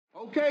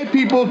Okay,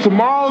 people,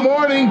 tomorrow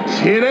morning,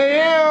 10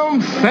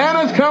 a.m.,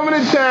 Santa's coming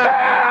to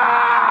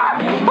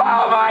town.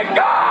 Oh, my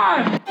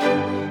God!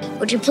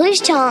 Would you please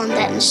tell him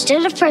that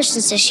instead of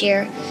presents this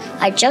year,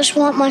 I just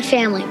want my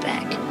family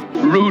back?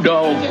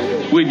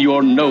 Rudolph, with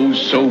your nose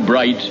so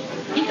bright,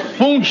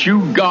 won't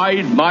you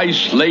guide my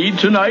sleigh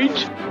tonight?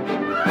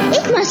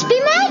 It must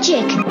be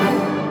magic.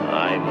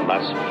 I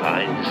must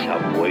find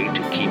some way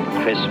to keep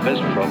Christmas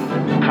from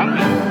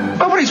coming.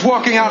 Nobody's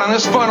walking out on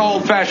this fun,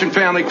 old-fashioned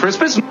family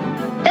Christmas.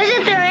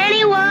 Isn't there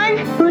anyone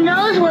who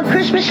knows what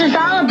Christmas is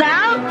all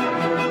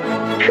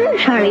about? Sure,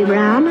 Charlie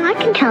Brown. I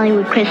can tell you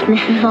what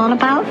Christmas is all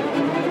about.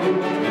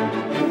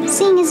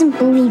 Seeing isn't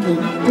believing.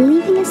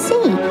 Believing is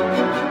seeing.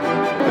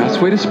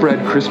 Best way to spread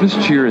Christmas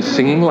cheer is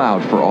singing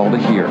loud for all to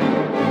hear.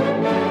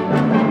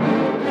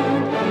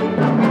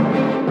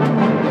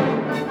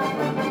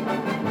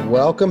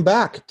 Welcome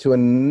back to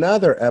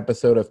another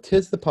episode of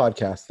Tis the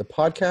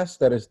podcast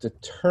that is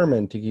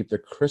determined to keep the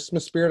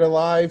Christmas spirit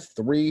alive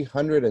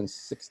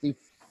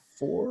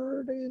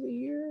 364 days a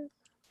year.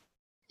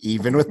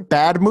 Even with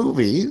bad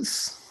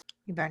movies.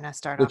 You better not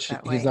start off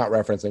that way. He's not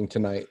referencing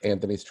tonight.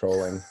 Anthony's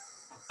trolling.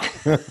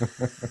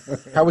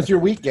 How was your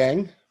week,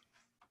 gang?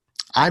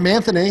 I'm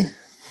Anthony.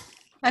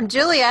 I'm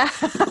Julia.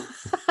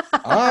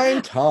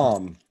 I'm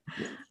Tom.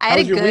 I had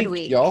a good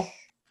week, y'all.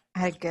 I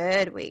had a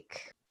good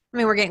week. I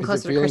mean, we're getting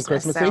closer to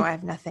Christmas, Christmassy? so I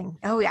have nothing.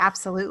 Oh,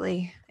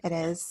 absolutely. It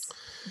is.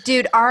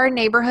 Dude, our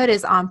neighborhood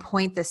is on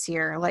point this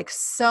year. Like,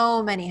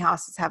 so many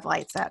houses have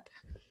lights up.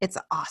 It's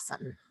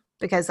awesome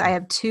because I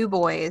have two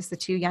boys. The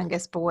two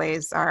youngest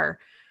boys are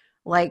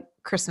like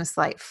Christmas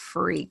light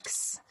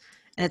freaks.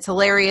 And it's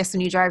hilarious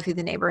when you drive through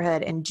the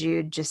neighborhood and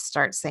Jude just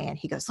starts saying,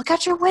 he goes, "Look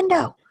out your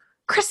window.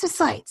 Christmas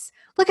lights.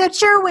 Look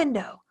out your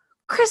window.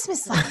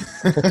 Christmas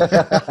lights."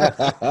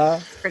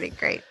 It's pretty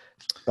great.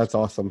 That's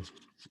awesome.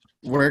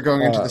 We're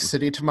going into the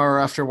city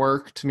tomorrow after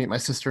work to meet my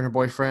sister and her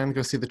boyfriend,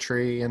 go see the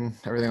tree and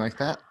everything like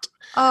that.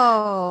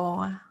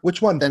 Oh.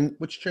 Which one? Then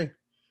which tree?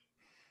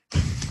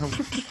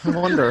 I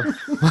wonder.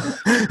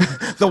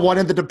 The one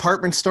in the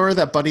department store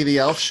that Buddy the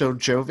Elf showed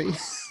Jovi.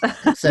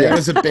 Saying it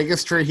was the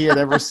biggest tree he had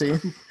ever seen.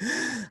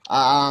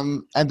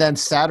 And then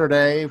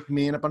Saturday,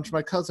 me and a bunch of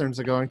my cousins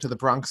are going to the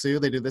Bronx Zoo.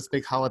 They do this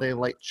big holiday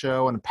light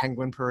show and a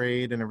penguin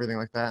parade and everything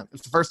like that.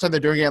 It's the first time they're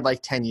doing it in like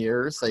 10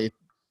 years.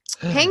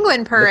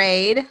 Penguin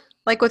parade?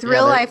 Like with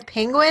real life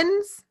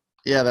penguins?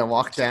 Yeah, they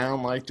walk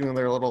down like doing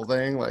their little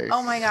thing. Like,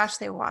 oh my gosh,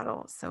 they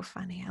waddle. It's so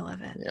funny. I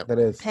love it. Yeah, that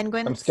is.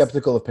 Penguins? I'm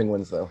skeptical of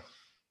penguins, though.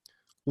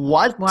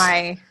 What?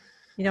 Why?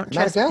 You don't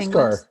trust penguins?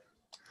 Madagascar.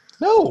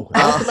 No,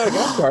 not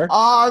Madagascar.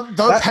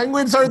 The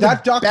penguins are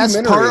the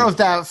best part of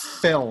that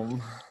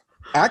film.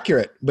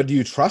 Accurate, but do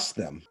you trust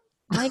them?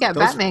 Well, you got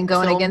Batman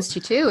going against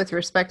you too with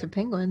respect to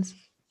penguins.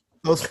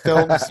 Those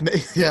films,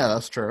 yeah,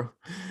 that's true.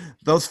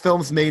 Those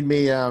films made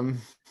me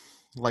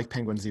like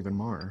penguins even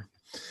more.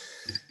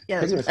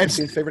 Yeah, and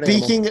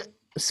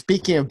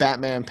speaking of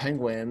Batman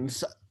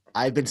penguins,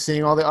 I've been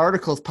seeing all the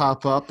articles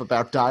pop up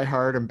about Die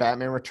Hard and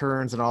Batman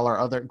Returns and all our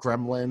other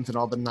Gremlins and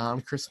all the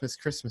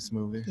non-Christmas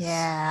movies.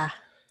 Yeah.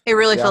 It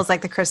really feels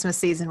like the Christmas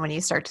season when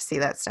you start to see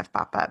that stuff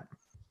pop up.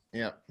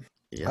 Yeah.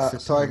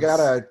 So I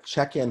got a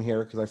check in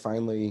here because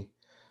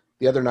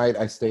the other night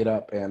I stayed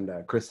up and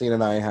Christine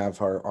and I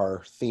have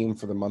our theme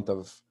for the month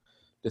of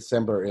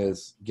December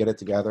is get it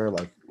together.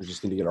 Like we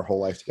just need to get our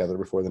whole life together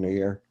before the new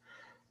year.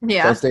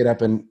 Yeah. So I stayed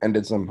up and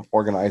did some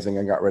organizing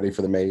and got ready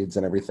for the maids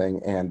and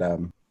everything. And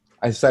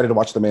I decided to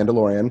watch The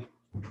Mandalorian.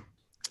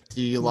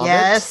 Do you love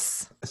it?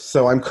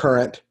 So I'm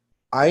current.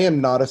 I am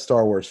not a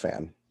Star Wars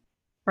fan.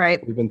 Right.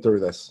 We've been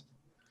through this.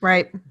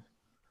 Right.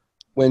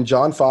 When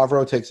Jon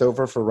Favreau takes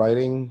over for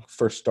writing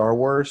for Star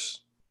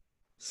Wars,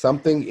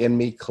 something in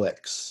me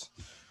clicks.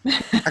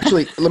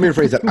 Actually, let me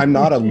rephrase that. I'm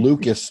not a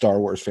Lucas Star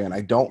Wars fan.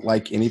 I don't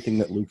like anything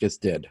that Lucas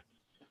did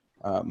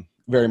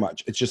very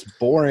much. It's just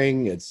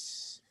boring.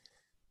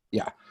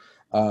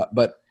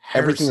 But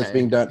everything that's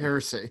being done.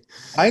 Heresy.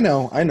 I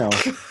know.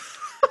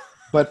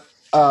 But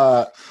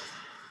The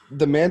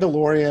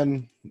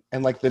Mandalorian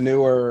and like the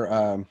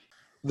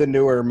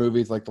newer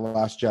movies like The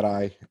Last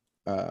Jedi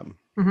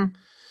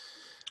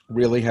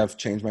really have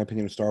changed my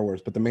opinion of Star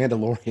Wars. But The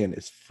Mandalorian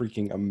is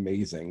freaking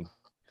amazing.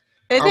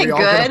 Is it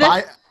good?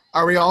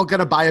 Are we all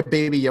going to buy a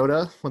Baby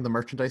Yoda when the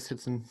merchandise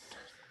hits in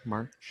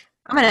March?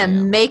 I'm going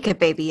to make a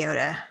Baby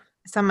Yoda.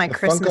 It's on my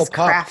Christmas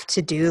craft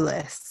to-do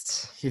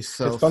list. He's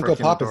so Funko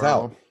Pop adorable. is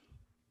out.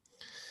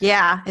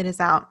 Yeah, it is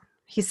out.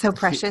 He's so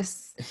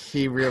precious.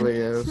 He really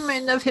is. I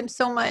love him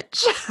so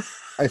much.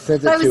 I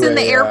sent it I was to in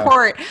the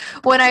airport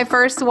when I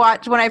first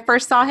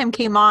saw him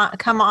come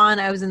on.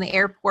 I was in the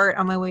airport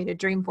on my way to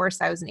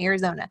Dreamforce. I was in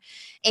Arizona,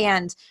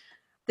 and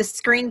the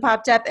screen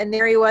popped up, and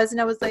there he was, and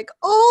I was like,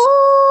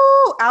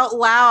 "Oh!" out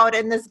loud.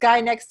 And this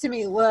guy next to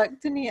me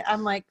looked, and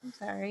I'm like, "I'm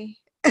sorry."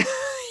 He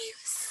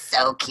was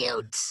so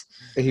cute.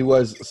 He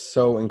was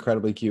so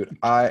incredibly cute.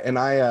 I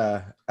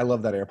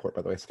love that airport,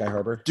 by the way, Sky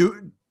Harbor.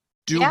 Do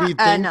we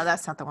think? No,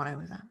 that's not the one I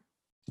was at.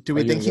 Do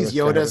we think he's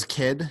Yoda's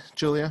kid,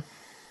 Julia?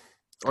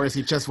 Or is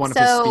he just one of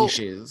his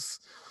species?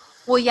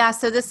 Well, yeah.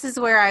 So this is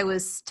where I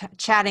was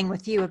chatting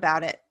with you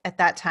about it at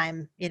that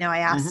time. You know, I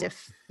asked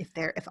if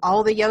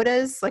all the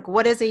Yodas, like,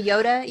 what is a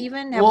Yoda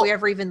even? Have we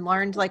ever even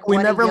learned like we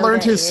what never a Yoda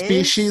learned his is?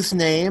 species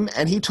name,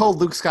 and he told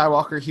Luke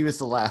Skywalker he was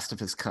the last of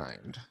his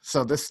kind.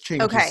 So this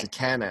changes the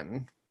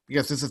canon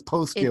because this is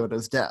post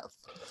Yoda's death.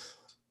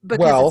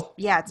 Because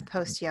it's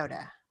post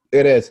Yoda.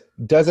 It is.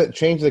 Does it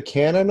change the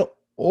canon,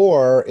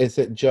 or is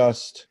it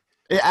just?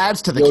 It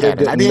adds to the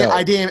Yoda canon. I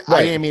Right.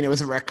 didn't mean it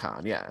was a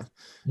retcon. Yeah,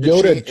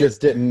 Yoda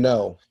just didn't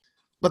know.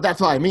 But that's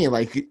what I mean.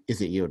 Like,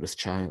 is it Yoda's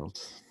child,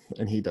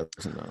 and he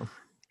doesn't know?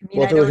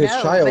 Well, if it was his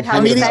child, he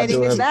would have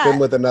to have been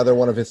with another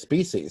one of his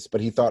species. But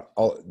he thought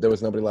there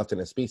was nobody left in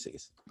his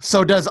species.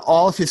 So does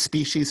all of his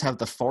species have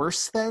the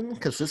Force then?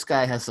 Because this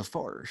guy has the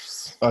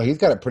Force. Oh, he's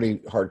got it pretty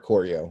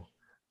hardcore, yo.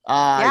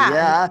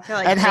 Yeah.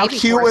 Like and how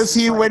cute was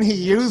he when he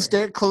used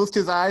it? Closed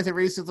his eyes and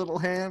raised his little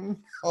hand.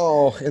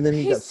 Oh, and then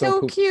he's got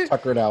so cute,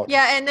 tuckered out.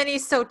 Yeah, and then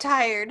he's so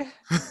tired.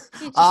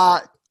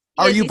 Are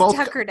you both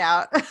tuckered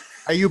out?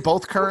 Are you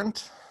both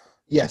current?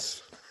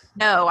 Yes.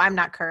 No, I'm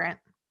not current.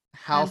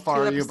 How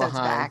far are you behind?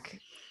 Back.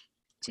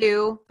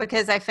 2,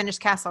 because I finished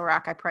Castle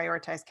Rock. I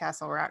prioritized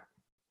Castle Rock.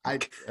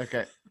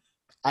 Okay.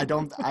 I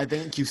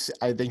think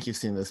you've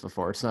seen this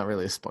before. It's not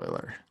really a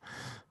spoiler.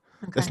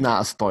 Okay. It's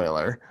not a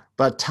spoiler.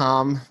 But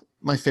Tom,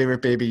 my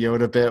favorite Baby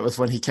Yoda bit was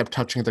when he kept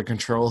touching the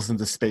controls in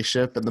the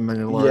spaceship and the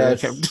Mandalorian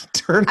kept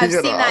turning it off. I've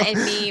seen that in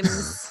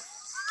memes.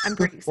 I'm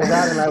pretty excited.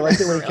 Well, and I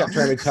liked it when he kept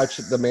trying to touch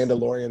the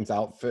Mandalorian's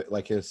outfit,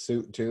 like his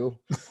suit too.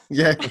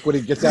 Yeah. Like when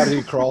he gets out and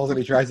he crawls and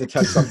he tries to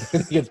touch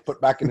something, he gets put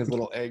back in his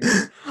little egg.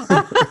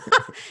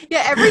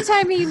 Yeah, every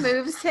time he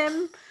moves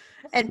him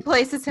and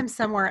places him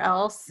somewhere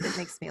else, it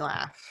makes me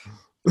laugh.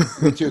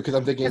 Me too, because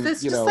I'm thinking,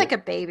 it's just like a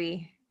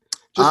baby.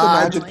 Just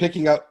imagine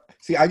picking up.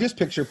 See, I just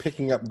picture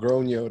picking up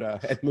grown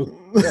Yoda and moving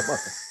him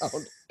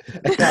around,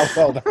 and how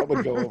well that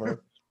would go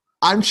over.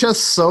 I'm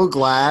just so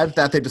glad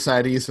that they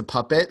decided to use a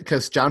puppet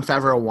because Jon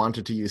Favreau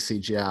wanted to use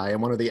CGI,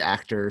 and one of the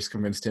actors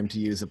convinced him to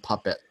use a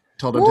puppet.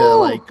 Told him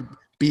to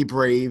be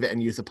brave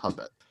and use a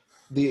puppet.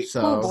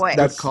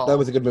 That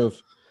was a good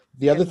move.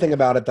 The other thing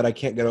about it that I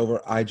can't get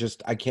over, I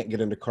can't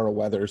get into Carl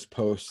Weathers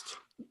post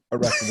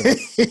Arrested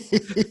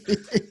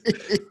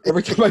Development.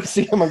 Every time I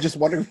see him, I'm just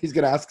wondering if he's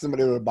going to ask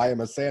somebody to buy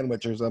him a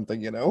sandwich or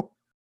something, you know?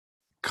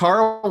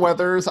 Carl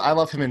Weathers, I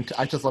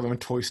just love him in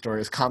Toy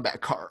Story as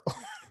Combat Carl.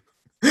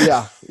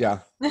 Yeah.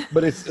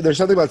 But there's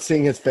something about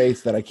seeing his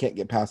face that I can't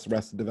get past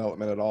Arrested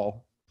Development at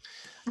all.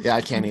 Yeah,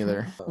 I can't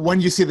either. When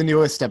you see the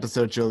newest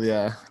episode,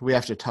 Julia, we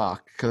have to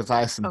talk because I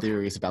have some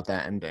theories about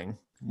that ending.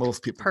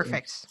 Most people.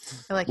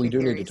 Perfect. I like we do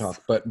theories. need to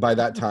talk, but by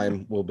that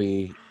time we'll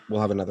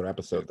have another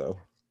episode though.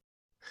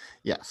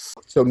 Yes.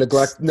 So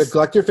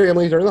neglect your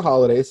family during the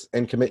holidays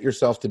and commit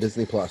yourself to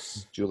Disney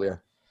Plus,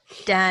 Julia.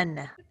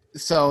 Done.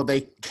 So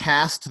they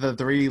cast the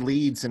 3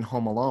 leads in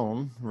Home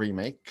Alone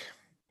remake.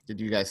 Did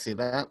you guys see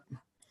that?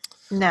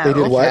 No. They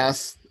did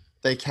what?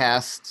 They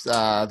cast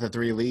the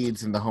 3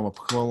 leads in the Home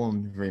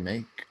Alone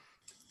remake.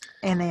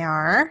 And they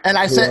are. And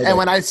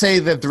when I say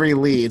the 3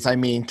 leads, I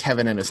mean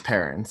Kevin and his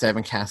parents. They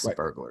haven't cast the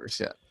burglars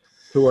yet.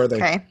 Who are they?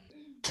 Okay.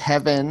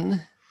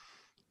 Kevin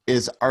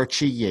is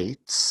Archie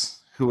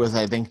Yates, who was,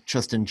 I think,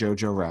 just in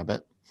Jojo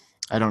Rabbit.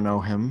 I don't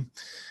know him.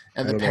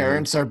 And the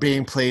parents are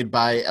being played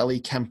by Ellie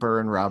Kemper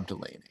and Rob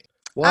Delaney.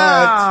 What? Oh,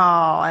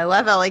 I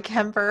love Ellie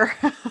Kemper.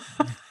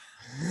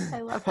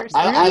 I love her.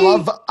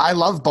 I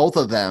love both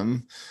of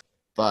them,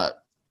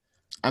 but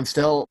I'm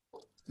still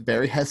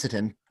very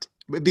hesitant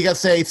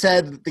because they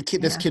said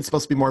this kid's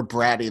supposed to be more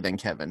bratty than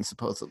Kevin,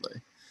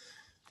 supposedly.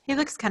 He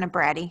looks kind of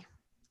bratty.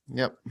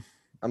 Yep.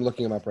 I'm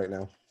looking him up right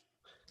now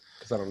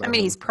because I don't know. I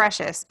mean, he's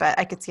precious, but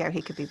I could see how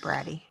he could be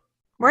bratty.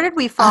 Where did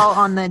we fall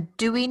on the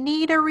do we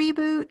need a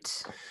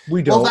reboot?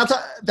 We don't. Well,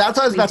 that's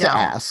what I was about to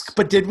ask.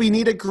 But did we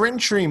need a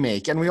Grinch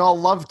remake? And we all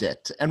loved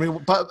it.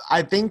 But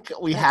I think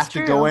we have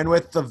to go in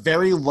with the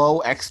very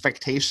low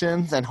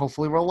expectations and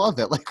hopefully we'll love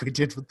it like we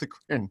did with the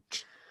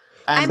Grinch.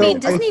 I mean,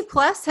 Disney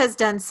Plus has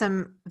done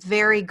some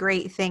very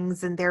great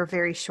things in their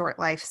very short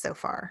life so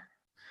far.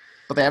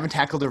 But they haven't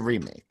tackled a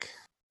remake.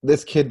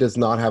 This kid does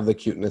not have the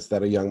cuteness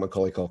that a young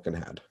Macaulay Culkin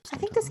had. I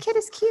think this kid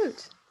is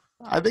cute.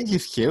 I think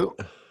he's cute.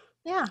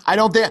 Yeah. I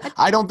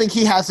don't think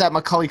he has that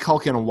Macaulay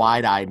Culkin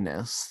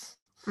wide-eyedness.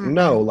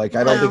 No, I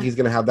don't think he's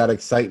going to have that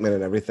excitement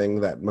and everything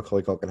that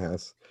Macaulay Culkin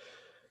has.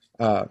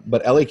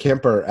 But Ellie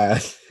Kemper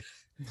as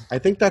I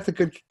think that's a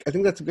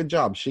good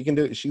job. She can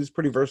do it. She's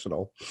pretty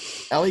versatile.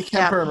 Ellie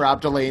Kemper and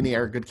Rob Delaney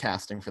are good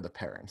casting for the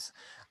parents.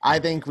 I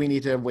think we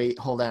need to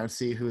hold out and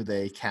see who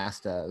they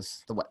cast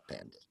as the Wet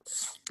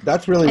Bandits.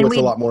 That's really what's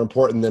a lot more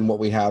important than what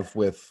we have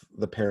with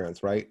the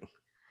parents, right?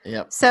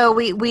 Yep. So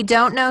we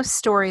don't know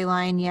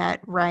storyline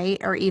yet, right?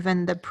 Or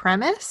even the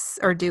premise,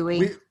 or do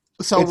we?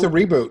 So it's a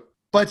reboot.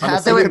 But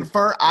have they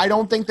confirmed? I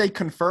don't think they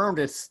confirmed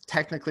it's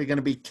technically going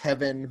to be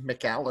Kevin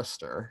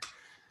McAllister.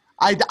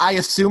 I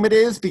assume it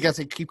is because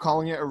they keep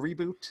calling it a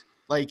reboot.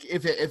 Like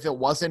if it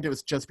wasn't, it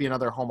would just be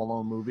another Home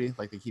Alone movie,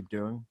 like they keep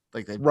doing.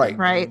 Like they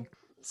right.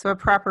 So a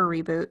proper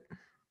reboot.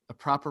 A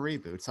proper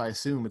reboot. So I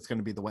assume it's going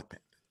to be the Wet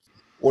Bandits.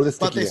 or the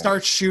sticky But they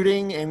start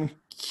shooting in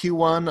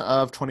Q1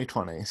 of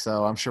 2020,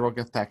 so I'm sure we'll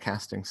get that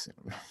casting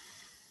soon.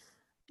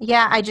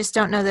 Yeah, I just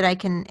don't know that I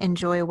can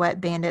enjoy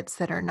Wet Bandits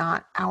that are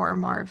not our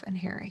Marv and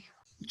Harry.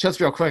 Just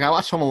real quick, I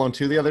watched Home Alone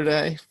 2 the other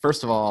day.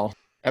 First of all,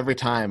 every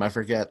time I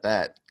forget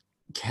that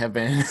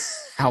Kevin,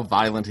 how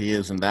violent he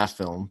is in that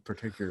film,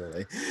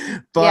 particularly.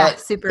 But yeah,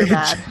 super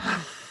bad.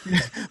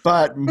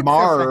 But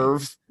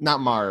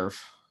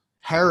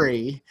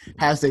Harry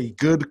has a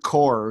good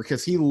core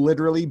because he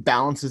literally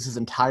balances his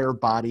entire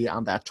body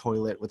on that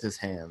toilet with his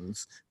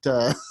hands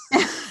to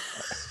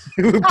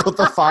put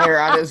the fire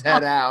on his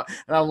head out.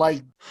 And I'm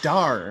like,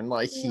 darn,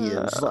 like he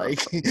is like,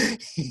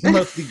 he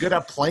must be good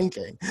at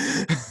planking.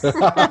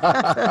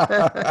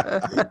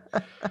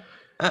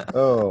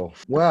 Oh,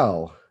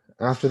 well,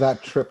 after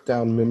that trip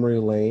down memory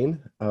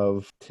lane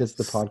of 'Tis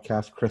the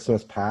Podcast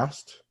Christmas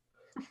Past,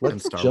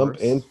 let's jump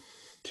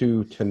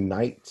into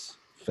tonight's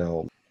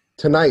film.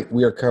 Tonight,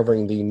 we are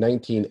covering the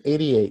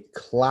 1988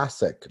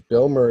 classic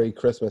Bill Murray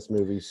Christmas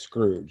movie,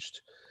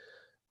 Scrooged.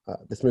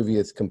 This movie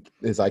is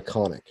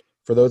iconic.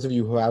 For those of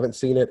you who haven't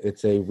seen it,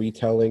 it's a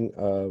retelling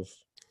of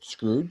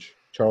Scrooge,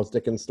 Charles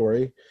Dickens'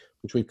 story,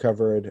 which we've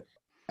covered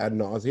ad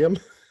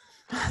nauseum.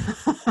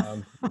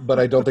 But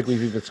I don't think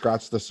we've even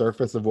scratched the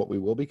surface of what we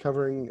will be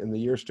covering in the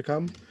years to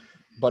come.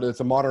 But it's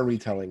a modern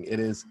retelling.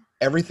 It is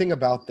everything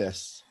about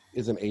this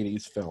is an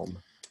 80s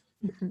film.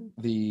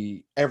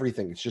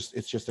 Everything. It's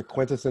just a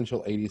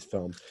quintessential 80s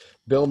film.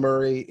 Bill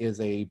Murray is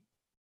a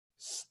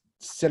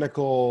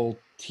cynical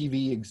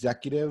TV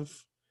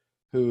executive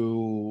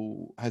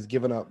who has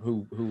given up,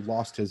 who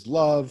lost his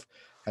love,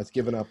 has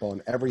given up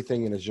on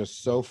everything, and is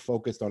just so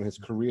focused on his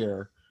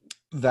career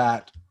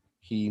that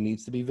he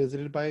needs to be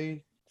visited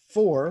by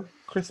 4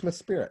 Christmas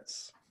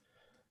spirits.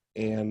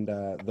 And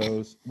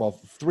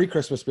 3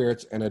 Christmas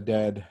spirits and a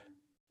dead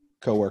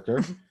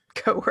coworker.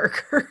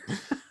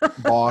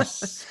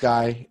 Boss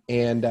guy.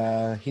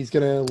 And he's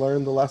going to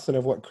learn the lesson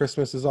of what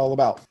Christmas is all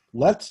about.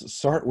 Let's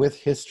start with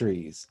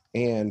histories.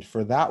 And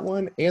for that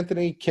one,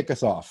 Anthony, kick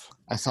us off.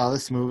 I saw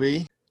this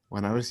movie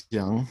when I was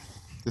young.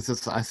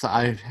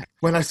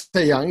 When I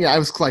say young, yeah, I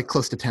was like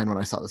close to 10 when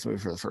I saw this movie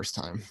for the first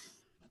time.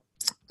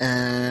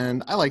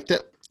 And I liked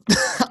it.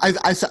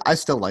 I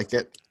still like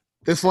it.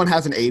 This one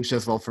hasn't aged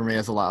as well for me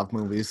as a lot of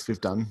movies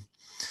we've done.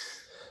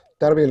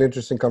 That'll be an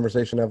interesting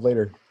conversation to have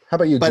later. How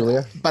about you,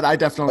 Julia? But I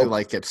definitely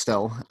like it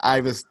still.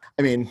 I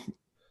definitely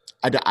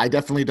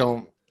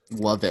don't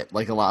love it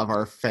like a lot of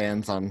our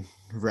fans on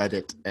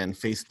Reddit and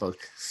Facebook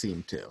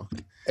seem to.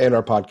 And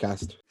our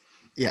podcast.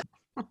 Yeah.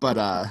 But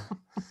I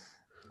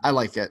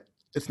like it.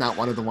 It's not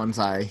one of the ones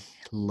I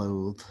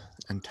loathe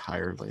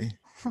entirely.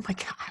 Oh my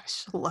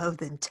gosh,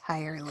 loathe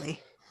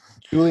entirely.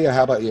 Julia,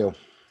 how about you?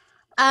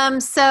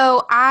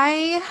 So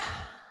I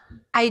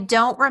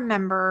don't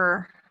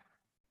remember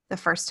the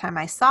first time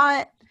I saw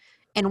it,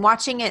 and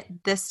watching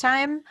it this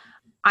time,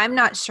 I'm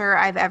not sure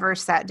I've ever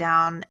sat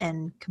down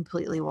and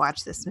completely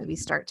watched this movie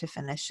start to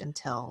finish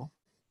until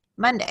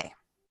Monday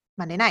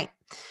night.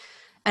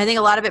 And I think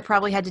a lot of it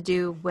probably had to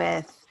do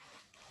with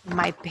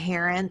my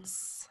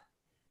parents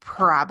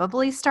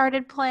probably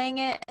started playing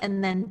it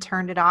and then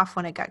turned it off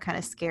when it got kind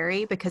of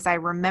scary, because I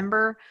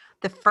remember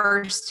the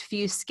first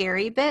few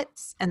scary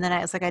bits and then I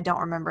was like, I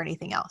don't remember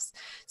anything else.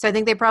 So I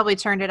think they probably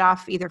turned it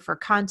off either for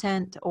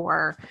content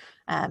or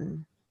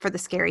for the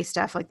scary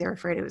stuff, like they were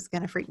afraid it was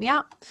going to freak me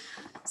out.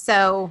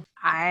 So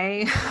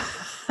I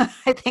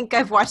think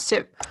I've watched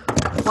it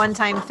one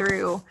time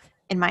through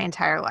in my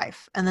entire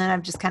life, and then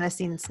I've just kind of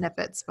seen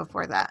snippets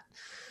before that.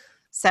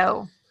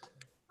 So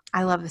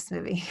I love this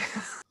movie.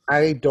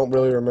 I don't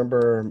really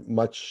remember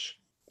much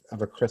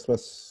of a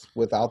Christmas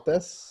without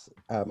this.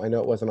 I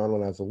know it wasn't on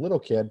when I was a little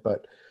kid,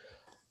 but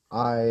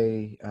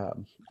I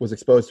was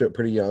exposed to it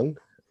pretty young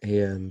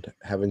and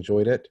have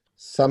enjoyed it.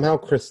 Somehow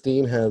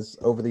Christine has,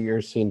 over the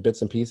years, seen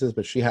bits and pieces,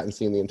 but she hadn't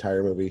seen the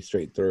entire movie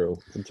straight through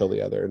until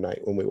the other night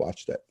when we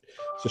watched it.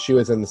 So she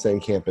was in the same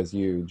camp as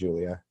you,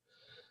 Julia.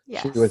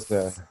 Yes.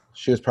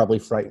 She was probably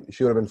frightened.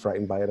 She would have been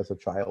frightened by it as a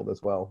child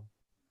as well.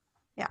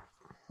 Yeah.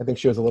 I think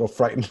she was a little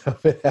frightened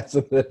of it as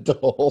an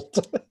adult.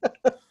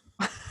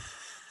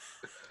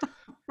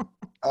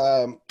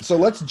 So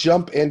let's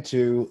jump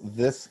into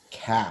this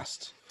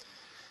cast.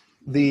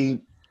 The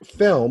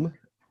film,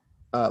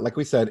 like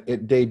we said,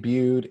 it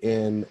debuted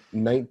in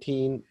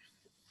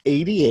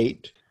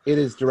 1988. It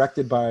is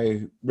directed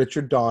by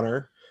Richard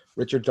Donner.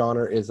 Richard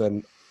Donner is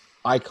an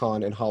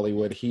icon in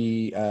Hollywood.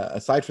 He,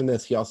 aside from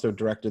this, he also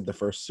directed the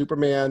first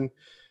Superman,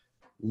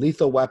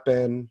 Lethal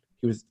Weapon.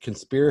 He was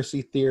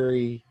Conspiracy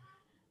Theory.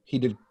 He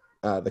did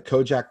the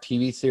Kojak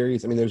TV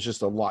series. I mean, there's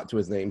just a lot to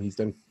his name. He's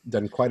done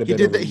quite a bit.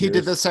 He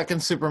did the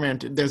second Superman.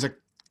 There's a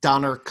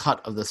Donner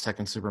cut of the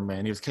second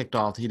Superman. He was kicked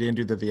off. He didn't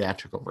do the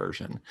theatrical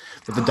version,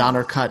 but the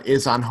Donner cut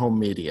is on home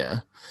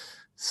media.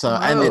 So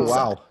and it's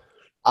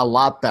a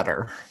lot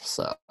better.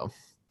 So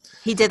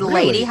he did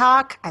Lady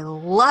Hawk. I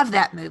love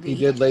that movie.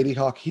 He did Lady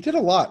Hawk. He did a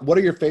lot. What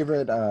are your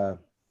favorite Donner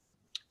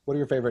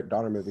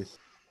movies?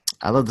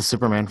 I love the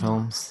Superman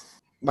films.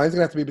 Mine's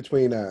gonna have to be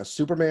between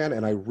Superman,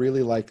 and I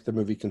really like the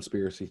movie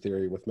Conspiracy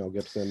Theory with Mel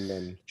Gibson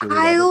and Julia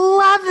I Roberts.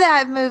 love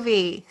that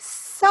movie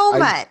so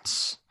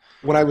much.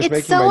 When I was It's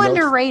making so my notes,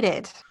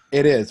 underrated.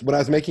 it is. When I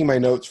was making my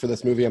notes for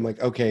this movie, I'm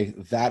like, okay,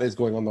 that is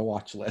going on the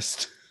watch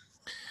list.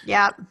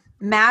 Yep.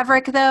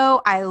 Maverick,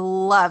 though, I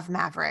love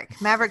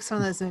Maverick. Maverick's one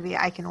of those movies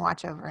I can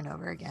watch over and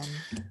over again.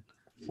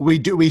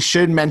 We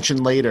should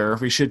mention later.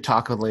 We should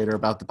talk later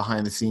about the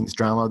behind the scenes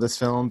drama of this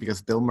film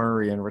because Bill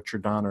Murray and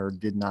Richard Donner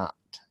did not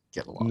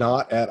get along.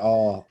 Not at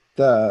all.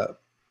 The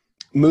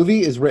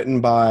movie is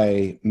written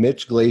by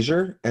Mitch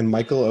Glazer and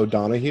Michael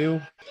O'Donoghue.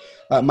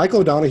 Michael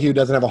O'Donoghue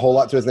doesn't have a whole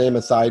lot to his name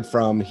aside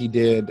from he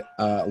did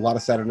a lot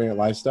of Saturday Night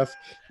Live stuff,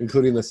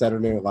 including the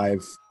Saturday Night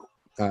Live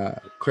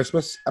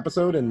Christmas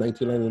episode in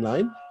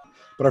 1999.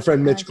 But our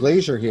friend Mitch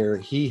Glazer here,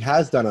 he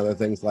has done other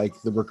things like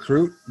The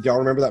Recruit. Do y'all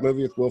remember that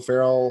movie with Will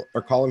Ferrell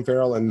or Colin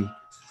Farrell? And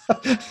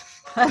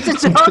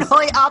that's a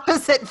totally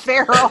opposite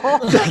Farrell.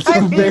 That's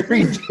a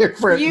very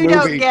different you movie.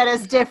 Don't get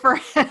as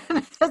different.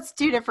 That's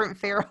two different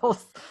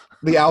Farrells.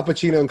 The Al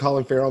Pacino and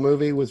Colin Farrell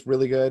movie was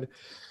really good.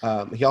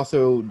 He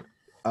also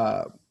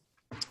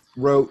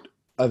wrote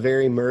A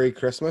Very Merry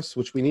Christmas,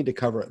 which we need to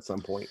cover at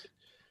some point.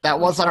 That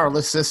was on our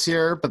list this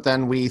year, but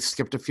then we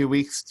skipped a few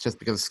weeks just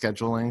because of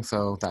scheduling,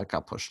 so that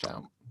got pushed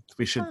out.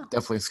 We should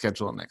definitely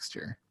schedule it next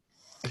year.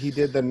 He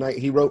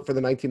wrote for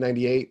the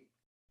 1998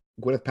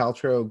 Gwyneth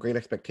Paltrow Great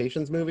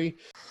Expectations movie.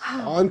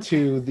 On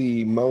to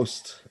the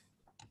most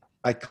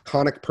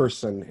iconic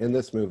person in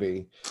this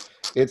movie.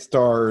 It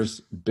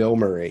stars Bill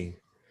Murray.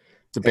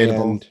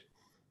 Debatable. And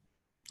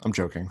I'm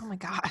joking. Oh my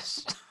gosh.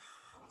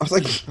 I was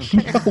like,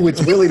 no,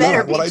 it's really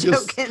not. What I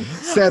just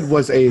said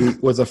was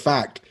a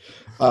fact.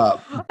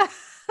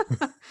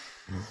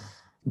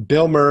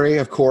 Bill Murray,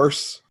 of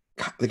course.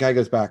 God, the guy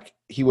goes back.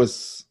 He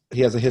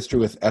has a history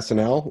with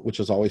SNL, which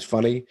is always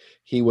funny.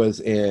 He was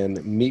in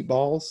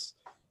Meatballs,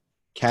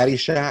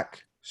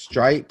 Caddyshack,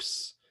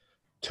 Stripes,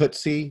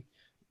 Tootsie,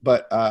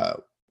 but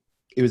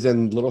he was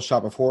in Little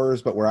Shop of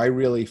Horrors. But where I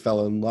really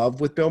fell in love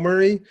with Bill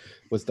Murray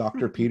was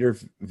Dr. Peter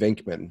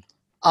Venkman.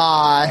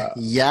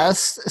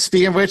 Yes.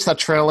 Speaking of which, that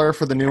trailer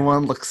for the new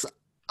one looks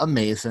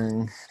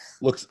amazing.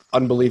 Looks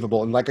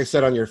unbelievable. And like I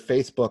said on your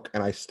Facebook,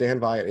 and I stand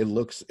by it,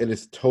 it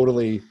is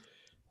totally,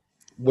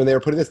 when they were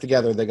putting this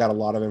together, they got a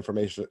lot of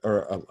information.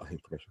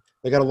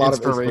 They got a lot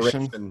of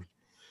inspiration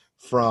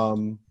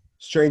from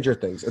Stranger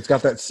Things. It's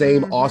got that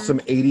same awesome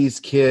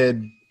 80s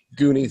kid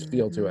Goonies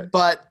feel to it.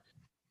 But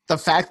the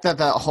fact that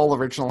the whole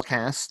original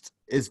cast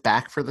is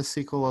back for the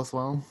sequel as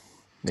well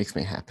makes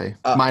me happy.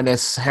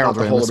 Minus Harold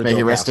Ramis. May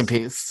he rest in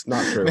peace.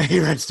 Not true. May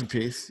he rest in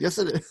peace. Yes,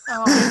 it is.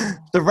 Oh.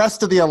 The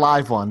rest of the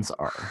alive ones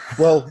are.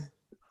 Well,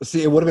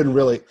 see, it would have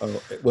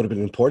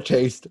been in poor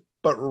taste,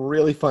 but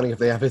really funny if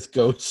they have his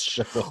ghost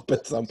show up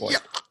at some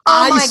point.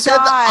 I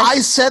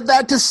said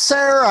that to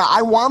Sarah.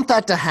 I want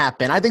that to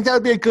happen. I think that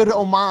would be a good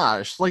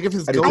homage. Like if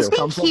his ghost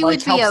comes up, he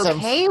would be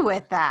okay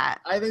with that.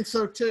 I think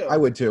so too. I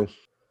would too.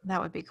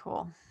 That would be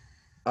cool.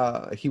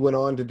 He went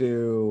on to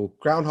do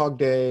Groundhog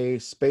Day,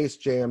 Space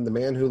Jam, The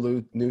Man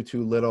Who Knew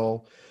Too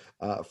Little.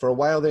 For a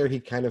while there,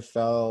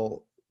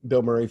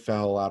 Bill Murray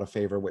fell out of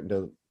favor,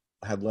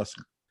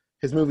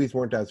 his movies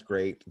weren't as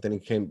great. Then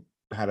he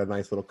had a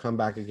nice little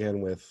comeback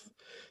again with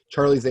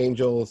Charlie's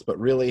Angels, but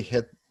really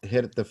hit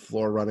the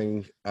floor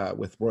running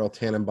with Royal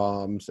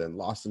Tannenbaums and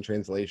Lost in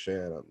Translation,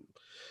 and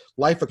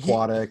Life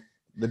Aquatic,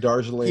 The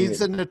Darjeeling.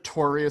 He's a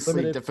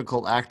notoriously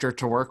difficult actor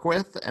to work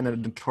with and a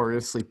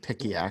notoriously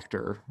picky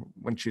actor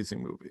when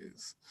choosing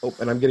movies. Oh,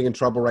 and I'm getting in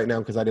trouble right now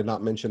because I did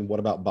not mention What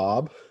About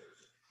Bob?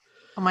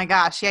 Oh my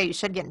gosh, yeah, you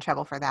should get in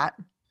trouble for that.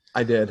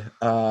 I did.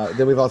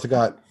 Then we've got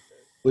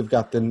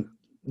the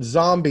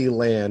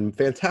Zombieland,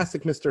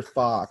 Fantastic Mr.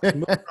 Fox,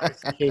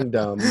 Moonrise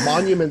Kingdom,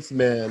 Monuments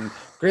Men,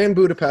 Grand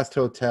Budapest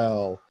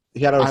Hotel.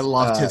 I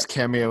loved his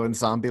cameo in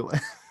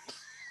Zombieland.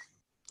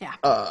 Yeah.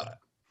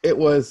 It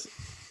was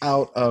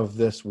out of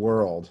this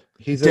world.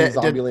 He's in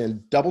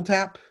Zombieland Double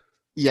Tap.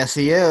 Yes,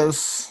 he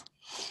is.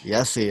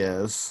 Yeah.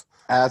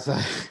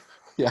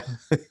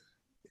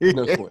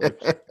 No spoilers.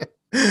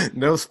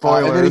 No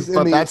spoilers,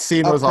 but that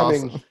scene was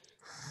awesome.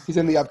 He's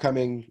in the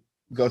upcoming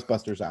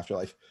Ghostbusters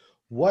Afterlife.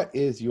 What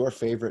is your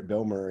favorite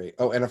Bill Murray?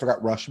 Oh, and I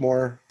forgot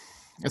Rushmore.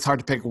 It's hard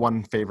to pick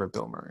one favorite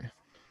Bill Murray.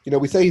 You know,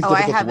 we say he's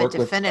difficult to work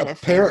with.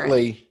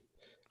 Favorite.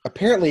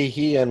 Apparently,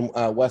 he and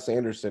Wes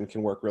Anderson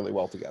can work really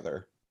well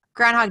together.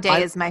 Groundhog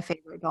Day is my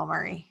favorite Bill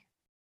Murray.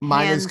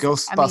 Mine is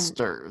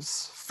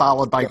Ghostbusters,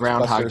 followed by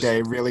Groundhog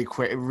Day, really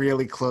quick,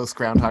 really close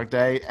Groundhog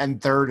Day,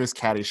 and third is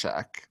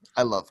Caddyshack.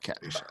 I love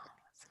Caddyshack.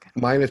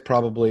 Mine is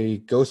probably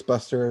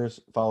Ghostbusters,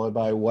 followed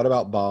by What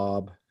About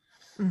Bob?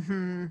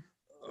 Mm-hmm.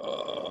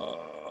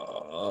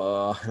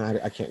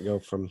 I can't go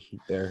from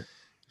there.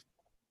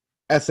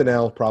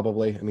 SNL,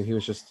 probably. I mean, he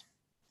was just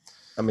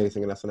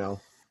amazing in SNL.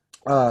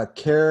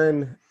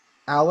 Karen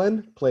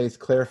Allen plays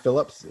Claire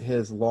Phillips,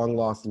 his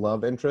long-lost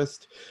love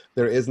interest.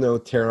 There is no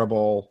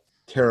terrible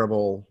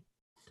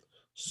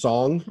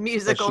song.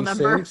 Musical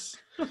number.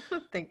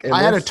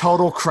 I had a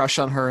total crush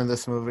on her in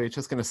this movie.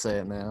 Just going to say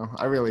it now.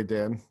 I really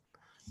did.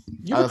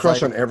 You have a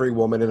crush on every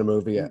woman in a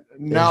movie.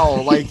 No,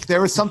 like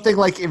there was something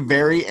like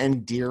very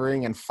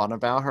endearing and fun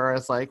about her. I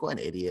was like, what an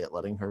idiot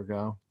letting her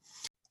go.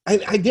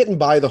 I didn't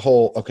buy the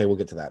whole. Okay, we'll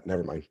get to that.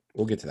 Never mind.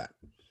 We'll get to that.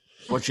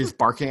 When she's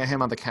barking at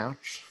him on the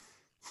couch.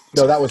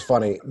 No, that was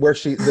funny. Where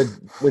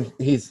when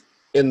he's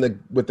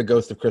with the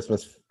ghost of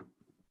Christmas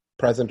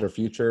present or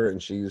future,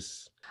 and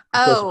she's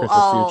ghost of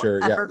Christmas future.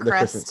 Yeah, the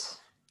Christmas.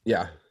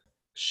 Yeah,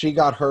 she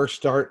got her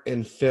start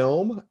in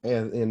film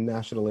and in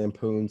National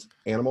Lampoon's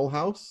Animal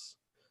House.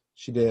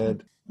 She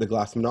did The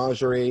Glass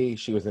Menagerie.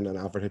 She was in an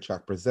Alfred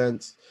Hitchcock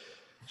Presents.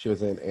 She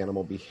was in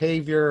Animal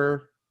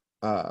Behavior.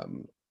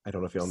 I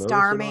don't know if y'all know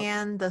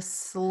Starman, the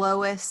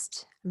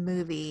slowest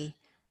movie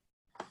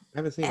I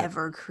haven't seen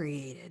ever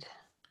created.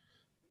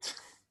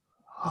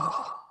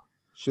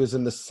 She was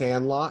in The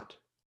Sandlot.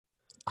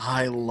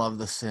 I love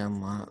The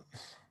Sandlot.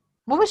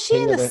 What was she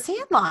in The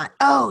Sandlot?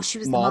 Oh, she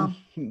was the mom.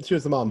 She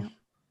was the mom. Yeah,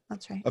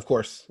 that's right. Of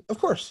course. Of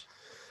course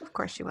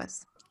she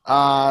was. She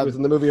was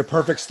in the movie A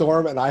Perfect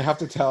Storm, and I have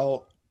to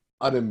tell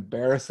an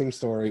embarrassing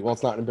story. Well,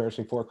 it's not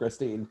embarrassing for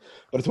Christine,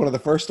 but it's one of the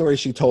first stories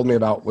she told me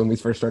about when we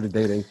first started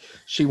dating.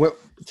 She went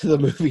to the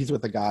movies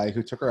with a guy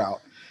who took her out,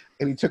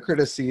 and he took her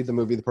to see the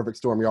movie The Perfect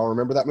Storm. Y'all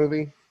remember that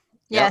movie?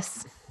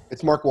 Yes. Yep.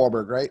 It's Mark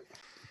Wahlberg, right?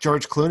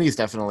 George Clooney's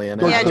definitely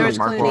in it. George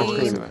Mark Clooney.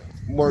 Wahlberg's in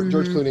it.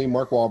 George Clooney,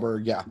 Mark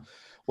Wahlberg, yeah.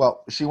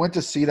 Well, she went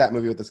to see that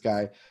movie with this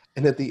guy,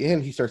 and at the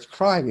end, he starts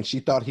crying, and she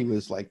thought he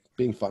was like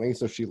being funny,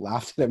 so she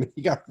laughed at him, and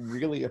he got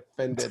really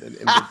offended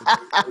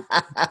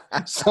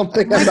and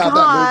something about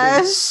that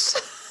movie.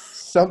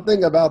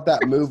 Something about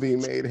that movie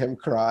made him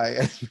cry,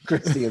 and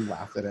Christine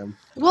laughed at him.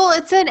 Well,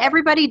 it's an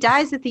everybody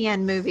dies at the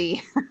end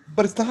movie.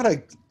 But it's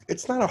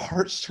not a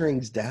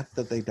heartstrings death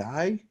that they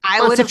die.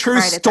 I would have cried.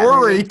 It's a true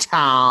story,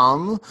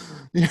 Tom.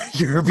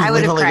 You're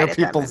belittling other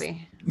people's.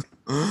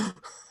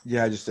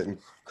 Yeah, I just didn't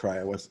cry.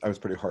 I was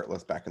pretty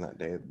heartless back in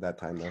that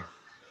time though.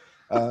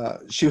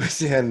 She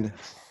was in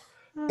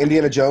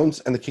Indiana Jones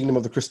and the Kingdom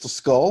of the Crystal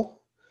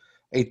Skull,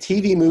 a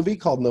TV movie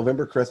called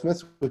November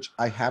Christmas, which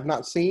I have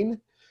not seen.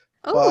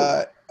 Ooh.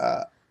 But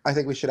I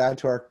think we should add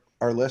to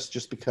our list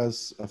just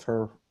because of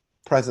her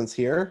presence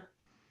here.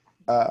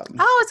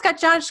 It's got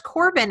John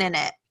Corbin in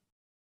it.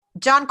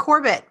 John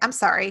Corbett. I'm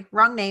sorry.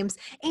 Wrong names.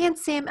 And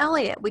Sam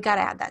Elliott. We got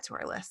to add that to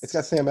our list. It's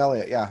got Sam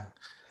Elliott, yeah.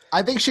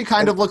 I think she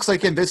kind of looks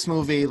like in this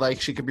movie, like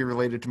she could be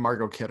related to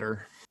Margot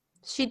Kidder.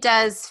 She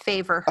does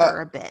favor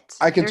her a bit.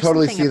 I can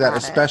totally see that,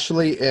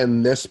 especially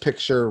in this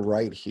picture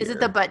right here. Is it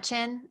the butt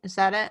chin? Is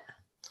that it?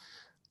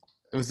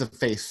 It was the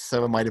face,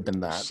 so it might have been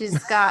that.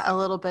 She's got a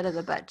little bit of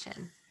the butt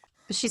chin.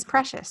 But she's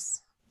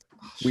precious.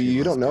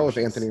 You don't know if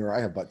Anthony or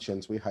I have butt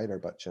chins. We hide our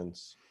butt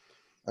chins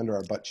under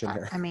our butt chin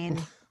hair. I mean,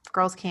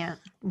 girls can't.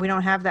 We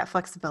don't have that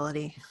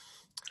flexibility.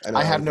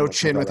 I have no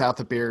chin without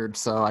the beard,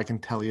 so I can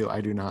tell you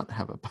I do not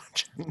have a butt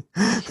chin.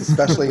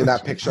 Especially in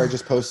that picture I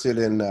just posted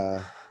in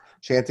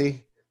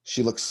Chanty.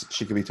 She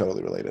could be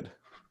totally related.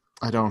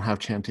 I don't have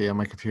Chanty on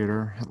my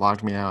computer. It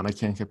logged me out and I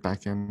can't get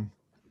back in.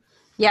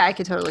 Yeah, I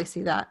could totally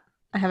see that.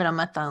 I have it on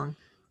my phone.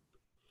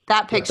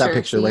 That picture right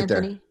Anthony?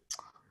 there.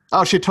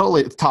 Oh, she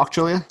totally talk,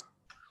 Julia.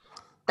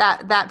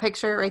 That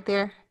picture right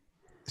there.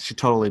 She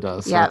totally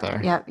does. Yep,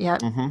 right there.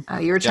 Yep. Mm-hmm. Oh,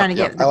 you were trying to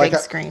get the big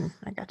screen.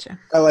 I gotcha.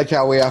 I like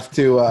how we have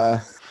to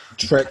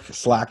trick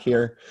Slack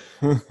here.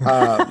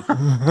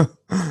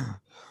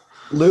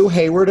 Lou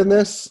Hayward in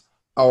this,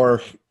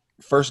 our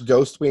first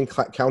ghost we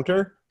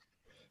encounter,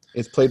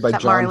 is played by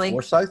John Marley?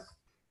 Forsythe.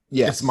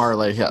 Yes, it's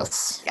Marley.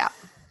 Yes. Yeah.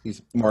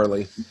 He's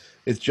Marley.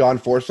 It's John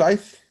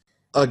Forsythe.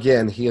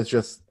 Again, he has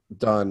just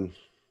done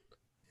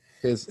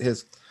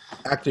his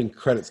acting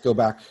credits go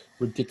back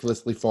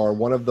ridiculously far.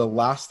 One of the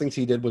last things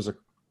he did was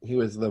he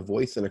was the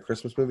voice in a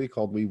Christmas movie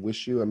called We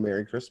Wish You a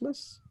Merry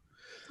Christmas.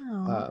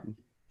 A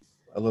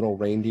little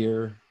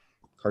reindeer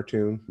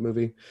cartoon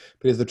movie.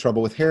 But he has The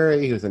Trouble with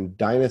Harry. He was in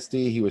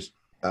Dynasty.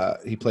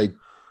 He played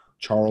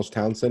Charles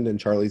Townsend in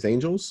Charlie's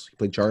Angels. He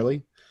played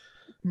Charlie.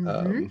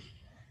 Mm-hmm.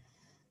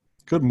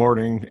 Good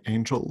morning,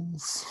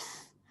 angels.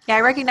 Yeah,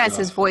 I recognize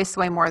his voice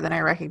way more than I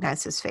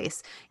recognize his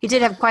face. He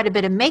did have quite a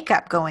bit of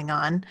makeup going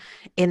on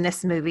in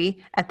this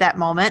movie at that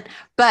moment,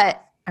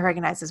 but I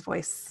recognize his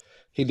voice.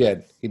 He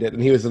did.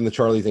 And he was in the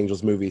Charlie's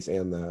Angels movies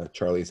and the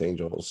Charlie's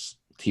Angels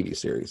TV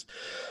series.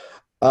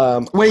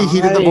 Wait,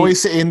 he did the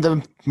voice in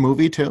the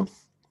movie too?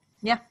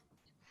 Yeah.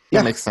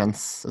 That makes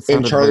sense.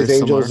 In Charlie's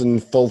Angels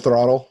and Full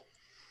Throttle.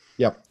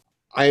 Yep.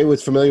 I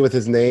was familiar with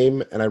his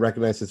name and I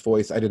recognized his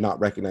voice. I did not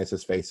recognize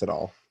his face at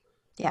all.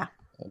 Yeah.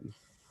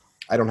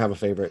 I don't have a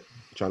favorite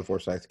John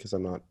Forsythe because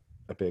I'm not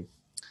a big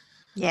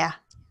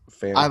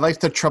fan. I liked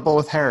The Trouble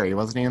with Harry.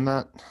 Wasn't he in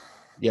that?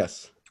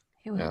 Yes.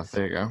 Yeah,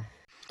 there you go.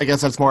 I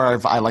guess that's more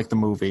of I like the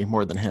movie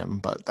more than him,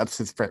 but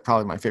that's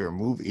probably my favorite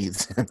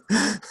movies.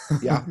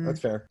 Yeah, that's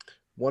fair.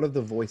 One of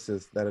the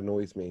voices that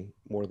annoys me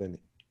more than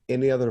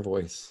any other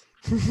voice.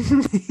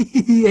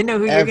 I know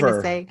who you're going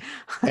to say.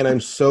 And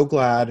I'm so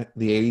glad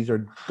the 80s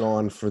are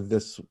gone for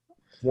this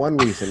one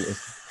reason.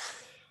 Is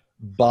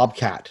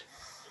Bobcat,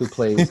 who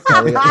plays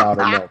Elliot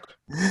Loudermilk.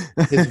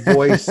 His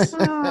voice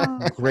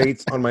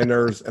grates on my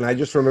nerves, and I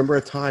just remember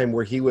a time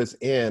where he was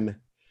in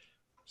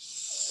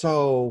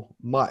so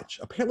much.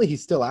 Apparently,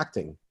 he's still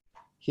acting.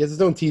 He has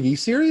his own TV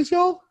series,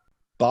 y'all.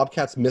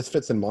 Bobcats,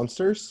 Misfits, and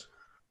Monsters.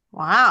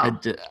 Wow.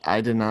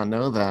 I did not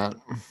know that.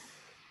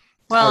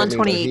 Well, in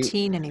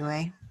 2018,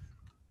 anyway.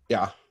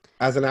 Yeah.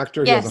 As an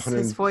actor, yes, he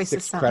has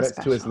 106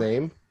 credits to his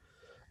name.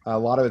 A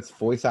lot of it's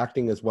voice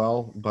acting as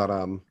well, but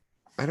I don't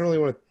really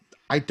want to.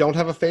 I don't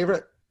have a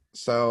favorite,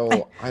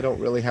 so I don't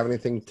really have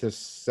anything to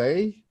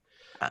say.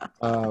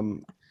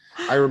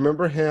 I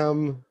remember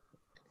him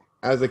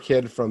as a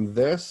kid from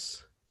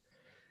this,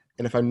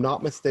 and if I'm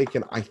not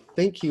mistaken, I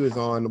think he was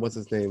on what's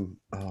his name?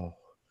 Oh,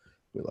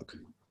 let me look.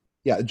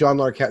 Yeah, John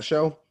Larroquette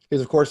show. He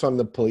was, of course, on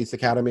the Police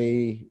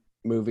Academy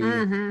movie.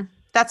 Mm-hmm.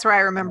 That's where I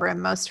remember him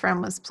most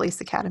from, was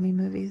Police Academy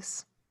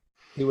movies.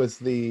 He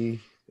was in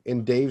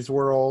Dave's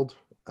World,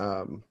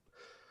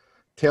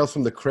 Tales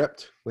from the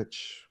Crypt,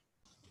 which,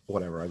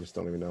 whatever, I just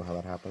don't even know how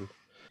that happened.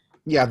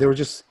 Yeah, there were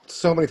just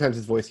so many times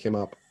his voice came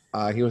up.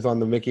 He was on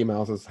the Mickey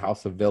Mouse's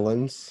House of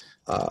Villains.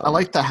 I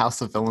like the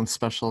House of Villains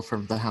special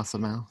from the House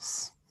of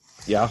Mouse.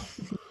 Yeah.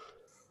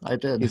 I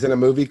did. He's in a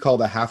movie called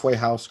A Halfway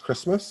House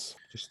Christmas.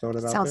 Just throwing it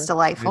out there. Sounds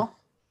delightful.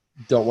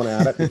 Don't want to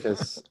add it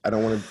because I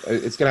don't want to.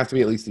 It's going to have to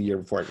be at least a year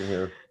before I can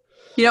hear.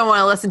 You don't want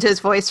to listen to his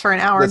voice for an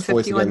hour and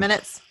 51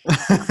 minutes?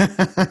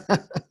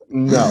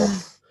 No.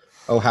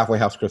 Oh, Halfway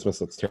House Christmas.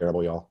 That's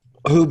terrible, y'all.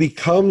 Who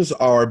becomes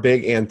our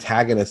big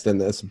antagonist in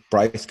this?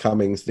 Bryce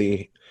Cummings,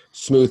 the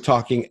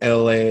smooth-talking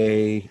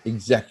LA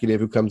executive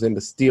who comes in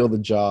to steal the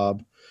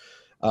job,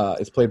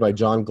 is played by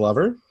John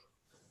Glover.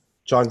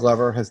 John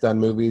Glover has done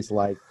movies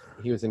like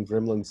he was in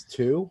Gremlins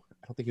 2.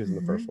 I don't think he was in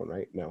the first one,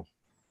 right?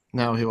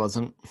 No, he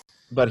wasn't.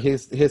 But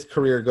his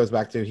career goes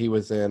back to he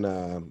was in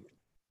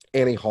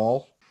Annie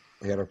Hall.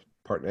 He had a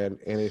part in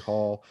Annie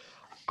Hall.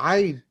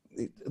 He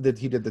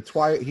did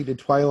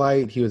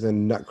Twilight. He was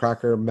in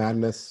Nutcracker,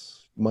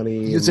 Madness,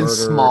 Money. He was in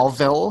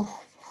Smallville.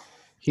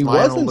 He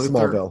was in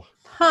Smallville.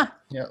 Huh.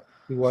 Yeah.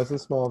 He was in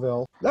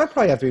Smallville. That'd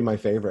probably have to be my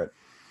favorite,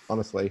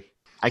 honestly.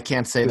 I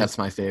can't say that's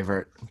my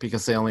favorite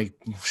because they only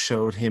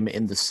showed him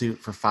in the suit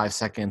for 5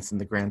 seconds in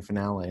the grand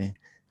finale,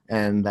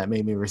 and that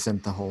made me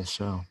resent the whole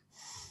show.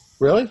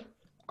 Really?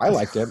 I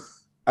liked it.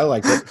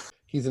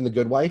 He's in The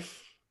Good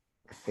Wife,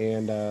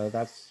 and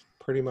that's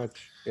pretty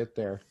much it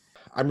there.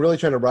 I'm really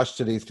trying to rush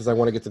to these because I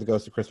want to get to the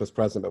Ghost of Christmas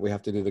Present, but we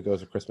have to do the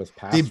Ghost of Christmas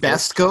Past. The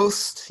best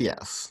ghost?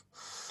 Yes.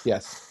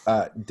 Yes.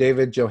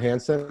 David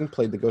Johansen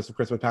played the Ghost of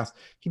Christmas Past.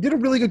 He did a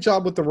really good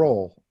job with the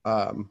role.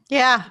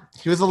 Yeah.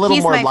 He was a little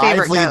more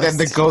lively than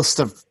the Ghost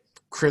of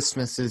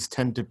Christmases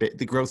tend to be.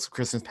 The Ghost of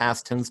Christmas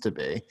Past tends to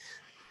be.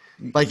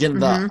 Like in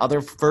the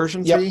other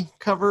versions we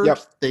covered,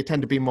 they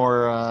tend to be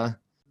more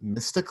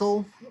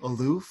mystical,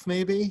 aloof,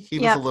 maybe. He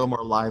was a little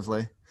more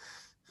lively.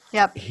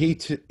 Yep. He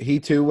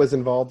too was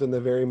involved in The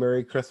Very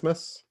Merry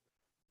Christmas.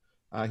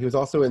 He was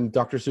also in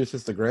Dr.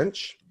 Seuss's The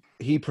Grinch.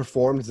 He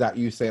performed That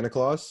You Santa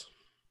Claus.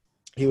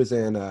 He was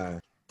in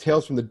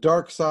Tales from the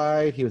Dark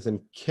Side. He was in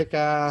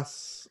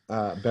Kick-Ass,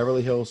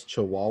 Beverly Hills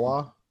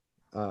Chihuahua.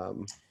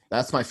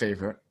 That's my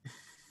favorite.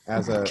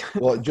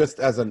 Just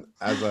as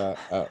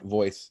a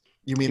voice.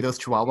 You mean those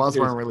Chihuahuas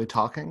weren't really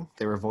talking?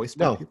 They were voiced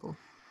by people?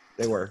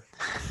 They were.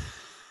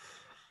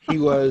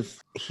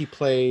 He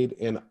played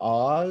in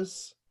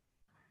Oz.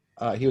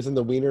 He was in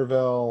the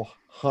Wienerville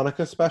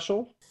Hanukkah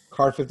special.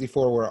 Card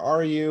 54, Where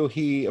Are You?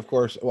 He, of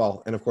course,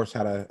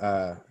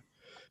 had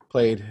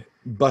played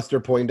Buster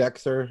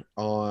Poindexter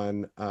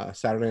on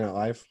Saturday Night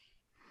Live,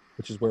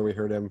 which is where we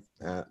heard him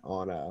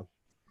on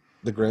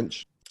The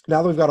Grinch.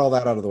 Now that we've got all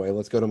that out of the way,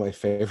 let's go to my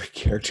favorite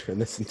character in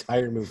this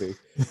entire movie.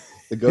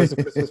 The Ghost of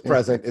Christmas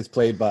Present is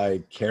played by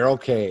Carol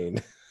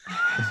Kane.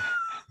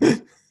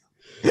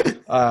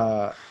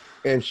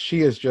 And she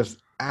is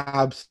just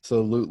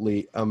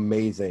absolutely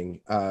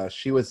amazing.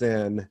 She was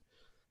in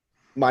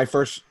my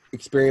first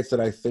experience that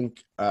I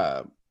think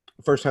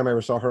first time I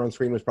ever saw her on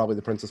screen was probably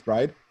The Princess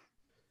Bride.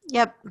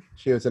 Yep.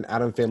 She was in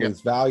Adam Family's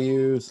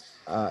Values.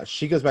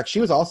 She goes back. She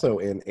was also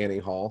in Annie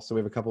Hall. So we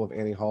have a couple of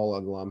Annie Hall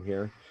alum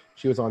here.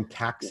 She was on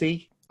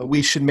Taxi.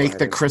 We should make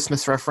the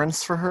Christmas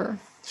reference for her.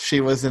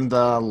 She was in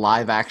the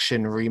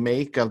live-action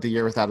remake of The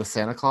Year Without a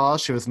Santa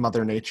Claus. She was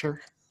Mother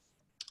Nature.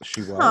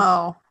 She was.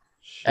 Oh.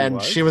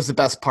 She was the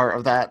best part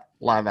of that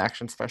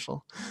live-action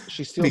special.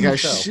 She steals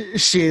because the show.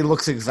 She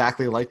looks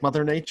exactly like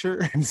Mother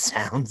Nature and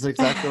sounds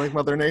exactly like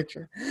Mother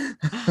Nature.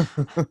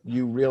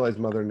 You realize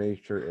Mother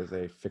Nature is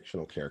a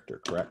fictional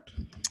character, correct?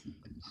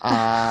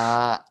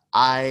 I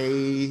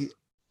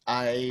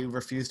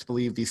refuse to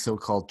believe these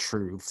so-called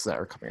truths that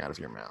are coming out of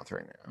your mouth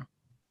right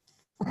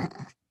now.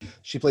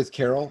 She plays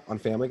Carol on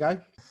Family Guy.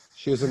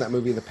 She was in that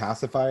movie, The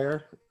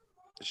Pacifier.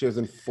 She was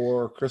in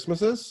 4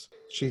 Christmases.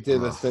 She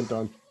did a stint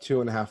on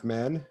 2.5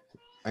 Men.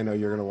 I know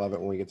you're going to love it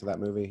when we get to that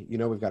movie. You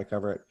know we've got to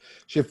cover it.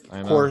 She, of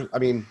course,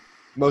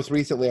 most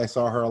recently I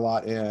saw her a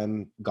lot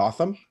in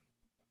Gotham.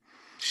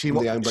 She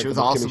was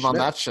awesome on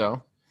that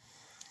show.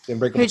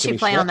 Who'd she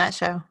play on that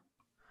show?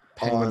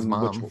 Penguin's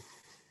mom.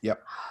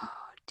 Yep. Oh,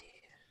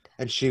 dude.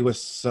 And she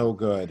was so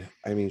good.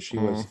 I mean, she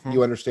was.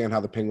 You understand how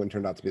the penguin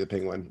turned out to be the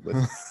penguin with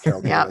Carol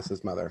Kane as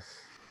his mother.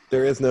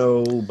 There is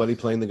nobody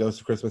playing the Ghost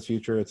of Christmas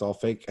Future. It's all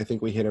fake. I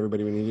think we hit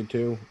everybody we needed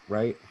to,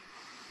 right?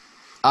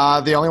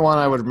 The only one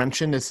I would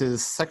mention is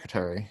his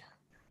secretary.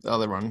 The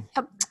other one.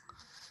 Yep.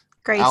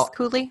 Grace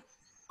Cooley.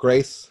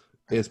 Grace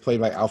is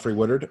played by Alfre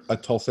Woodard, a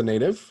Tulsa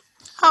native.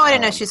 Oh, I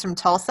didn't know she's from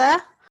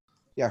Tulsa.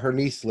 Yeah, her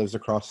niece lives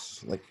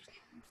across, like,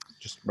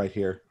 just right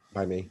here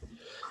by me.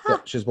 Huh. Yeah,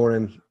 she was born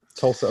in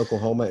Tulsa,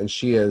 Oklahoma, and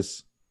she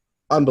is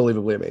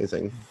unbelievably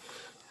amazing.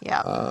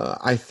 Yeah.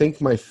 I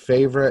think my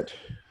favorite...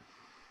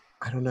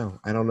 I don't know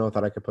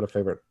that I could put a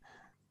favorite.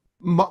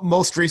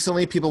 Most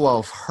recently, people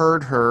will have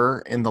heard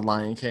her in The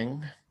Lion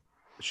King.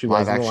 She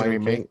was in The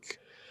Lion King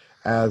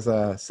as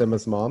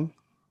Simba's mom.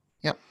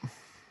 Yep.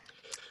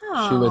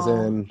 Oh. She was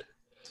in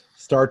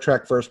Star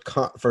Trek First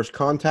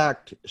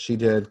Contact. She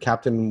did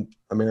Captain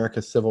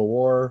America Civil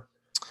War.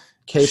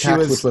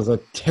 K-Pax, which was a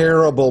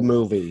terrible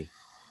movie.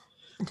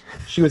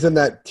 She was in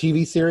that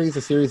TV series,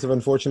 A Series of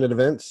Unfortunate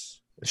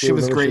Events. She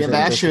was great in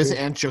that. She was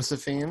Aunt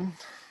Josephine.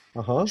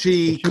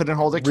 She couldn't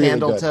hold a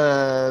candle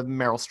to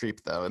Meryl Streep,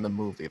 though, in the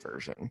movie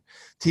version.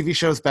 TV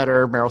show's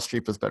better. Meryl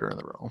Streep was better in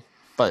the role.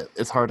 But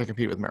it's hard to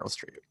compete with Meryl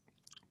Streep.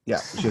 Yeah,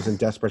 she was in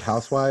Desperate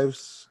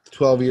Housewives,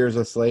 12 Years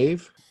a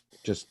Slave,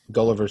 just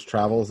Gulliver's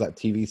Travels, that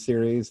TV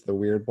series, the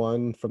weird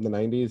one from the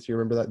 90s. You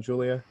remember that,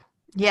 Julia?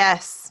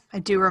 Yes, I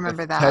do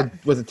remember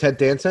that. Was it Ted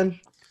Danson?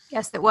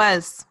 Yes, it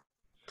was.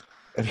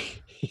 And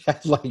he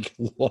had, like,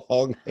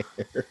 long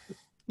hair.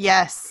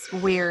 Yes,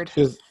 weird.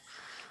 She was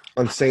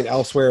on Saint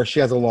Elsewhere. She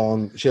has a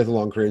long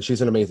career, and she's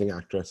an amazing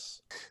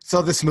actress.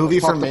 So this movie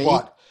for me...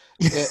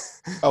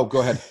 go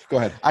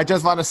ahead. I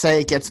just want to say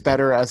it gets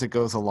better as it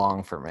goes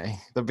along for me.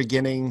 The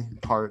beginning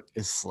part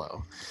is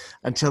slow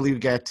until you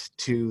get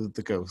to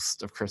the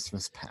Ghost of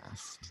Christmas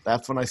Past.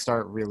 That's when I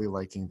start really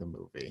liking the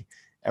movie.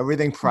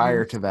 Everything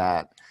prior to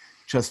that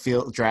just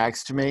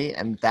drags to me,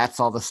 and that's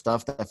all the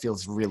stuff that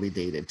feels really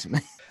dated to me.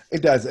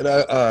 It does. It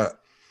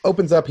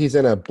opens up. He's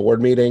in a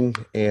board meeting,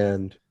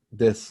 and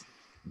this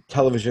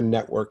television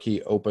network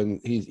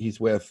he's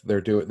with,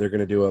 they're going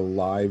to do a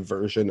live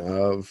version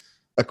of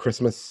A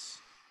Christmas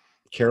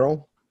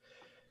Carol,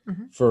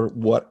 for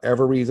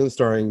whatever reason,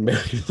 starring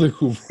Mary Lou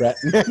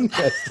Retton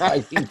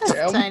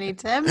as Tiny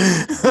Tim.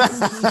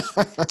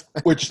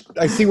 Which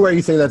I see where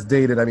you say that's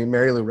dated. I mean,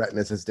 Mary Lou Retton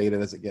is as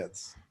dated as it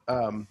gets.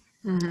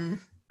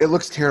 It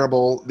looks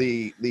terrible.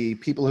 The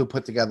people who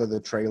put together the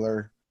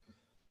trailer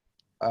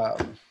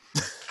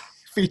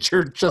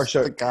featured just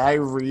the guy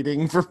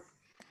reading for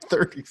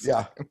 30 seconds.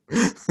 Yeah.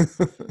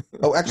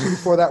 Oh, actually,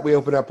 before that, we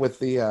open up with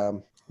the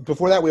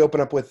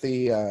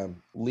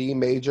Lee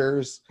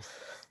Majors,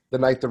 The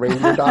Night the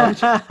Reindeer Died.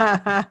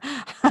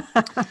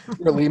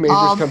 Where Lee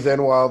Majors comes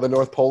in while the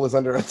North Pole is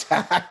under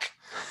attack.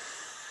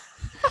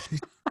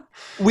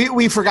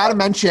 We forgot to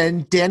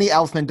mention Danny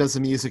Elfman does the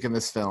music in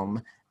this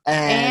film,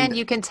 and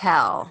you can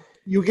tell.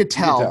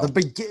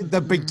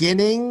 The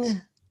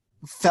beginning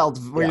felt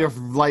where you're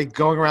like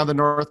going around the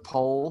North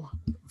Pole.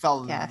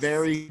 Felt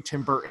very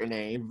Tim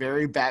Burton-y,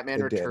 very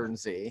Batman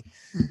Returns-y,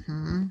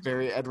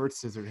 very Edward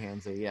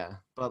Scissorhands-y,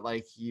 but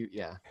like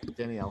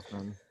Danny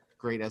Elfman,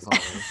 great as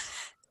always.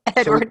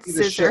 Edward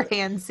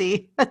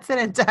Scissorhands-y. That's an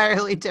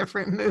entirely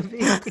different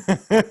movie. So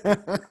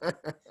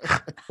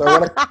I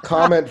want to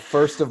comment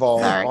first of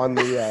all on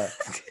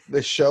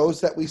the shows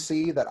that we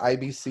see that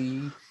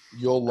IBC.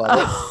 You'll love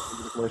it.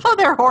 Oh,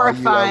 they're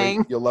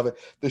horrifying. You'll love it.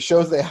 The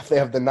shows they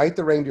have The Night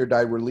the Reindeer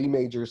Died, where Lee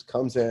Majors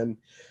comes in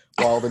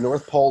while the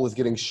North Pole is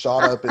getting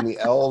shot up and the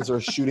elves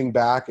are shooting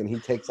back, and he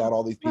takes out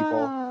all these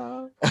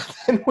people.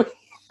 And we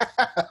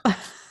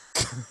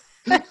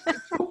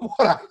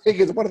what I think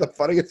is one of the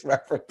funniest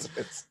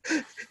references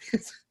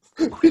is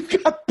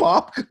we've got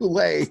Bob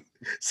Goulet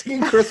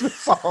singing Christmas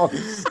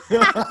songs in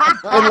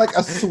like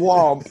a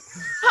swamp.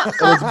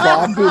 And it's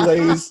Bob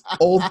Goulet's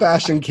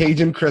old-fashioned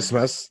Cajun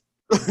Christmas.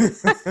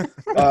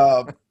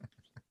 And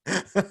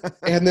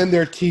then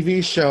their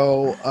TV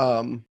show,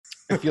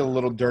 I feel a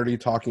little dirty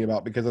talking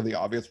about because of the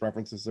obvious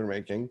references they're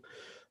making.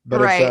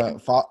 But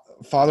it's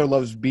Father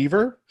Loves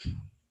Beaver.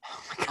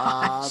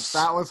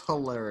 That was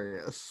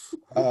hilarious.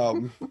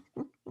 And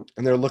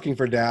they're looking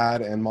for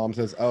Dad, and Mom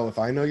says, "Oh, if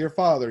I know your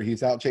father,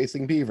 he's out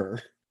chasing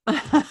beaver."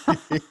 So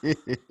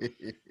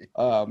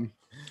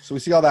we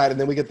see all that, and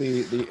then we get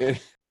the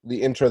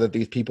intro that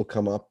these people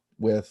come up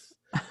with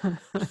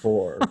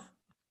for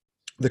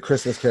the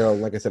Christmas Carol.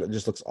 Like I said, it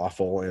just looks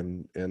awful,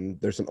 and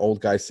there's an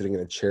old guy sitting in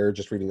a chair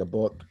just reading a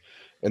book,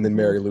 and then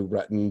Mary Lou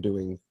Retton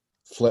doing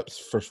flips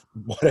for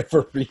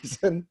whatever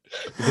reason,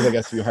 because I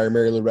guess if you hire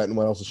Mary Lou Retton,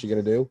 what else is she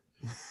going to do?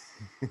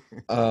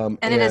 And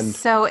it is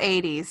so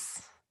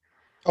 80s.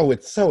 Oh,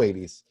 it's so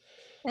 80s.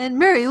 And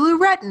Mary Lou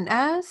Retton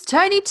as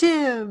Tiny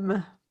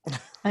Tim.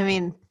 I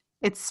mean,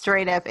 it's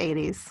straight up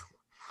 80s.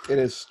 It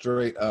is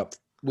straight up.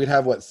 We'd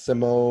have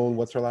Simone.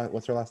 What's her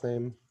last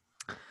name?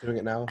 Doing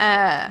it now.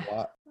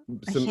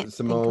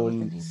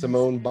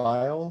 Simone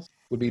Biles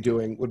would be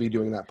doing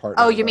that part.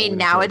 Oh, you mean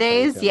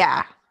nowadays?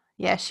 Yeah,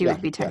 she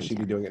would be Tiny. She'd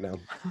be doing it now.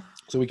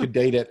 so we could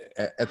date it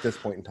at this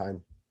point in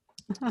time.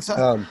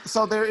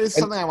 So there is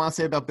something I want to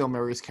say about Bill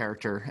Murray's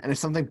character, and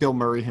it's something Bill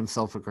Murray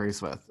himself agrees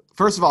with.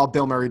 First of all,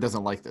 Bill Murray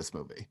doesn't like this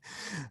movie,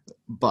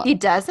 but He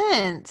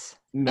doesn't.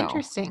 no.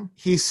 Interesting.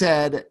 He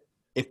said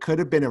it could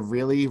have been a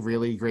really,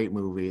 really great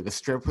movie. The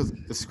script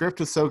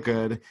was so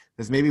good.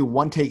 There's maybe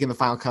one take in the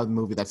final cut of the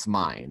movie that's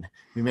mine.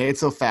 We made it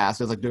so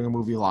fast. It was like doing a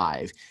movie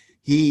live.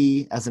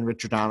 He, as in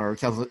Richard Donner,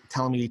 kept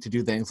telling me to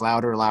do things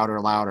louder, louder,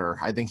 louder.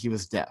 I think he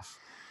was deaf.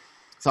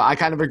 So I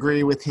kind of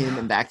agree with him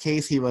in that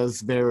case. He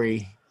was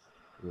very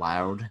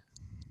loud,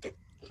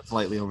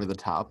 slightly over the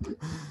top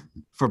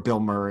for Bill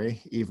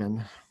Murray,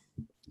 even.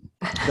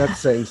 That's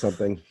saying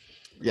something.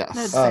 Yes.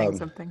 That's saying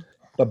something.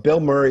 But Bill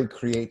Murray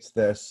creates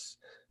this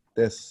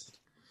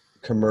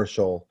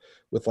commercial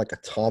with like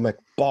atomic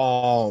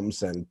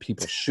bombs and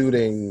people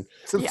shooting.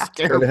 To Yeah.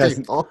 scare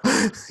people.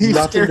 He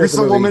nothing scares a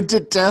doesn't woman really- to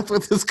death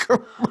with his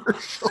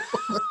commercial.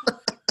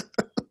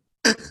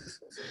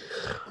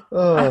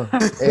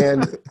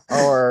 And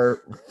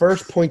our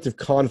first point of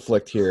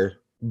conflict here,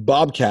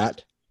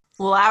 Bobcat.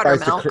 Louder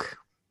tries to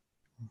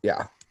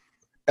milk.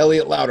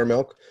 Elliot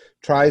Loudermilk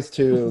tries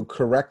to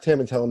correct him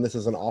and tell him this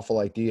is an awful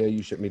idea.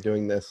 You shouldn't be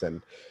doing this.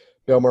 And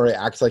Bill Murray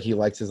acts like he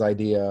likes his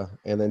idea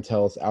and then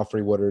tells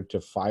Alfre Woodard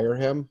to fire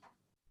him.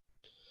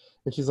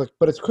 And she's like,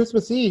 but it's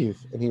Christmas Eve.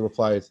 And he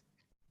replies,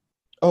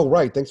 oh,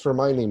 right. Thanks for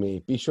reminding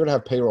me. Be sure to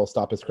have payroll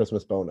stop his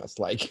Christmas bonus.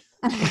 Like,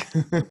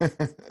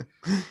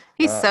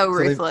 He's so so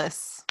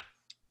ruthless.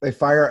 they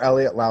fire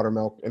Elliot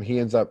Loudermilk and he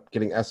ends up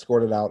getting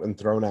escorted out and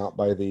thrown out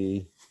by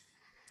the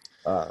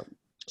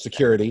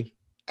security.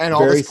 And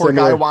all Very this poor guy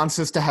similar- wants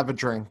is to have a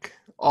drink.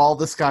 All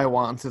this guy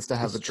wants is to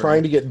have He's a drink.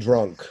 trying to get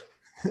drunk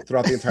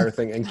throughout the entire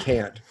thing and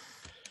can't.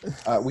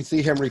 We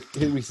see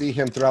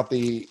him throughout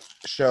the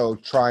show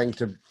trying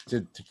to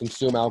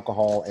consume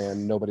alcohol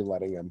and nobody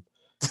letting him.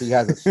 He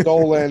has it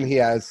stolen. He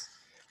has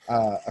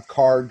a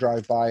car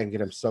drive by and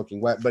get him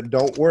soaking wet. But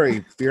don't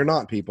worry, fear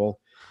not, people.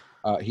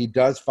 He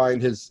does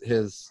find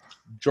his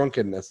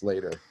drunkenness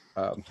later,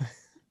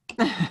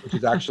 which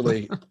is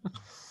actually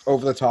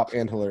over the top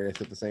and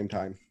hilarious at the same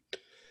time.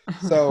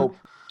 So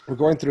we're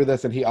going through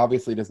this, and he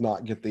obviously does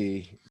not get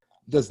the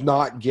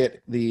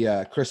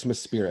Christmas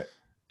spirit,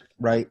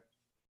 right?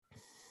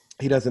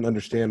 He doesn't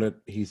understand it.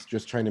 He's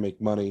just trying to make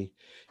money.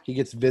 He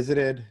gets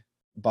visited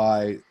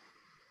by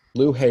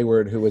Lou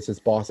Hayward, who was his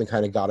boss and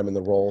kind of got him in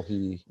the role.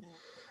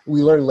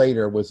 We learned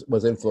later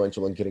was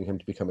influential in getting him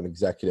to become an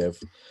executive.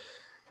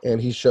 And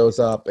he shows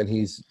up, and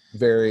he's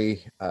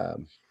very.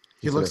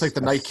 He looks like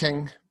the Night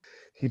King.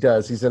 He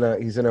does. He's in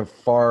a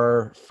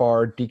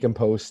far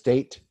decomposed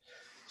state.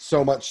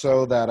 So much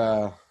so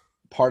that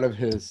part of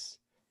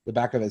the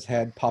back of his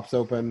head pops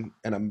open,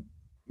 and a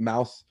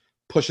mouse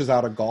pushes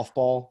out a golf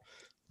ball,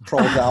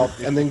 crawls out,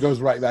 and then goes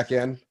right back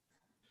in.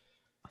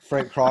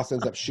 Frank Cross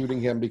ends up shooting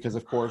him because,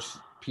 of course,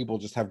 people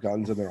just have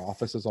guns in their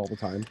offices all the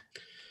time.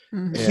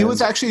 Mm-hmm. He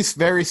was actually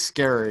very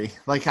scary.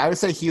 Like, I would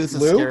say he was the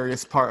Lou?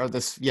 scariest part of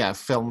this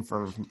film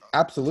for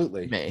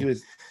Absolutely. me. He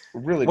was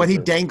really when he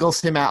good. dangles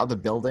him out of the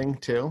building,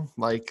 too.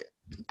 Like,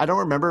 I don't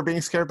remember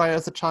being scared by it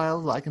as a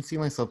child. I can see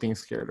myself being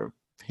scared of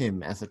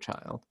him as a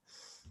child.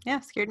 Yeah,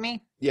 scared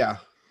me. Yeah.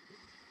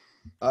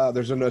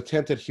 There's an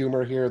attempt at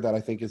humor here that I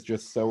think is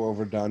just so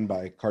overdone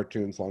by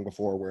cartoons long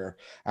before, where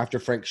after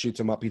Frank shoots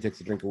him up, he takes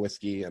a drink of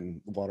whiskey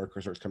and water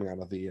starts coming out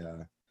of the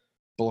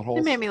bullet holes.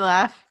 It made me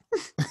laugh.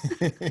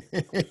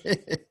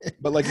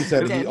 But like you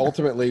said, It he did.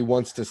 ultimately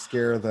wants to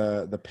scare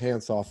the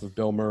pants off of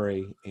Bill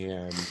Murray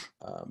and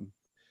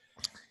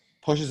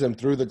pushes him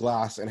through the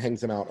glass and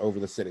hangs him out over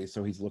the city.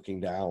 So he's looking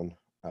down.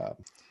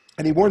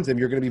 And he warns him,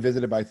 you're going to be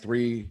visited by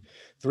three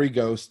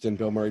ghosts. And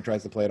Bill Murray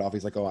tries to play it off.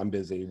 He's like, oh, I'm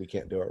busy. We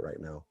can't do it right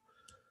now.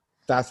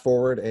 Fast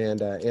forward.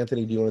 And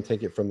Anthony, do you want to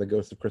take it from the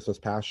Ghost of Christmas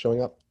Past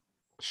showing up?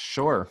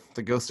 Sure.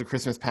 The Ghost of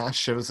Christmas Past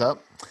shows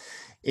up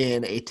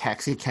in a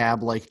taxi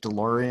cab like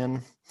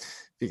DeLorean,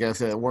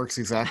 because it works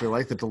exactly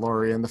like the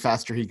DeLorean. The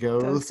faster he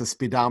goes, the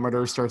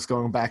speedometer starts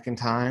going back in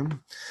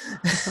time.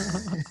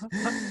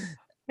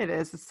 It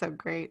is. It's so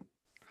great.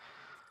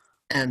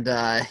 And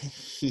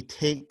he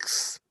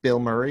takes Bill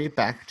Murray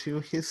back to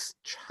his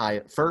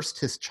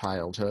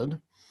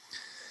childhood,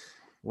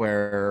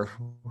 where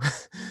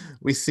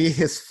we see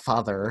his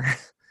father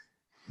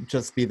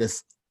just be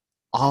this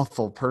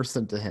awful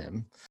person to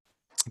him.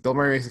 Bill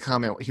Murray makes a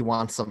comment. He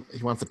wants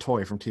a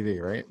toy from TV,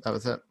 right? That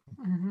was it.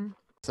 Mm-hmm.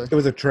 It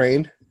was a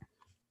train.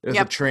 It was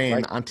Yep. a train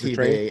Right, on the TV,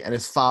 train. and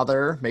his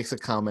father makes a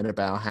comment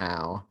about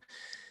how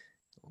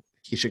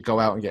he should go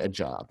out and get a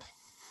job.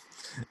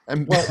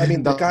 And Well, I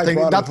mean, the guy nothing,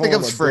 brought nothing home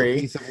comes a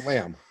free. piece of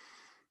lamb.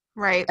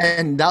 Right.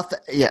 And nothing,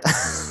 yeah.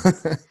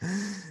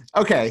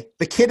 Okay,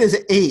 the kid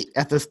is 8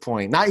 at this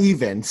point, not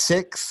even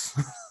 6,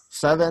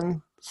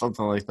 7,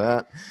 something like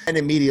that. And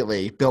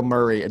immediately,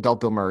 adult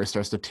Bill Murray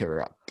starts to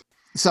tear up.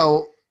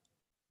 So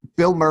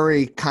Bill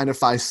Murray kind of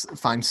finds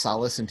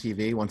solace in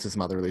TV once his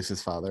mother leaves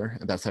his father,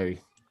 and that's how he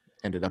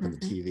ended up in the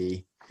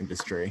TV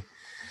industry.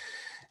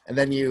 And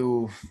then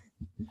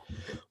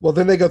Well,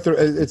 then they go through.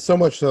 It's so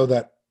much so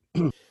that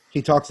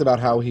He talks about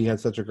how he had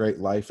such a great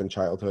life and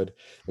childhood,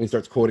 and he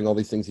starts quoting all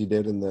these things he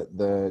did. And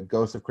the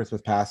Ghost of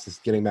Christmas Past is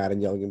getting mad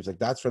and yelling at him. He's like,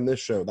 "That's from this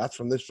show. That's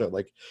from this show."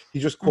 Like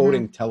he's just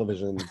quoting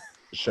television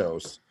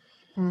shows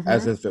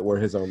as if it were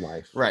his own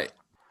life. Right.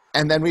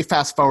 And then we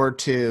fast forward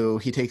to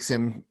he takes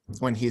him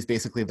when he's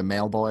basically the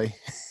mail boy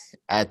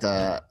at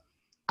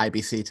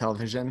IBC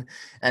television,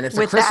 and it's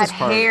with a Christmas that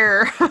party.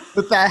 hair.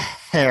 With that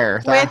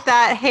hair. With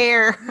that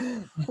hair.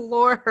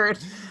 Lord,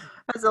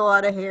 that's a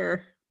lot of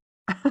hair.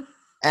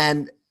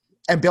 And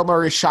Bill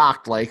Murray's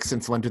shocked, like,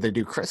 since when do they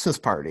do Christmas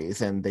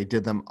parties? And they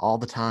did them all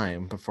the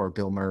time before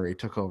Bill Murray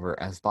took over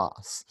as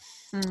boss.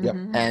 Yep.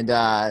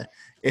 And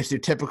it's your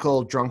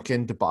typical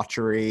drunken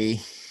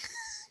debauchery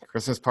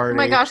Christmas party. Oh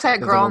my gosh, that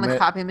There's girl on the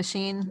copy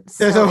machine.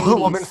 There's So a 80s.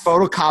 woman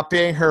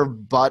photocopying her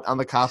butt on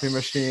the copy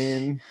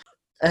machine.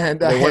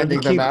 And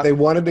handing them out. They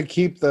wanted to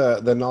keep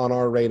the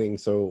non-R rating,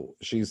 so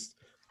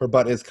her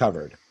butt is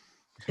covered.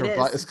 Her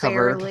butt is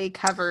covered. Barely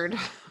covered.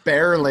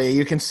 Barely.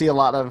 You can see a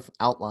lot of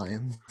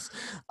outlines.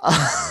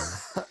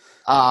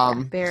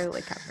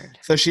 Barely covered.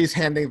 So she's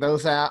handing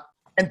those out.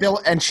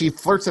 And she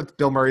flirts with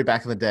Bill Murray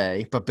back in the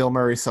day, but Bill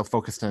Murray's so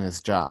focused on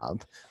his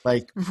job.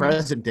 Like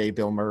present day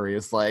Bill Murray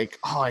is like,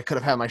 oh, I could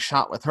have had my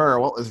shot with her.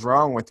 What was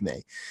wrong with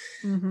me?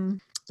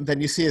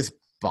 Then you see his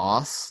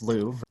boss,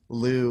 Lou.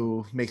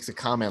 Lou makes a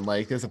comment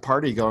like, there's a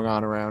party going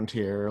on around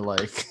here.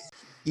 Like,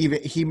 even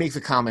he makes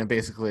a comment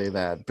basically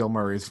that Bill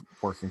Murray's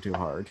working too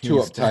hard. Too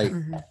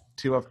uptight.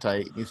 Too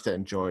uptight. Needs to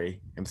enjoy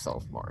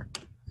himself more.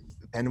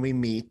 Then we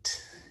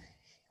meet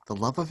the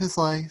love of his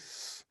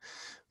life.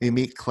 We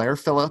meet Claire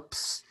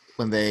Phillips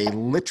when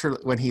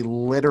he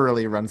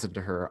literally runs into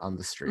her on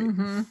the street.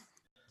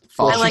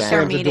 I like their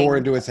slams the meeting. door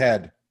into his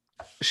head.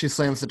 She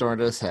slams the door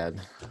into his head.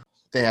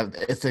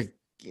 It's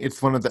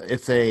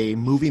a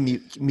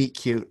movie meet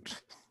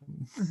cute.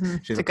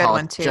 She's It's a good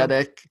one, too.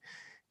 apologetic.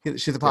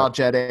 She's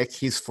apologetic.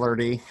 He's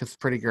flirty. He's a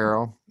pretty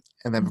girl.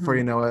 And then before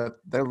you know it,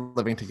 they're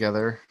living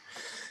together.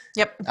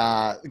 Yep.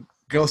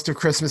 Ghost of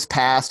Christmas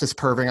Past is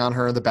perving on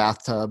her in the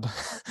bathtub.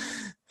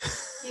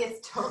 He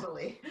is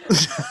totally.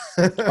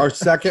 Our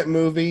second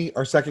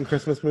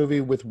Christmas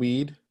movie with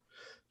weed.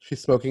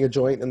 She's smoking a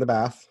joint in the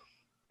bath.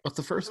 What's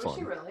the first Was one?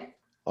 she really?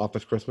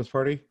 Office Christmas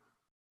Party.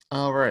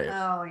 Oh, right.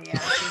 Oh, yeah.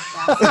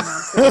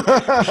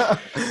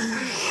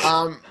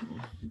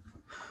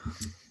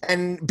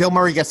 And Bill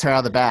Murray gets her out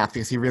of the bath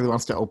because he really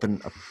wants to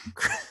open a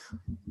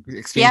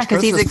Yeah,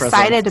 because he's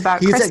excited about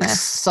Christmas. He's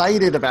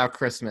excited about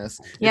Christmas.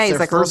 Yeah, he's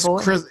like, first oh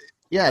boy.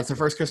 it's their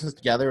first Christmas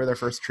together, their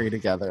first tree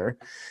together.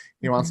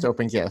 He wants to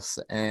open gifts,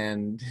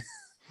 and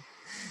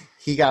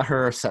he got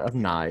her a set of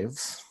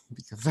knives,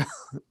 because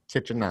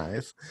kitchen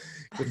knives.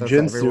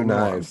 Jinsu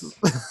knives.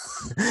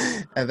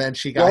 And then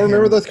she got Y'all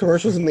remember those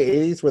commercials in the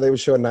 80s where they would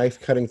show a knife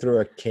cutting through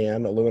a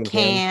aluminum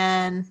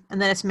can?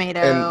 And then a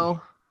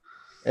tomato.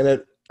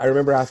 And I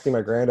remember asking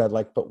my granddad,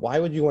 like, but why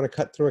would you want to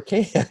cut through a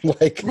can?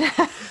 Like,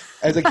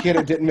 as a kid,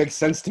 it didn't make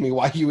sense to me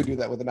why you would do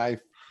that with a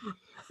knife.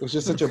 It was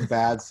just such a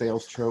bad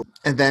sales trope.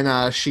 And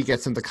then she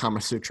gets into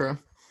Kama Sutra.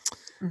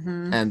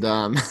 And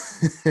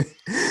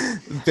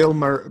Bill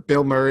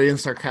Murray and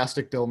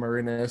sarcastic Bill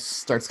Murrayness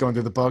starts going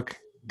through the book.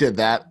 Did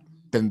that,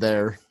 been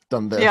there,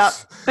 done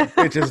this. Yep.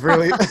 which is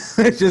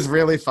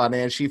really funny,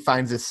 and she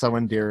finds it so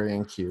endearing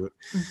and cute.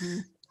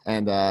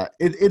 And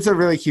it's a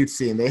really cute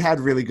scene. They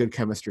had really good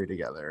chemistry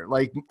together.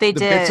 Like they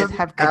did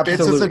have good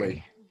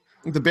absolutely.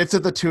 The bits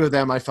of the two of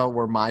them I felt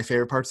were my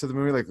favorite parts of the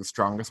movie, like the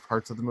strongest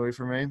parts of the movie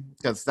for me,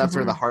 because that's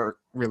where the heart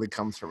really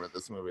comes from with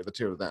this movie, the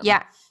two of them.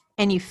 Yeah,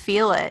 and you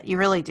feel it. You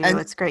really do.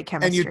 It's great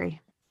chemistry.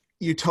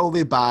 You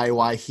totally buy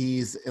why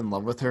he's in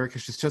love with her,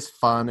 because she's just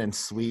fun and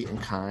sweet and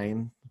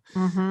kind.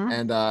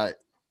 And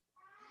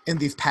in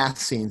these past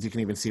scenes, you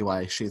can even see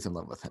why she's in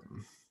love with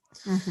him.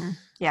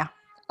 Yeah.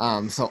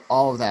 So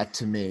all of that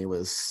to me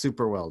was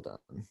super well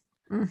done.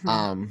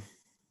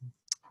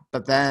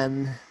 But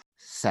then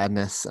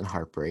sadness and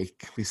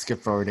heartbreak. We skip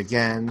forward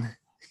again.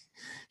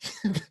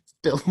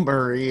 Bill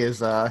Murray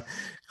is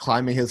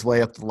climbing his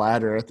way up the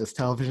ladder at this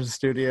television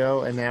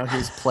studio, and now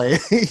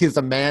he's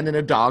a man in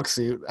a dog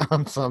suit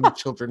on some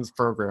children's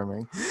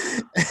programming.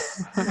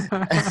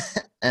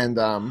 And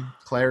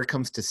Claire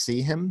comes to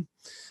see him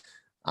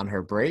on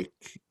her break,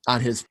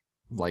 on his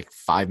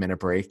 5-minute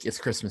break. It's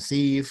Christmas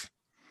Eve.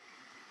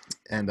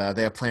 And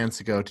they have plans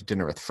to go to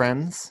dinner with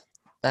friends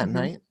that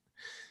night.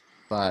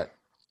 But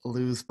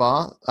Lou's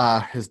boss,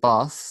 his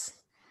boss,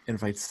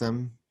 invites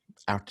them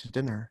out to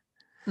dinner.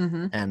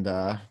 And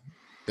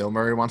Bill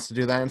Murray wants to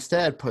do that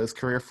instead, put his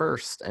career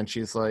first. And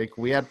she's like,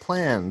 we had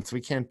plans.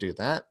 We can't do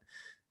that.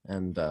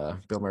 And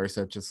Bill Murray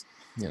said, just,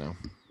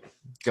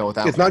 go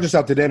without. It's not just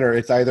out to dinner.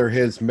 It's either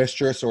his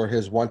mistress or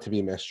his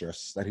want-to-be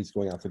mistress that he's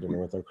going out to dinner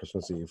with on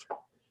Christmas Eve.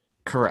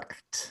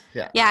 Correct.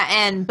 Yeah. Yeah,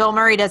 and Bill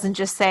Murray doesn't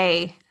just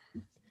say,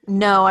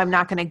 no, I'm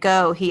not going to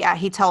go.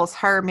 He tells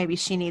her maybe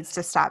she needs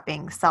to stop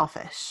being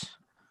selfish.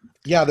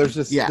 Yeah, there's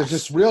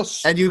this real...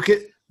 And you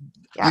can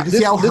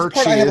see how hurt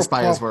she is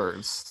by his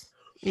words.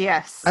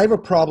 Yes. I have a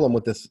problem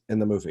with this in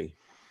the movie.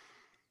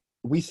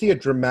 we see a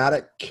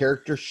dramatic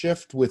character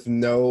shift with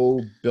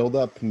no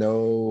buildup,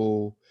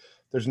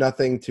 there's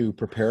nothing to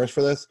prepare us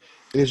for this.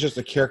 It is just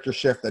a character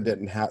shift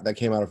that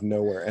came out of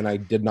nowhere, and I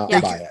did not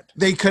buy it.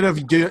 They could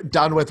have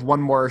done with one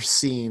more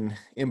scene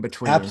in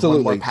between.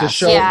 Absolutely.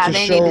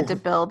 They needed to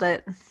build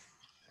it.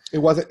 It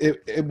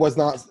was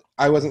not.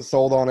 I wasn't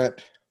sold on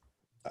it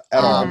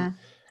at all.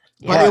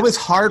 But it was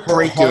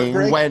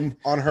heartbreaking when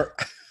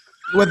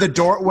the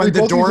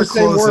door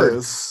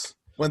closes.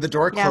 When the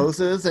door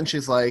closes and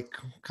she's like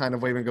kind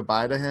of waving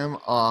goodbye to him.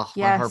 Oh,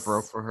 my heart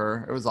broke for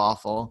her. It was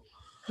awful.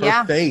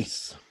 Her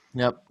face.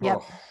 Yep.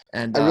 Oh.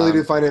 And I really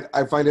do find it.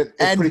 I find it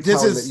pretty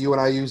telling that you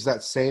and I use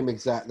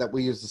that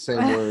we use the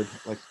same word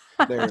like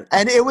there.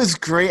 And it was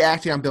great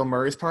acting on Bill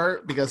Murray's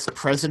part because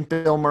present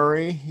Bill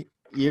Murray,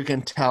 you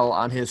can tell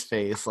on his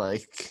face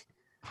like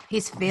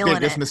he's feeling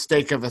biggest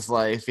mistake of his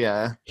life.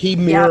 Yeah, he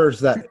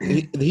mirrors that.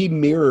 He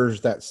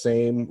mirrors that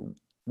same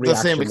reaction, the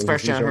same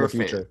expression on her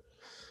face.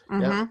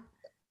 Mm-hmm. Yep.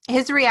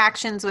 His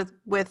reactions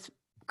with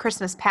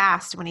Christmas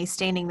Past when he's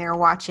standing there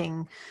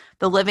watching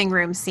the living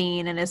room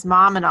scene and his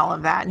mom and all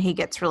of that, and he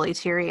gets really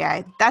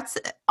teary-eyed. That's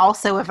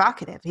also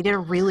evocative. He did a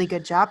really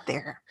good job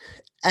there.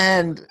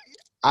 And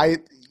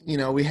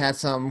we had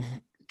some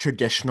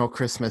traditional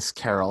Christmas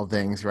Carol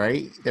things,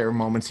 right? There were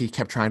moments he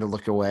kept trying to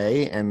look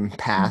away, and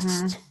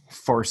past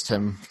forced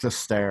him to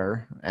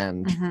stare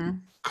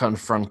and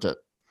confront it.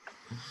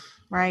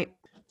 Right.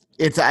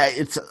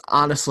 It's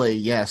honestly,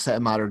 yes,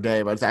 at modern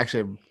day, but it's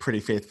actually a pretty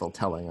faithful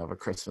telling of A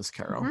Christmas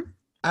Carol. Mm-hmm.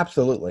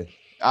 Absolutely.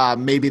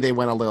 Maybe they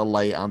went a little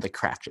light on the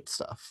Cratchit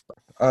stuff.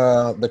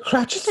 The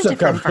Cratchit stuff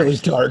got really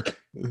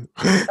dark.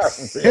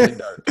 Really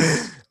dark.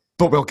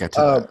 But we'll get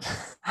to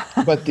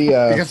that. But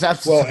because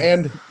that's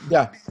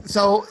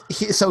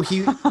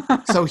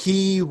So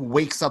he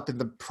wakes up in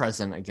the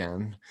present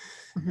again,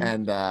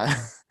 and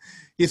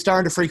he's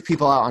starting to freak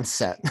people out on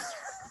set,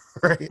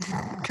 right?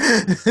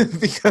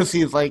 Because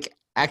he's like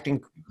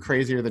acting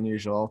crazier than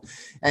usual,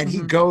 and he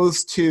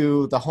goes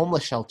to the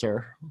homeless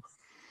shelter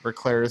where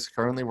Claire is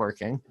currently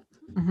working.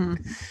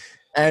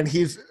 And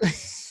he's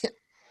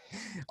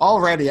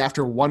already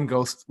after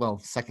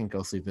second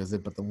ghostly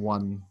visit, but the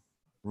one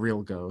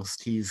real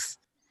ghost, he's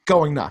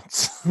going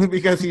nuts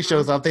because he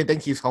shows up. They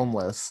think he's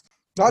homeless.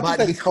 Not just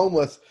that he's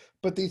homeless,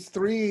 but these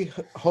 3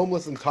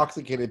 homeless,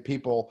 intoxicated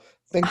people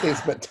think they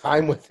spent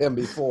time with him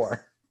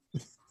before.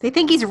 They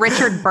think he's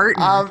Richard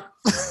Burton. I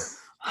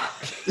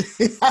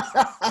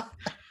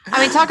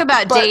mean, talk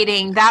about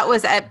dating. That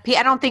was I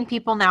don't think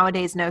people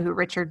nowadays know who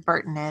Richard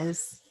Burton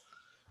is.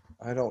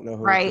 I don't know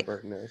who Richard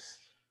Burton is.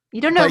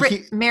 You don't know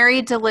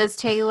Married to Liz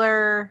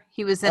Taylor.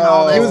 He was in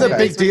all this. He was a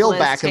big deal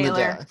back in the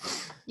day.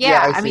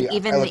 Yeah, I mean,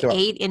 even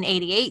in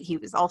 '88, he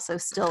was also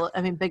still,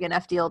 big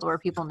enough deal to where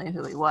people knew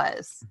who he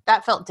was.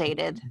 That felt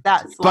dated.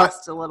 That's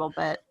lost a little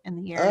bit in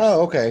the years.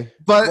 Oh, okay.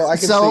 But I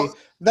can see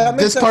that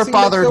this part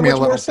bothered me a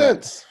little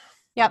bit.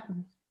 Yep.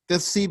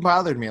 This scene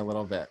bothered me a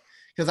little bit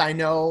because I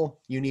know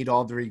you need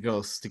all 3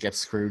 ghosts to get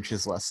Scrooge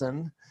his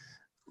lesson.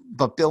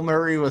 But Bill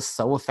Murray was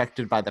so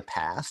affected by the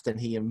past, and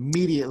he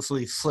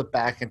immediately slipped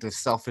back into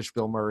selfish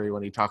Bill Murray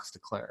when he talks to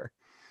Claire.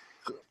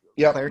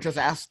 Yep. Claire just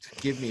asked to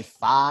give me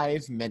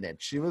 5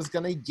 minutes. She was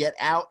going to get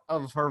out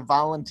of her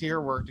volunteer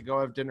work to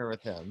go have dinner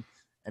with him,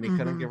 and he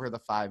couldn't give her the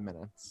 5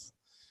 minutes.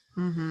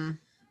 Well,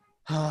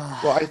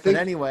 I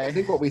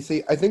think what we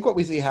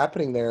see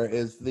happening there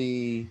is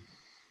the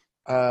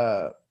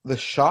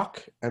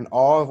shock and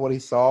awe of what he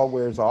saw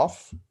wears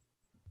off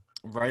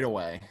right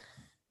away.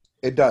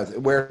 It does.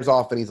 It wears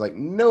off, and he's like,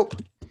 "Nope."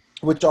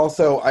 Which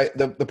also,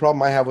 the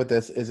problem I have with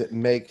this is it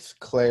makes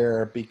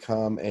Claire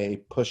become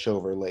a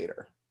pushover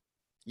later.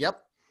 Yep,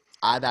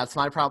 that's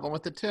my problem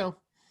with it too.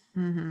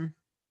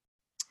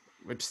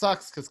 Which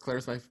sucks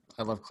because I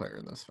love Claire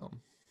in this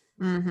film.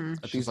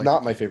 She's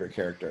not my favorite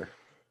character.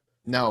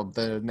 No,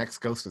 the next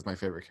ghost is my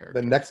favorite character.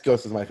 The next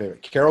ghost is my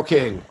favorite, Carole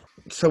King.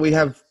 So we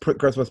have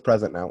Christmas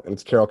present now, and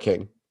it's Carole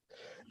King,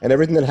 and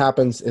everything that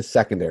happens is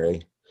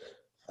secondary.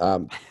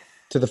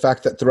 To the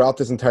fact that throughout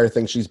this entire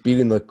thing, she's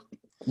beating the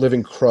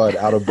living crud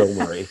out of Bill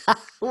Murray.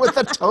 With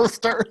a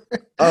toaster.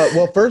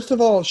 Well, first of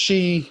all,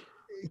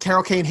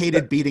 Carole King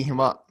hated beating him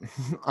up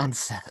on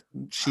set.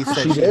 She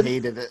said she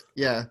hated it.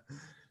 Yeah.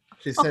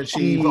 She said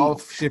she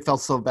felt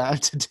so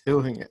bad to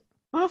doing it.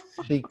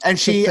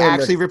 She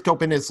actually ripped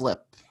open his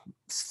lip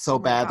so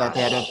bad that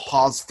they had to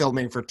pause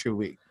filming for 2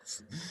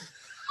 weeks.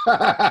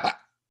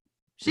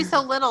 She's so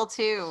little,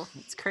 too.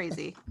 It's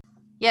crazy.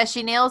 Yeah,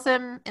 she nails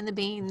him in the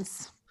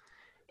beans.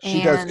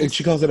 She does, and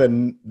she calls it a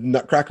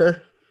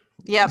nutcracker.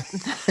 Yep.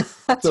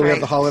 So we have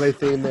the holiday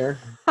theme there.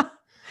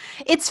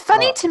 It's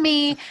funny to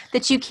me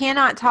that you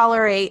cannot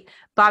tolerate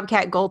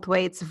Bobcat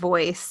Goldthwait's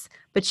voice,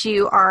 but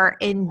you are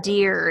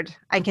endeared.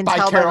 I can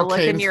tell by the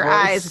look in your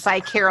eyes by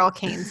Carole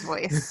King's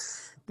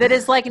voice. That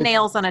is like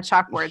nails on a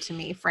chalkboard to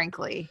me,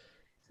 frankly.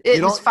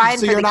 It's fine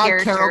for the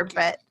character,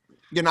 but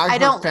you're not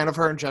a fan of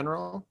her in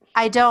general?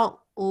 I don't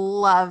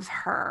love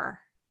her.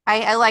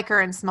 I like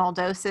her in small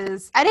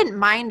doses. I didn't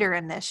mind her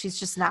in this. She's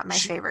just not my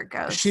favorite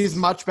ghost. She's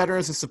much better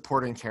as a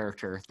supporting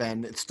character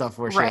than stuff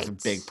where she has a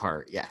big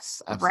part.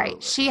 Yes, absolutely.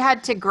 Right. She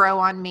had to grow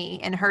on me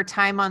in her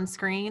time on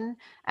screen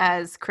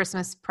as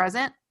Christmas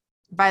present.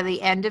 By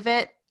the end of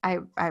it, I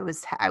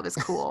was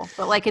cool.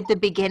 But like at the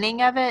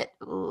beginning of it,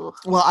 ugh.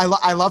 Well,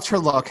 I loved her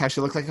look, how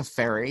she looked like a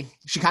fairy.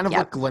 She kind of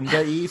looked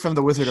Glinda-y from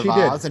The Wizard of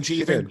Oz. And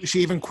she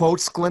even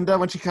quotes Glinda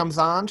when she comes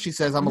on. She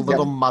says, I'm a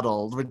little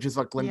muddled, which is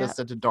what Glinda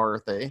said to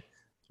Dorothy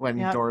when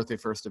Dorothy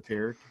first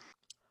appeared.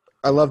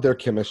 I love their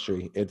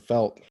chemistry. It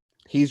felt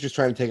he's just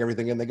trying to take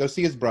everything in. They go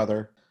see his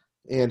brother,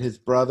 and his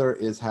brother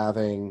is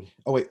having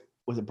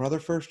was it brother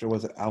first or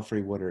was it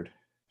Alfred Woodard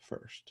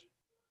first?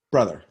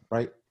 Brother,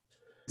 right?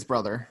 His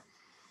brother.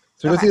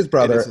 So we go see his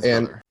brother,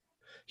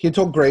 he had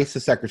told Grace, the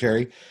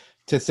secretary,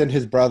 to send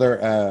his brother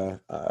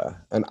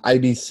an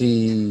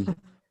IBC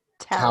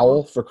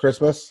towel for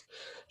Christmas.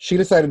 She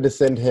decided to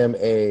send him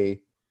a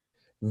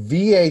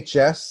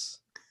VHS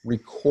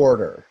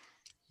recorder,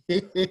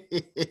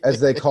 as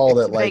they called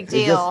it. Like,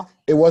 big deal.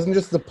 It wasn't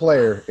just the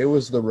player; it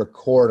was the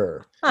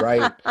recorder,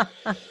 right?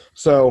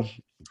 So,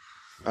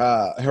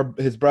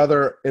 his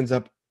brother ends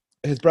up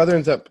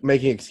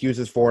making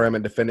excuses for him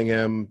and defending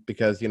him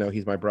because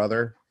he's my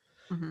brother.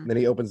 And then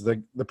he opens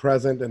the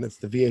present, and it's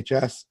the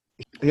VHS.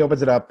 He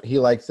opens it up. He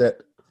likes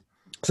it.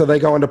 So they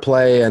go into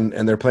play, and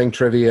they're playing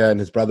trivia, and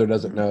his brother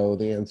doesn't know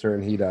the answer,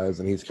 and he does,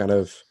 and he's kind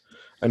of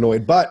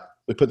annoyed. But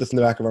we put this in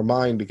the back of our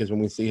mind because when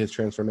we see his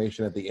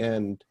transformation at the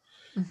end,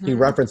 he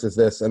references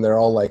this, and they're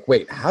all like,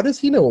 wait, how does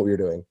he know what we're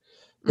doing?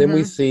 Then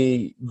we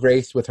see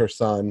Grace with her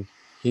son.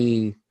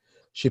 She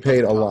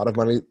paid a lot of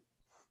money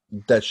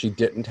that she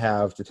didn't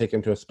have to take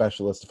him to a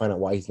specialist to find out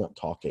why he's not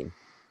talking.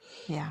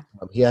 Yeah.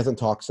 He hasn't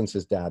talked since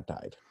his dad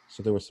died.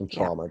 So there was some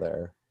trauma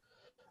there.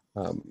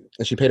 And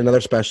she paid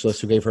another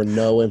specialist who gave her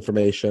no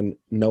information,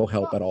 no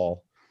help at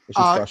all. And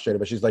she's frustrated,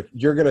 but she's like,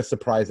 you're going to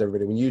surprise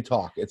everybody. When you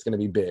talk, it's going to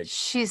be big.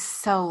 She's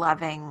so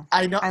loving.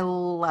 I know. I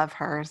love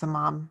her as a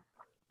mom.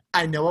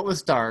 I know it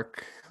was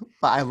dark,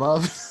 but I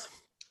loved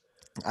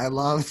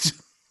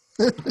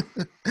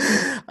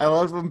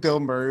when Bill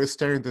Murray was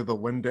staring through the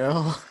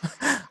window.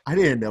 I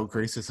didn't know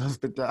Grace's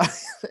husband died.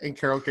 And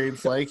Carol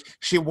Kane's like,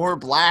 she wore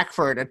black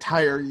for an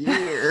entire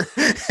year.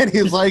 And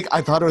he's like,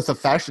 I thought it was a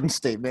fashion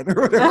statement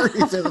or whatever.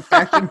 He said a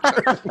fashion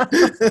term.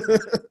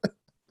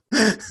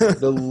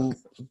 The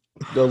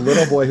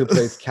little boy who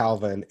plays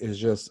Calvin is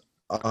just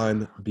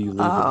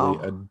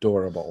unbelievably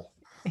adorable.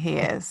 He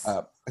is.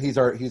 He's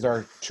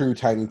our true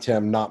Tiny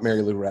Tim, not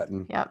Mary Lou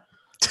Retton. Yep.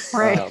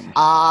 Right.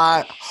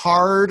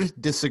 Hard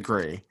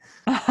disagree.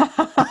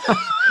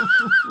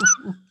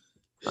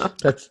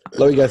 Let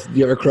me guess. Do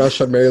you have a crush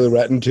on Mary Lou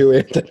Retton too,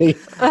 Anthony?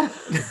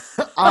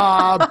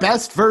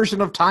 Best version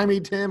of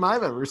Tiny Tim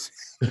I've ever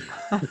seen.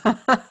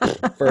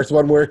 First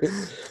one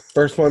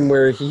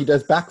where he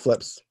does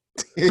backflips.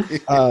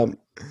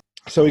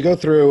 So we go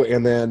through,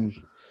 and then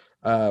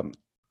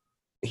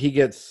he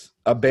gets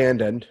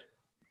abandoned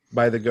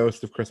by the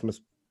ghost of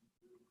Christmas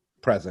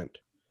present.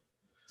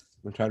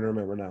 I'm trying to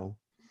remember now.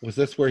 Was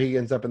this where he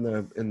ends up in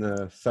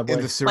the subway?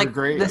 In the sewer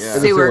grate? The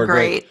sewer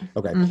grate.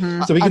 Okay.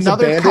 So he gets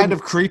another abandoned. kind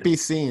of creepy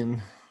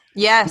scene.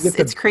 Yes,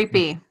 it's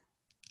creepy.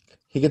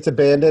 He gets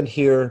abandoned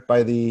here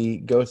by the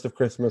ghost of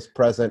Christmas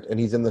present, and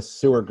he's in the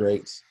sewer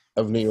grates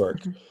of New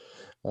York,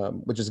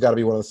 which has got to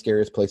be one of the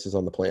scariest places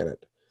on the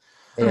planet.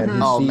 And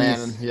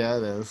man, yeah,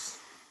 it is.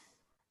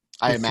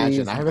 I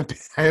imagine. I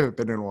haven't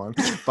been in one,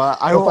 but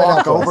I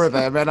walk over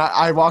them, and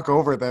I walk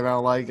over them, and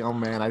I'm like, oh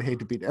man, I'd hate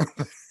to be down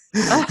there.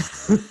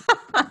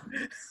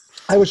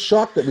 I was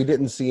shocked that we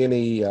didn't see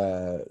any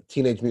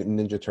Teenage Mutant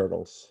Ninja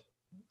Turtles.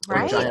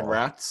 Right. Or giant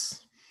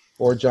rats.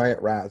 Or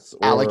giant rats.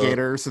 Or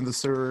alligators in the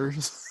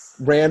sewers.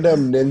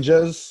 Random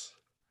ninjas.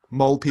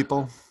 Mole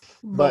people.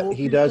 But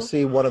he does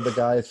see one of the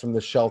guys from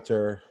the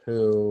shelter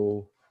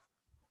who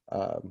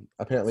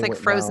apparently it's like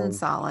went frozen down.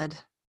 Solid.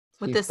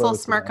 With He this little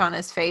froze smirk to on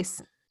his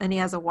face, and he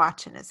has a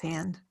watch in his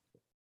hand.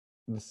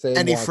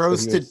 And he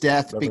froze to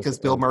death because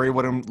Bill Murray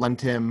wouldn't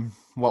lend him,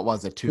 what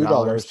was it,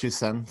 $2, 2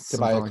 cents? To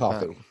buy a like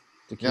coffee that.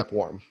 to keep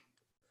warm.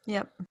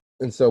 Yep.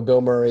 And so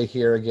Bill Murray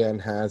here again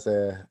has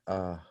an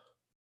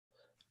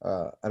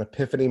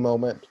epiphany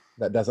moment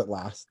that doesn't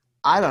last.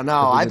 I don't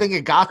know. I think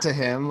it got to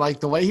him. Like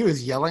the way he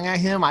was yelling at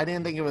him, I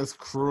didn't think it was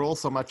cruel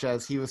so much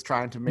as he was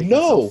trying to make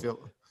himself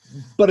feel.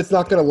 But it's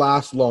not going to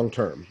last long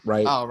term,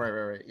 right? Oh,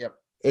 right. Yep.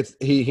 It's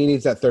he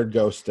needs that third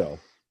ghost still.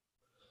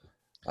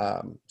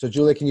 So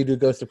Julia, can you do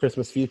Ghost of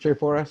Christmas Future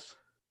for us?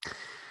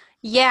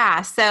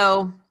 Yeah.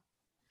 So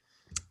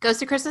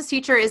Ghost of Christmas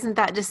Future isn't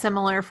that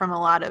dissimilar from a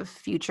lot of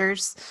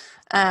futures.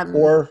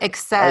 Or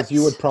except, as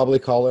you would probably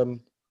call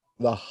him,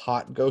 the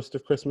hot Ghost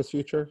of Christmas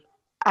Future.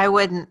 I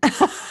wouldn't.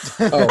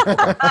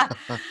 Okay.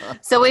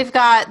 So we've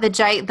got the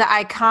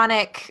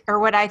iconic, or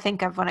what I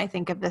think of when I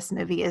think of this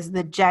movie is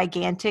the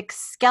gigantic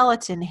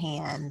skeleton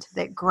hand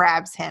that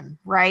grabs him,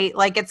 right?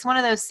 Like it's one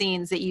of those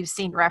scenes that you've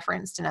seen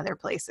referenced in other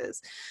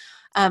places.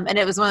 And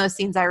it was one of those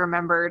scenes I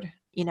remembered,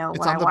 when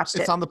I watched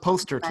it. It's on the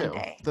poster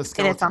Monday. too.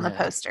 And it's on the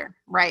poster,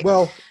 right?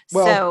 Well,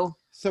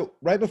 So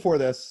right before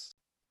this,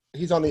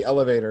 he's on the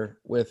elevator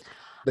with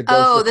the ghost.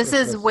 Oh, of this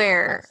is Christmas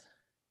where past.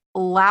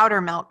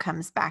 Loudermilk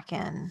comes back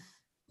in.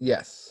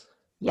 Yes.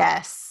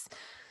 Yes.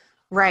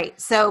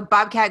 Right. So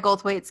Bobcat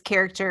Goldthwait's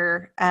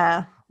character,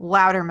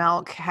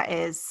 Loudermilk,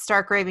 is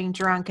stark raving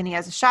drunk, and he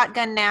has a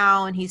shotgun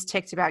now, and he's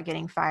ticked about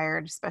getting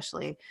fired,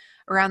 especially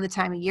around the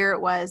time of year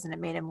it was, and it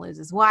made him lose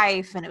his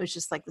wife, and it was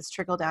just like this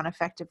trickle-down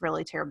effect of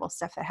really terrible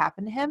stuff that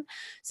happened to him.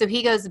 So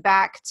he goes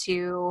back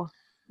to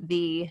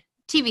the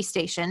TV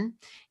station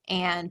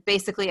and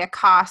basically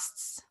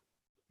accosts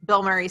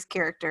Bill Murray's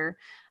character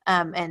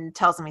and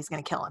tells him he's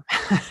going to kill him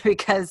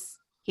because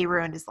he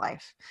ruined his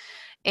life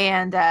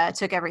and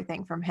took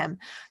everything from him.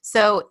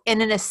 So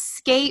in an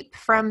escape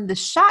from the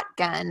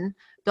shotgun,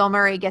 Bill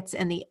Murray gets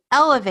in the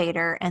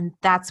elevator, and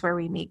that's where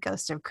we meet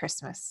Ghost of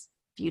Christmas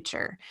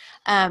Future.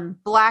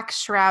 Black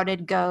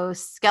shrouded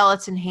ghost,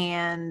 skeleton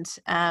hand,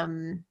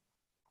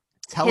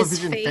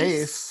 Television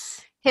face.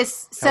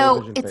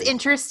 So it's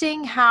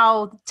interesting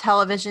how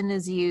television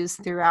is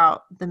used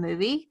throughout the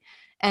movie.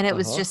 And it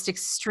was just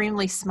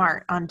extremely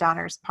smart on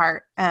Donner's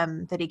part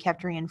that he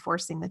kept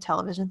reinforcing the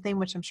television thing,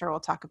 which I'm sure we'll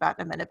talk about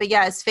in a minute. But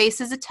yeah, his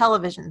face is a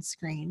television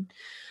screen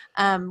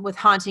with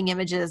haunting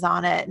images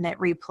on it, and it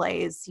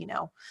replays,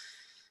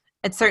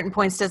 at certain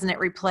points, doesn't it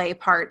replay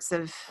parts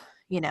of,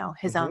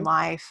 his own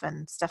life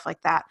and stuff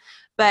like that.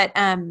 But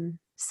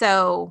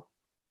so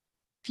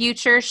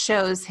Future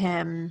shows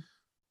him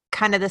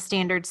kind of the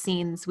standard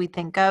scenes we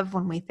think of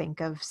when we think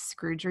of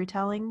Scrooge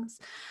retellings.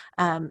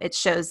 It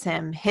shows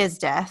him his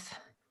death,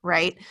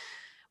 right?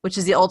 Which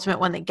is the ultimate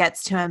one that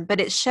gets to him. But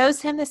it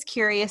shows him this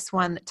curious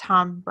one that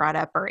Tom brought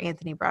up, or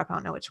Anthony brought up, I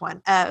don't know which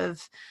one,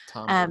 of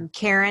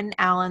Karen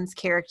Allen's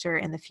character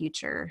in the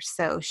future.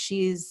 So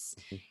she's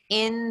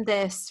in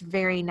this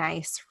very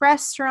nice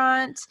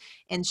restaurant,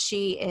 and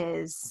she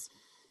is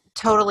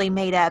totally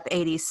made up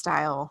 80s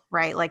style,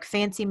 right? Like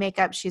fancy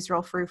makeup. She's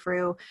real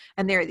frou-frou.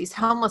 And there are these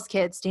homeless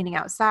kids standing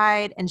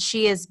outside, and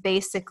she is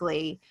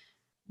basically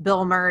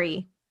Bill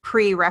Murray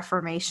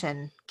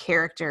pre-Reformation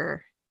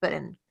character, but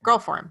in girl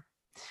form.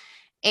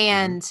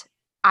 And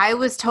I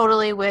was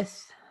totally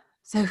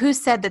so who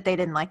said that they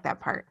didn't like that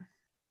part?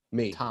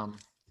 Me.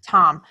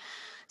 Tom.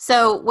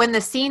 So when the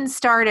scene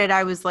started,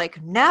 I was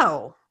like,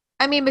 no.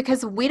 I mean,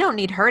 because we don't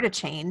need her to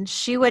change.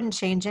 She wouldn't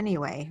change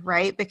anyway,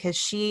 right? Because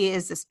she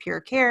is this pure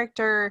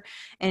character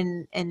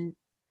and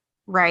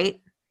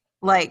right?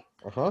 Like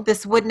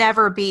this would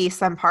never be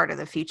some part of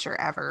the future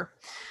ever.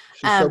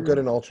 She's so good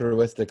and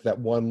altruistic that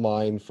one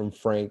line from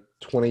Frank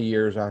 20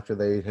 years after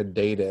they had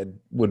dated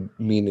would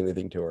mean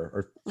anything to her,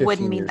 or 15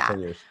 wouldn't mean years, that. 10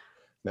 years.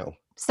 No.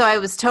 So I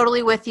was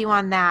totally with you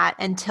on that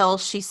until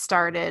she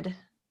started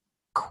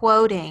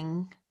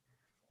quoting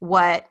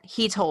what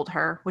he told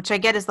her, which I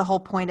get is the whole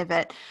point of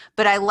it.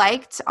 But I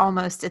liked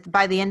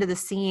by the end of the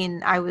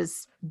scene, I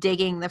was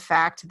digging the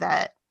fact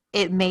that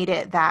it made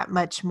it that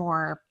much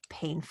more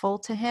painful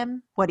to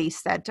him, what he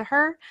said to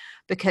her,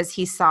 because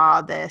he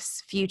saw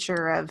this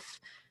future of,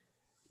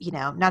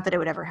 not that it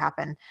would ever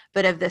happen,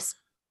 but of this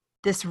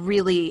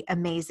really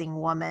amazing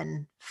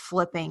woman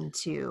flipping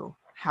to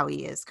how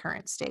he is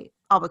current state,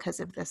 all because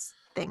of this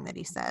thing that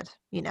he said,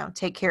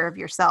 take care of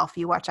yourself.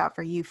 You watch out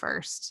for you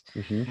first.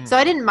 So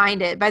I didn't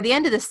mind it. By the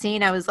end of the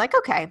scene, I was like,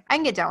 okay, I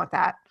can get down with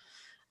that.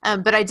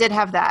 But I did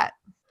have that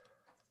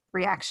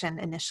reaction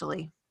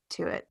initially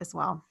to it as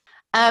well.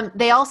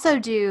 They also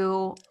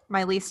do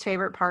my least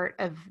favorite part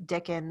of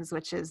Dickens,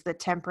 which is the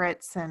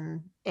temperance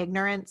and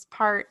ignorance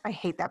part. I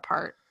hate that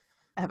part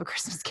of A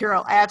Christmas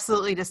Carol. I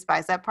absolutely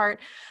despise that part.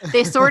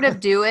 They sort of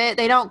do it.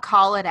 They don't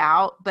call it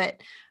out,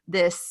 but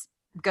this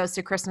Ghost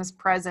of Christmas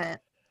Present,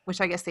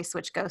 which I guess they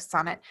switch ghosts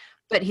on it,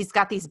 but he's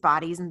got these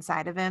bodies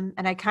inside of him.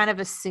 And I kind of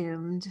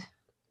assumed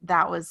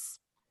that was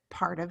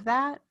part of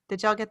that.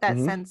 Did y'all get that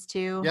sense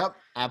too? Yep,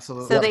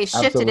 absolutely. So they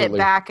shifted it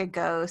back a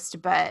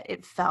ghost, but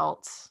it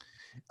felt...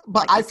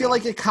 But I feel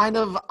like it kind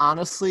of,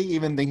 honestly,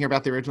 even thinking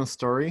about the original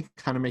story,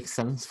 kind of makes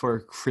sense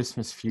for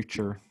Christmas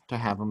Future to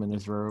have him in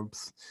his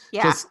robes.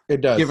 Yeah, just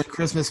it does. Given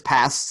Christmas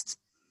Past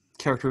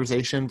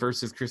characterization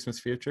versus Christmas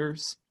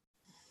Futures.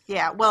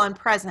 Yeah, well, in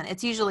present.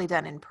 It's usually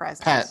done in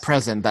present.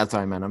 Present, that's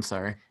what I meant. I'm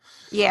sorry.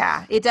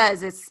 Yeah, it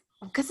does. It's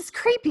because it's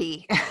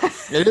creepy.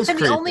 It is and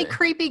creepy. The only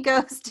creepy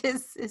ghost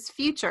is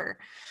Future.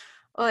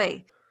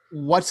 Oy.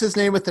 What's his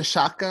name with the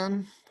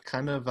shotgun?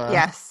 Kind of.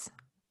 Yes.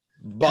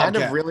 Kind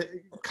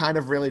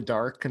of really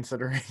dark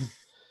considering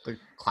the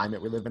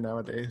climate we live in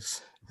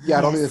nowadays. Yeah,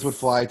 I don't think this would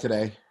fly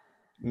today.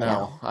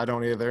 No, I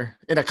don't either.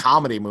 In a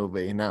comedy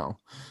movie, no.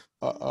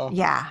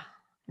 Yeah,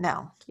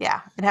 no. Yeah,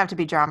 it'd have to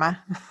be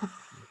drama.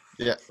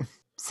 Yeah.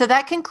 So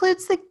that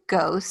concludes the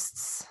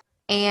ghosts.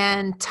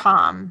 And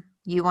Tom,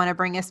 you want to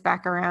bring us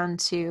back around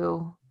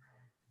to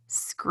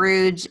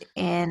Scrooge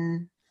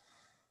in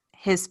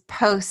his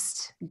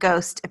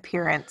post-ghost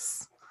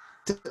appearance.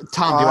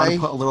 Tom, do you want to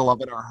put a little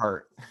love in our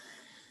heart?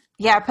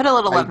 Yeah, put a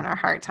little love in our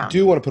heart, Tom. I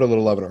do want to put a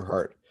little love in our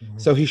heart.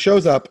 So he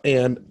shows up,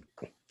 and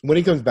when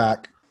he comes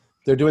back,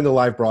 they're doing the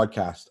live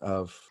broadcast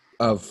of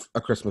A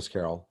Christmas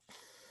Carol.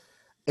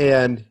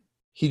 And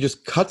he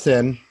just cuts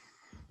in,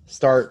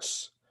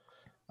 starts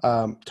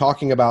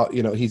talking about,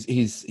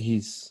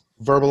 he's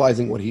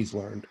verbalizing what he's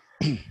learned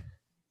and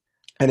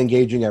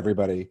engaging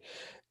everybody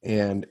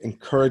and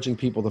encouraging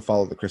people to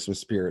follow the Christmas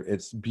spirit.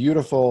 It's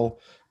beautiful.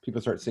 People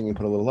start singing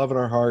Put a Little Love in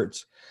Our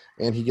Hearts,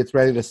 and he gets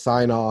ready to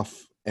sign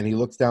off, and he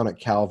looks down at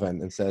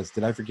Calvin and says,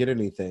 did I forget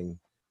anything?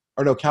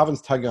 Or no,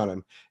 Calvin's tugging on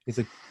him. He's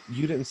like,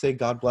 you didn't say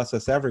God bless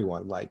us,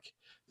 everyone. Like,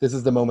 this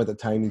is the moment that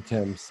Tiny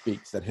Tim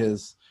speaks, that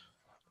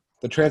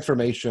the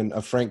transformation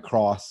of Frank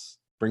Cross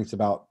brings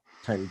about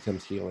Tiny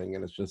Tim's healing,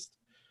 and it's just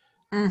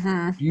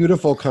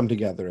beautiful come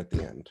together at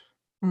the end.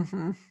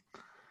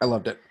 I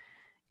loved it.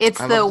 It's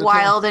the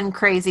wild and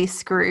crazy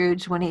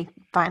Scrooge when he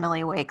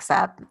finally wakes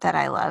up that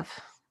I love.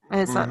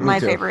 It's my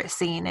favorite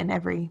scene in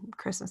every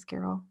Christmas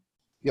Carol.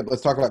 Yep,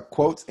 let's talk about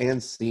quotes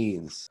and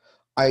scenes.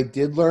 I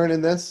did learn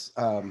in this.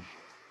 Oh, no,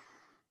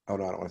 I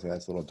don't want to say that.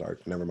 It's a little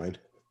dark. Never mind.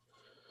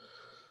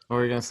 What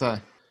were you going to say?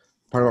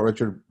 Part about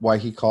Richard, why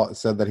he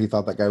said that he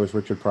thought that guy was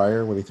Richard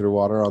Pryor when he threw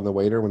water on the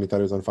waiter when he thought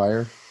he was on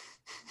fire.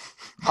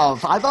 Oh,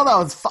 I thought that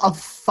was a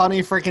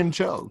funny freaking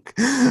joke.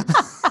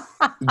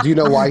 Do you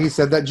know why he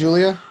said that,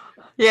 Julia?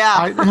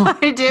 Yeah,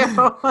 I do.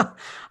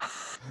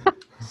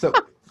 So,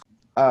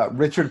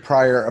 Richard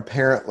Pryor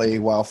apparently,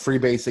 while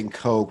freebasing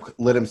coke,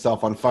 lit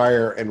himself on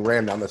fire and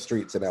ran down the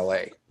streets in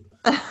L.A.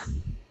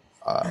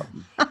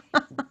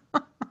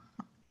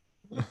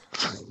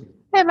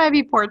 It might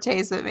be poor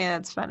taste, but man,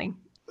 it's funny.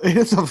 It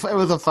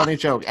was a funny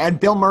joke. And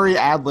Bill Murray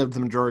ad-libbed the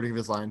majority of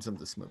his lines in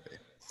this movie.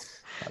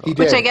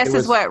 Which I guess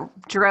is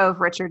what drove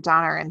Richard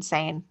Donner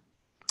insane.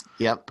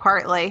 Yep.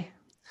 Partly.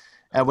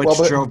 Which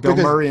drove Bill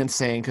Murray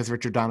insane because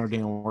Richard Donner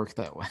didn't work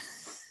that way.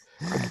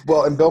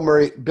 Well, and Bill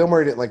Murray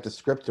didn't like the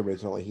script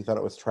originally. He thought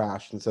it was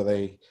trash, and so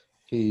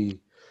he's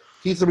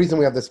the reason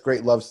we have this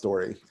great love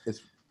story.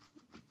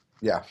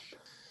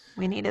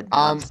 We needed the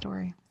love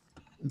story.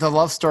 The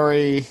love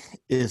story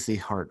is the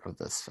heart of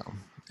this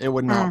film. It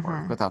would not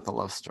work without the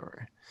love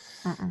story.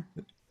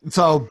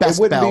 So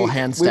best Belle,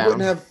 hands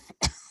down.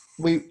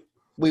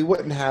 We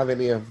wouldn't have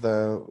any of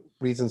the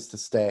reasons to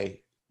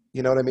stay.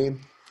 You know what I mean?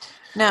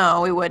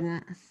 No, we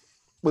wouldn't.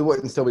 We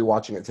wouldn't still be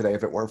watching it today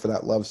if it weren't for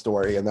that love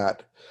story, and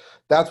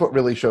that's what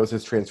really shows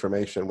his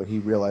transformation when he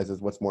realizes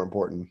what's more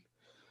important.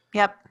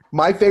 Yep.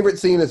 My favorite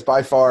scene is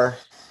by far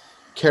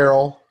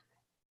Carol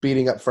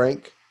beating up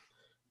Frank.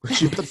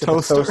 She picks up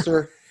a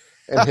toaster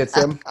and hits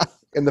him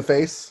in the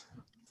face.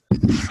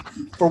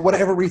 For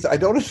whatever reason, I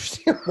don't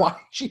understand why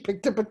she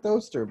picked up a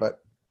toaster,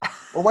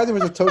 or why there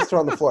was a toaster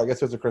on the floor. I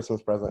guess it was a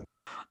Christmas present.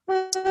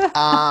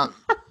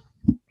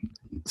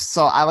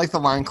 So I like the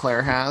line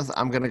Claire has.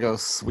 I'm going to go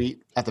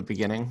sweet at the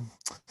beginning.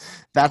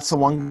 That's the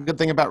one good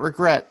thing about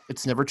regret.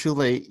 It's never too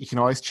late. You can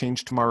always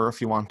change tomorrow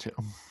if you want to.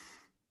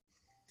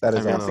 That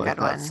is a good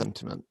one.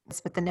 Sentiment.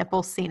 But the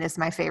nipple scene is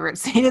my favorite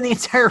scene in the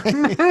entire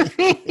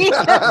movie.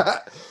 Okay.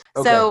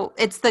 So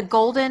it's the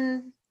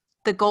Golden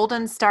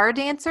Star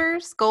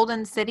dancers,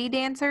 Golden City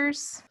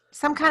dancers,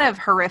 some kind of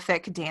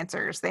horrific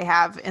dancers they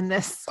have in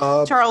this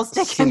Charles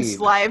Dickens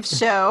live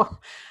show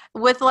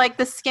with like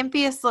the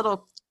skimpiest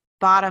little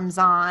bottoms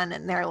on,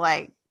 and they're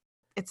like,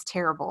 it's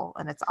terrible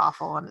and it's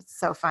awful and it's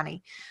so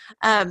funny.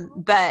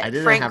 But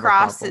Frank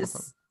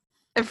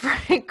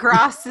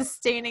Cross is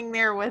standing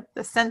there with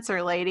the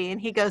censor lady, and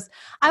he goes,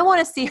 I want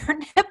to see her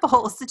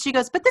nipples. And she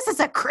goes, but this is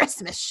a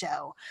Christmas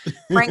show.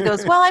 Frank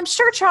goes, well, I'm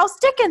sure Charles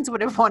Dickens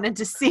would have wanted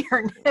to see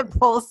her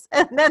nipples.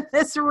 And then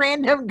this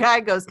random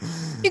guy goes,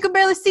 you can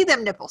barely see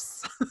them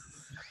nipples.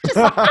 Just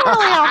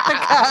totally off the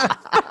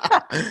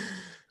cuff.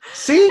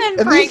 See?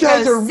 And these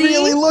guys are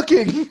really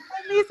looking.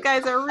 These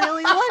guys are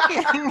really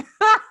looking.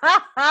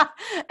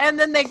 And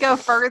then they go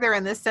further,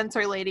 and the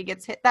censor lady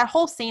gets hit. That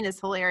whole scene is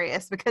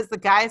hilarious because the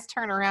guys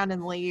turn around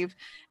and leave,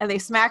 and they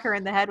smack her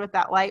in the head with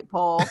that light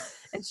pole,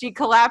 and she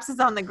collapses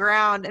on the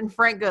ground, and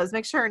Frank goes,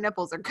 make sure her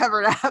nipples are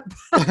covered up.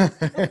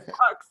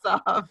 Fucks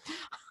off.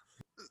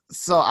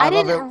 So I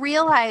didn't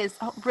realize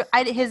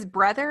his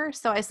brother.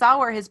 So I saw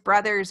where his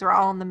brothers were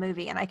all in the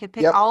movie, and I could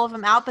pick all of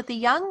them out, but the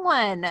young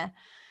one,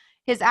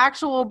 his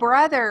actual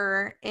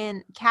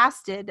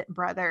casted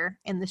brother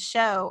in the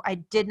show, I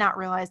did not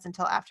realize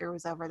until after it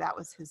was over that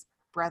was his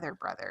brother.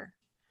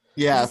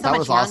 Yeah, that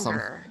was awesome.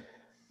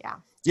 Yeah.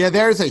 Yeah,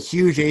 there's a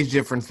huge age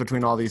difference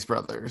between all these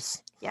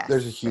brothers. Yes,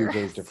 there's a huge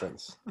age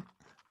difference.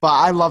 But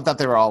I love that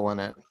they were all in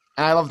it.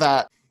 And I love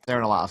that they're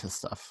in a lot of his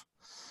stuff.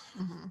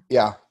 Mm-hmm.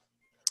 Yeah.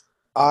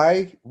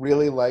 I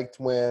really liked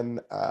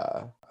when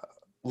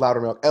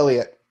Loudermilk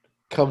Elliot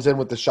comes in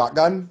with the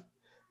shotgun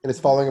and is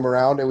following him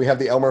around, and we have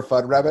the Elmer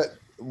Fudd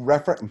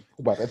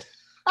weapon.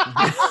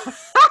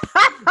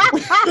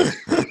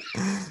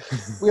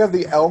 We have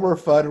the Elmer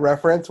Fudd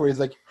reference where he's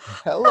like,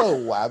 hello,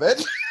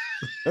 Wabbit.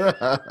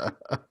 Oh,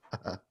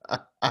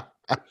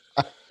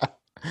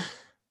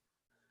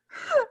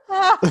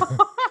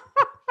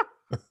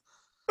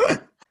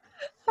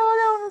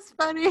 that was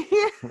funny.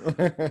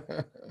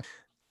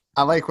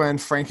 I like when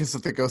Frank is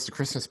with the Ghost of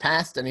Christmas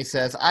Past, and he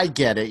says, I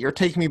get it. You're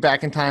taking me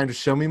back in time to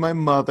show me my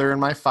mother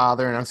and my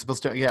father, and I'm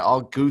supposed to get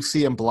all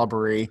goosey and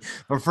blubbery.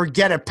 But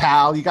forget it,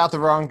 pal. You got the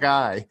wrong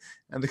guy.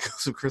 And the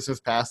Ghost of Christmas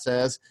Past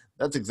says,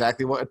 That's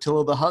exactly what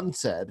Attila the Hun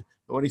said.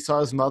 But when he saw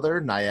his mother,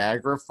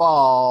 Niagara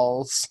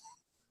Falls.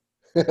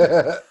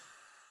 It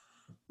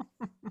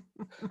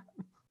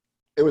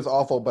was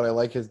awful, but I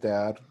like his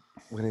dad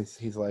when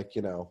he's like,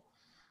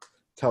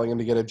 telling him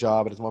to get a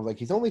job, and his mom's like,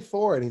 he's only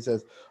 4, and he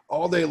says,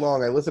 all day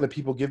long I listen to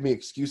people give me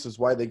excuses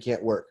why they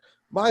can't work.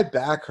 My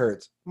back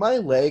hurts. My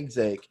legs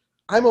ache.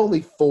 I'm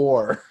only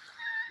 4.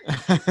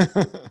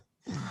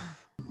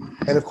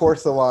 And of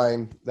course, the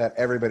line that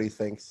everybody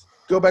thinks,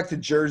 go back to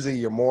Jersey,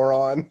 you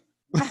moron.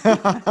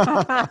 I'm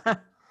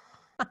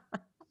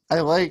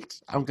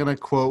going to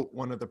quote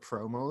one of the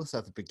promos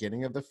at the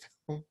beginning of the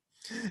film.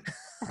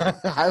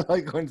 I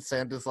like when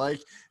Santa's like,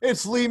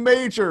 it's Lee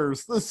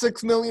Majors, the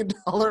 $6 million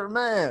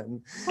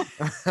man.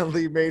 And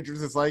Lee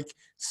Majors is like,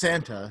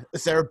 Santa,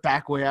 is there a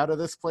back way out of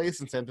this place?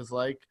 And Santa's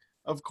like,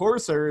 of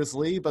course there is,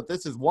 Lee, but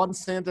this is one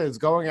Santa who's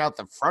going out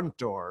the front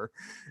door.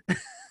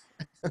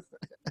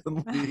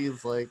 And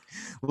Lee's like,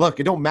 look,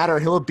 it don't matter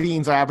a hill of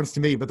beans what happens to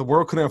me, but the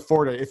world couldn't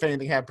afford it if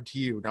anything happened to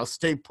you. Now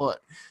stay put.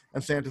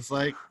 And Santa's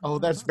like, oh,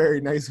 that's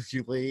very nice of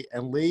you, Lee.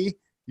 And Lee,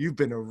 you've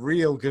been a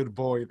real good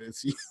boy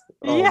this year.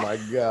 Oh my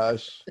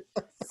gosh.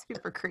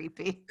 Super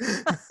creepy.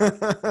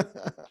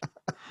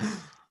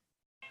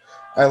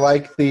 I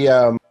like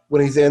the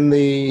when he's in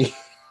the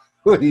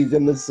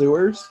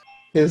sewers,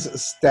 his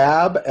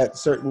stab at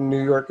certain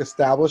New York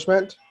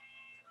establishment.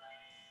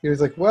 He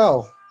was like,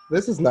 well,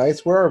 this is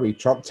nice. Where are we?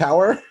 Trump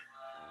Tower?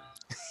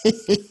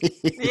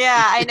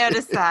 Yeah, I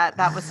noticed that.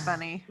 That was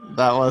funny.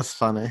 That was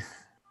funny.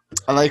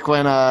 I like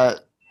when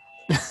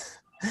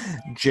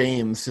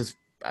James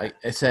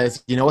it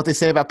says, you know what they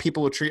say about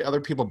people who treat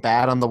other people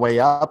bad on the way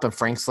up? And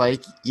Frank's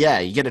like, yeah,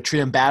 you get to treat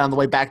them bad on the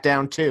way back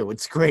down, too.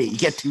 It's great. You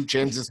get 2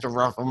 chances to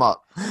rough them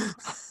up.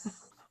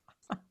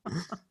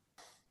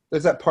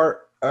 There's that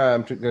part,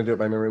 I'm going to do it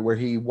by memory, where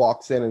he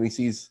walks in and he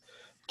sees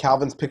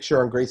Calvin's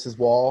picture on Grace's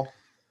wall.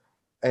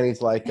 And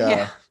he's like,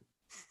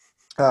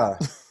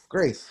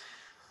 Grace,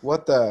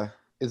 what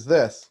is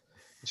this?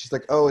 And she's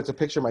like, oh, it's a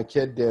picture my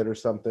kid did or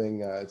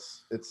something.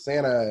 It's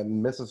Santa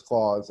and Mrs.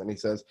 Claus. And he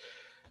says,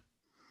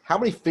 how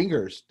many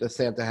fingers does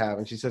Santa have?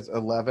 And she says,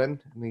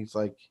 11. And he's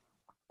like,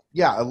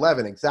 yeah,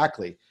 11,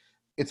 exactly.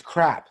 It's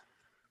crap.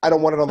 I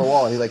don't want it on the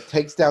wall. And he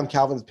takes down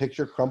Calvin's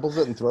picture, crumbles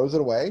it, and throws it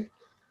away.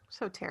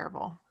 So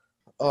terrible.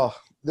 Oh,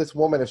 this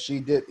woman, if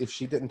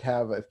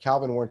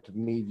Calvin weren't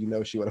in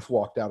need, she would have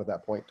walked out at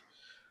that point.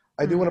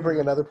 I do want to bring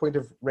another point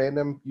of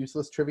random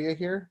useless trivia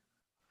here.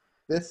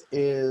 This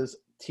is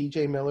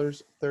T.J.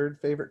 Miller's 3rd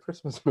favorite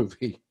Christmas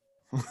movie.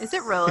 Is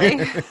it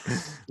really?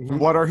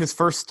 What are his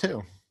first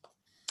 2?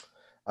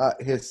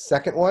 His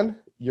second one,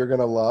 you're going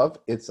to love,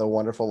 It's a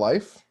Wonderful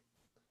Life.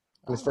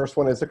 And his first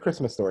one is A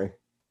Christmas Story.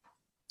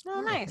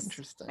 Oh, nice.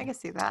 Interesting. I can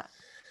see that.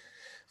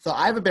 So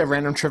I have a bit of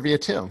random trivia,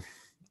 too.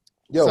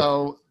 Yo.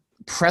 So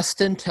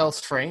Preston tells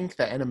Frank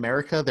that in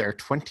America there are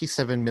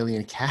 27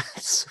 million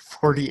cats,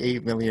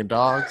 48 million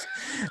dogs,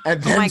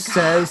 and then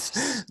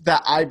says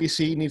that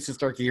IBC needs to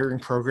start gearing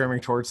programming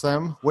towards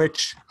them,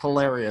 which,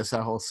 hilarious,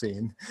 that whole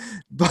scene.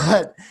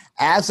 But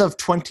as of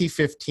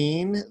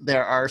 2015,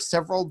 there are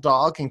several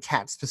dog and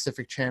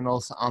cat-specific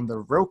channels on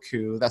the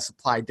Roku that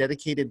supply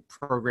dedicated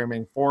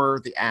programming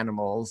for the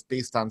animals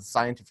based on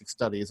scientific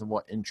studies of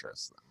what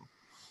interests them.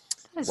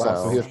 Wow,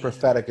 so he was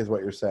prophetic is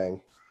what you're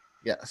saying.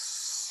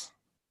 Yes.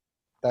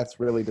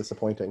 That's really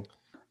disappointing.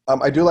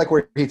 I do like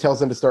where he tells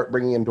them to start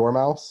bringing in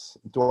dormice.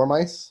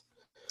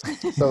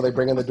 So they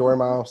bring in the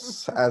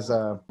dormouse as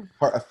a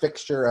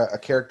fixture, a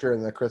character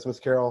in the Christmas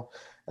Carol.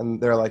 And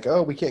they're like,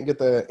 oh, we can't get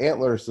the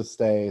antlers to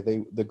stay.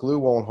 The glue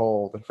won't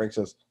hold. And Frank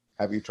says,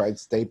 have you tried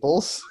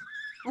staples?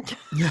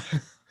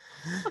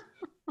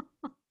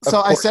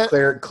 So I said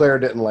Claire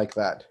didn't like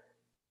that.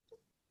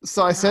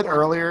 So I said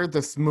earlier,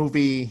 this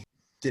movie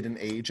didn't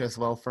age as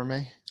well for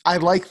me. I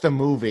like the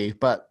movie,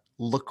 but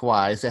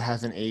look-wise, it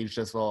hasn't aged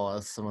as well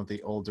as some of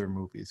the older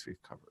movies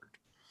we've covered.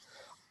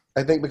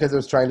 I think because it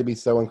was trying to be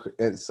so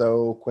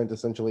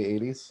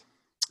quintessentially 80s.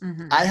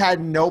 Mm-hmm. I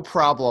had no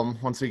problem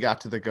once we got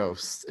to the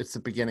ghosts. It's the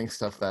beginning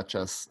stuff that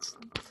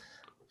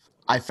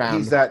I found.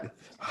 He's that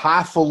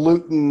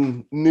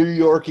highfalutin New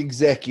York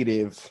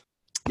executive.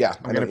 Yeah,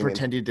 I'm going to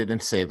pretend you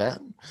didn't say that.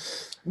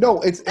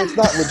 No, it's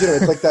not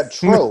legitimate. It's like that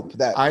trope.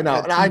 I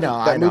know.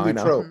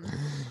 Trope.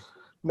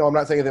 No, I'm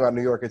not saying anything about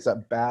New York. It's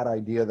that bad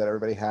idea that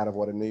everybody had of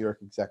what a New York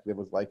executive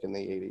was like in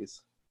the 80s.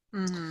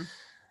 Mm-hmm.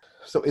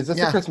 So is this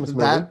a Christmas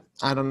movie?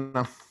 I don't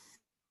know.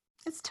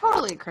 It's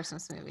totally a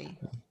Christmas movie.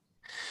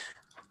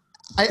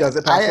 Does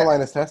it pass the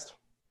Linus test?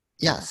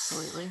 Yes.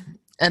 Absolutely.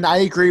 And I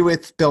agree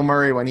with Bill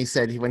Murray when he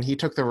said when he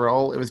took the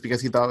role, it was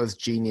because he thought it was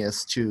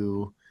genius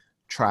to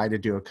try to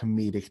do a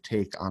comedic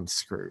take on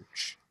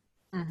Scrooge.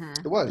 Mm-hmm.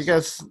 It was.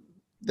 Because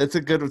that's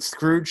a good one.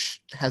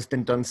 Scrooge has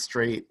been done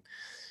straight,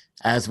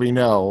 as we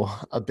know,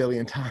 a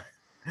billion times.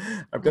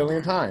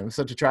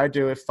 So to try to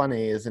do it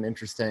funny is an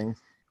interesting.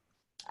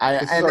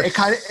 It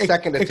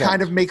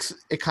kind of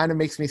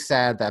makes me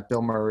sad that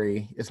Bill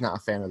Murray is not a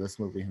fan of this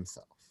movie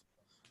himself.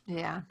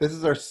 Yeah. This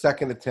is our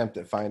second attempt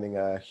at finding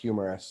a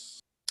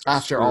humorous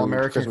after All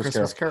American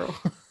Christmas Carol.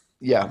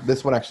 Yeah,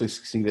 this one actually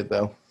succeeded,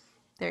 though.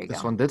 There you go.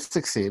 This one did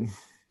succeed.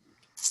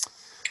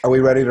 Are we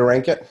ready to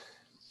rank it?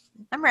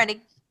 I'm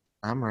ready.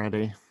 I'm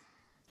ready.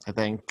 I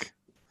think.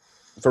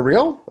 For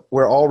real?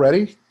 We're all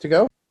ready to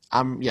go?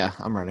 I'm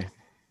ready.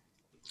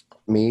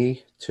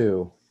 Me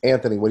too.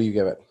 Anthony, what do you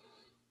give it?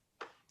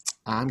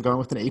 I'm going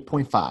with an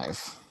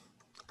 8.5.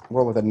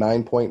 We're with a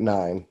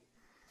 9.9.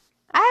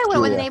 I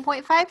went with Julia. an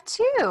 8.5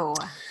 too.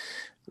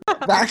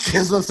 That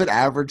gives us an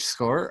average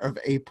score of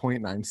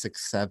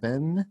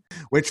 8.967,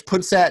 which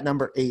puts that at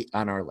number 8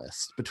 on our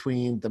list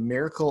between The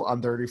Miracle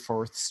on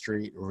 34th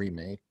Street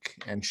remake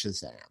and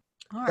Shazam.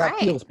 All That right.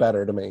 feels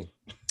better to me.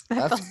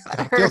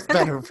 That feels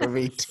better for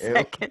me too.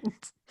 Second.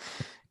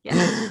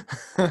 Yeah.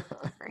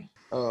 Agree.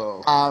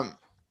 Oh.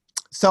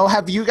 So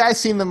have you guys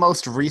seen the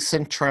most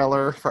recent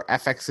trailer for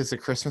FX's A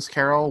Christmas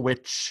Carol,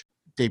 which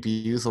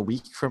debuts a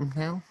week from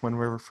now when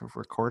we're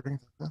recording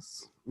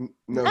this? No,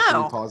 should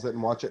we No. pause it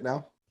and watch it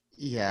now?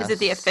 Yeah. Is it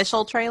the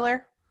official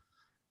trailer?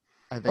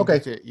 I think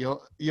Okay.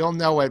 you'll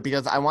know it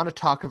because I want to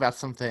talk about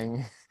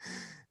something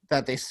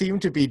that they seem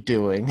to be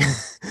doing,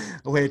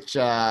 which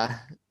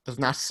does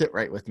not sit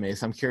right with me.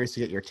 So I'm curious to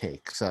get your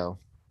take. So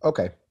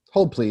Okay.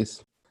 Hold,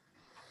 please.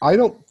 I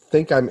don't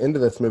think I'm into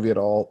this movie at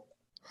all.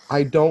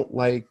 I don't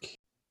like...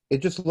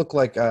 It just looked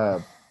like...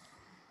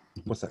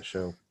 what's that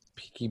show?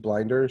 Peaky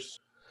Blinders?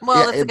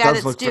 Well, Yeah, it's the it guy does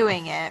that's look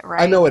doing it,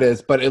 right? I know it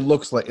is, but it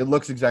looks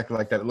exactly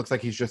like that. It looks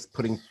like he's just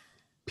putting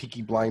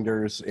Peaky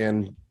Blinders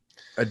in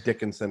a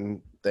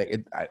Dickinson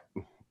thing.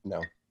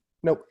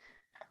 Nope.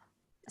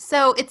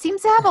 So it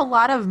seems to have a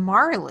lot of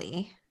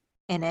Marley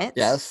in it.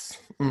 yes.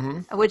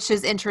 Mm-hmm. Which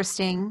is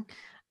interesting.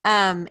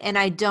 And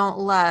I don't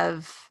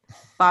love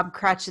Bob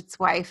Cratchit's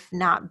wife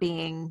not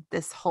being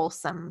this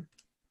wholesome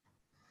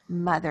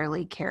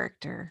motherly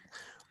character.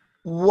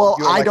 Well,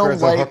 You don't like her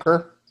as a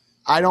hooker?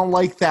 I don't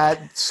like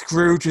that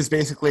Scrooge is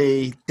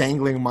basically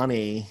dangling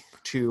money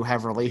to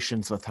have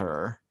relations with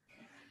her.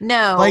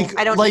 No, I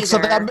don't either. So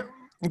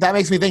that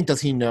makes me think,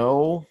 does he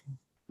know,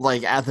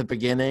 like, at the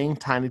beginning,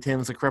 Tiny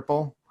Tim's a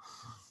cripple?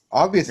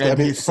 Obviously, And I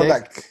mean, he's from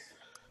sick?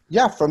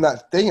 from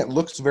that thing, it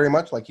looks very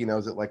much like he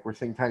knows it. Like we're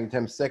saying Tiny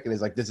Tim's sick, and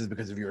he's like, this is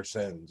because of your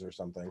sins or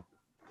something.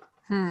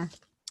 I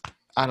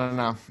don't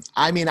know.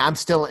 I mean, I'm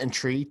still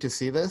intrigued to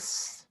see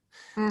this.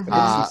 It looks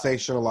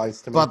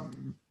sensationalized to me.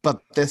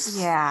 But this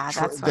Yeah,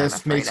 that's what this I'm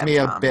afraid makes of, me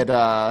a Tom. bit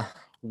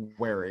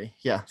wary.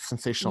 Yeah,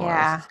 sensationalized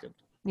Yeah. is good.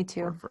 Me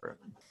too. word for it.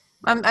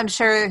 I'm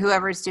sure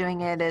whoever's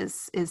doing it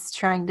is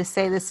trying to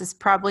say this is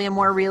probably a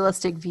more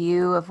realistic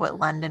view of what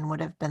London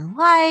would have been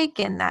like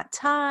in that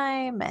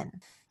time,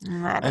 and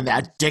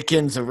that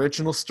Dickens'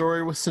 original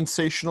story was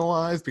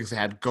sensationalized because it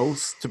had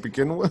ghosts to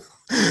begin with.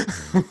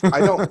 I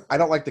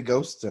don't like the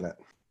ghosts in it.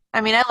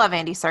 I mean, I love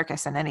Andy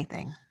Serkis in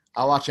anything.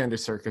 I'll watch Andy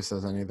Serkis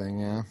as anything.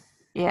 Yeah.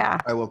 Yeah,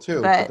 I will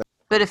too. but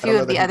a I few don't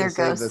know of the that he other can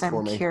save ghosts, this for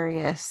I'm me.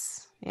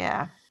 curious.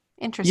 Yeah,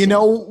 interesting. You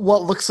know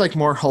what looks like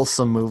more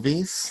wholesome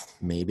movies?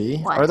 Maybe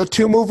What? are the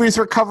 2 movies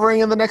we're covering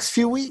in the next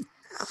few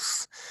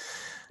weeks.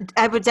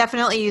 I would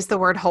definitely use the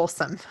word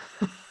wholesome.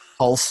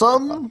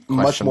 Wholesome?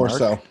 Much Question more mark.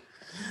 so.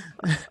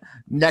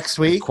 Next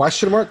week,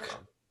 Question mark?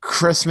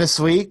 Christmas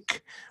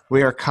week,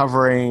 we are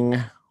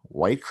covering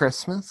White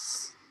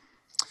Christmas.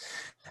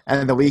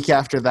 And the week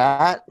after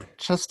that,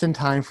 just in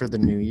time for the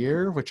new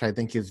year, which I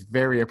think is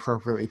very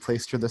appropriately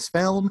placed for this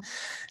film,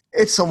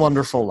 It's a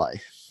Wonderful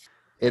Life.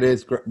 It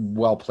is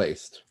well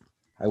placed.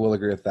 I will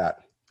agree with that.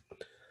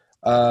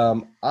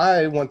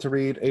 I want to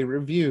read a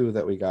review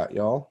that we got,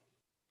 y'all,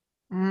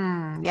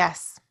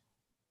 Yes.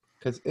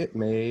 because it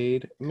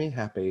made me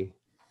happy.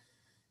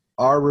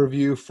 Our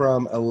review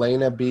from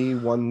Elena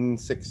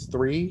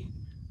B163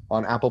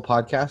 on Apple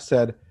Podcast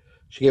said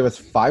she gave us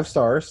 5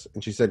 stars,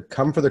 and she said,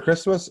 "Come for the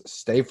Christmas,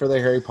 stay for the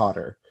Harry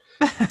Potter."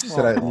 She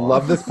said, "I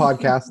love this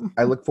podcast.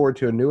 I look forward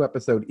to a new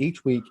episode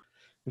each week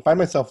and find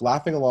myself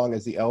laughing along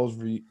as the elves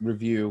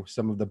review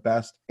some of the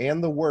best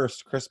and the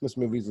worst Christmas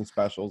movies and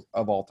specials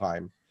of all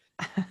time.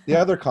 The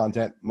other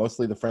content,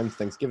 mostly the Friends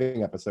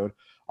Thanksgiving episode,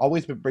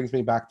 always brings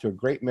me back to a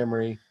great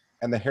memory,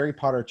 and the Harry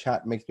Potter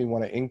chat makes me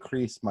want to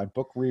increase my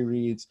book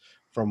rereads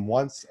from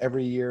once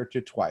every year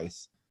to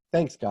twice.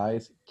 Thanks,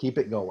 guys. Keep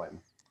it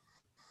going."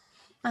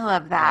 I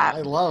love that.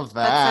 I love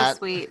that. That's so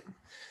sweet.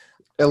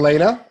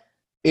 Elena,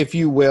 if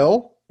you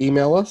will,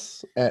 email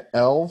us at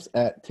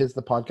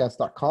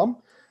elves@tisthepodcast.com,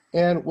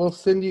 and we'll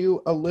send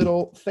you a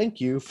little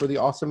thank you for the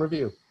awesome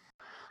review.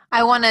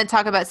 I want to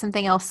talk about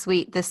something else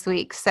sweet this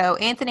week. So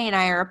Anthony and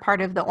I are a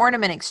part of the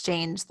ornament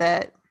exchange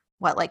that,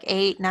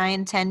 8,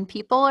 9, 10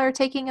 people are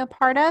taking a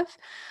part of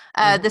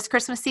this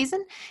Christmas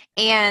season.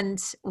 And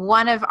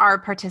one of our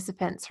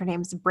participants, her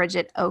name's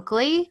Bridget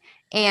Oakley,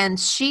 and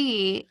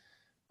she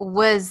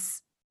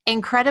was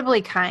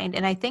incredibly kind,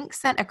 and I think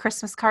sent a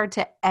Christmas card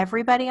to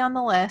everybody on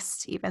the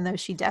list, even though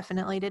she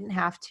definitely didn't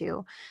have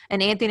to.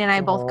 And Anthony and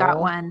I both got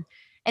one.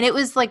 And it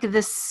was like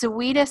the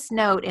sweetest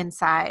note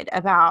inside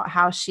about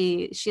how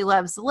she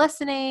loves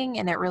listening,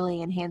 and it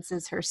really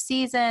enhances her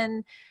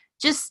season.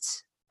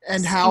 Just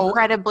And how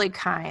incredibly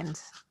kind.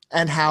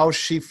 And how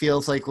she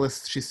feels like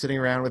she's sitting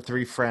around with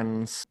 3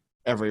 friends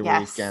every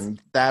week,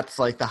 and that's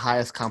like the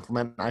highest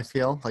compliment I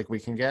feel like we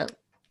can get.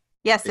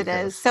 Yes, it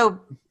is. So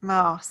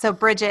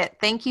Bridget,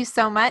 thank you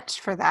so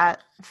much for that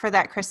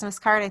Christmas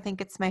card. I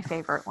think it's my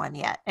favorite one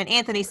yet. And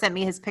Anthony sent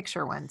me his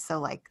picture one, so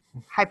like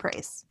high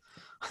praise.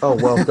 Oh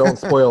well, don't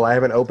spoil. I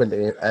haven't opened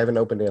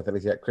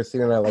Anthony's yet.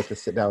 Christine and I like to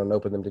sit down and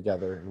open them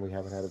together, and we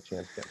haven't had a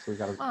chance yet. So we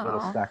got a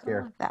little stack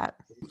here.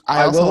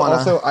 I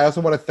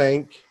also want to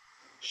thank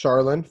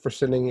Charlene for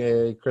sending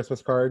a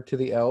Christmas card to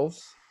the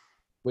elves.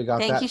 We got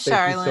that. You,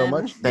 Thank you so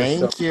much.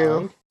 Thank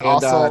you. And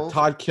also,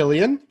 Todd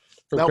Killian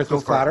from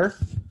Christmas Platter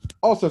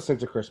also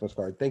sent a Christmas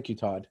card. Thank you,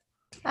 Todd.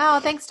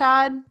 Oh, thanks,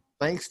 Todd.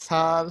 Thanks,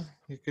 Todd.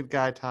 You're a good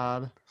guy,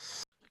 Todd.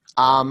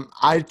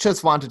 I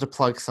just wanted to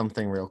plug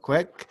something real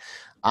quick.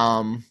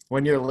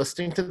 When you're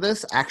listening to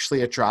this,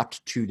 actually it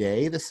dropped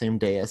today, the same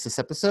day as this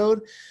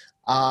episode.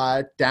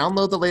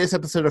 Download the latest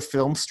episode of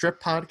Film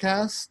Strip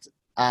Podcast.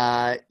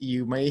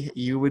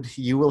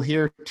 You will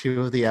hear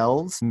two of the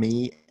elves,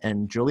 me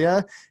and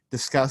Julia,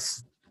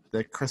 discuss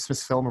the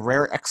Christmas film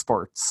Rare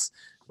Exports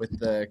with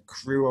the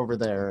crew over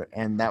there,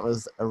 and that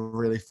was a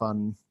really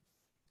fun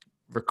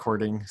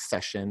recording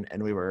session,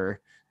 and we were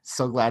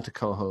so glad to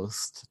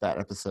co-host that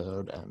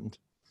episode. And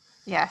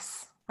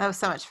yes, that was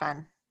so much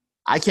fun.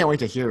 I can't wait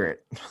to hear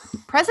it.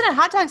 President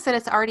Hot Dog said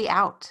it's already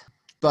out.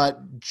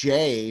 But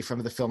Jay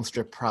from the Film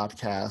Strip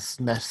podcast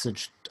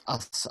messaged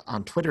us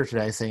on Twitter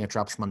today saying it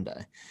drops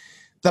Monday.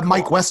 The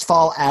Mike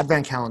Westfall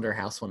Advent Calendar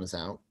House one is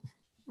out.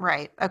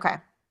 Right. Okay.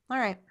 All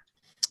right.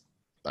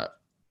 But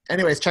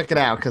anyways, check it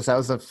out because that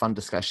was a fun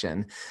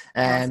discussion.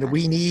 And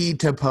we need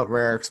to put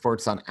Rare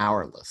Exports on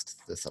our list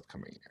this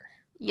upcoming year.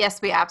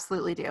 Yes, we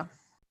absolutely do.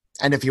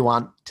 And if you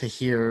want to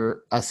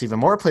hear us even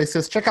more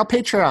places, check out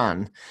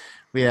Patreon.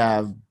 We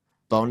have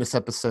bonus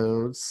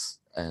episodes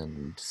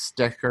and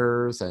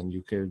stickers, and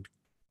you could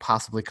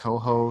possibly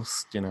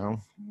co-host,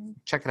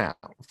 check it out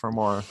for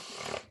more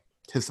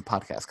Tis the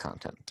Podcast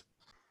content.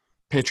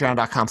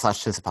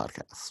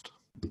 Patreon.com/TisThePodcast.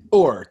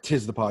 Or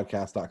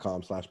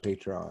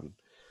tisthepodcast.com/Patreon.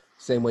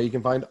 Same way you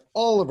can find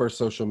all of our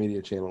social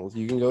media channels.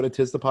 You can go to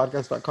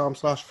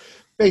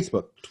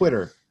tisthepodcast.com/Facebook,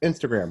 Twitter,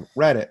 Instagram,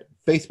 Reddit,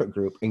 Facebook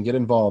group, and get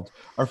involved.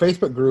 Our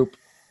Facebook group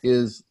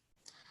is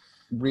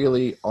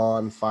really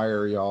on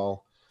fire,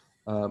 y'all.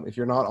 If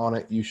you're not on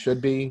it, you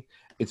should be.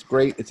 It's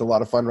great. It's a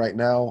lot of fun right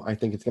now. I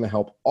think it's going to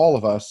help all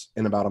of us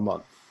in about a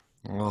month.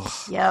 Ugh.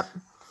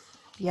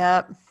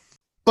 Yep.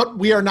 But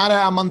we are not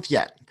at a month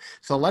yet.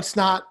 So let's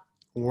not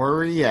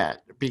worry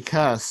yet,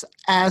 because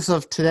as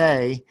of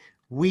today,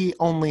 we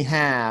only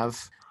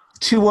have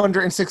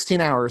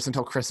 216 hours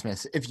until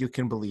Christmas, if you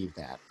can believe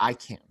that. I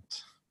can't.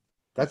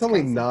 That's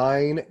only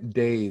 9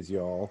 days,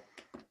 y'all.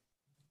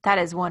 That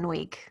is 1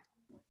 week.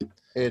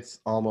 It's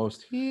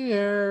almost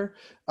here.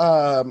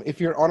 If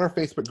you're on our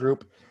Facebook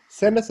group,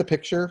 send us a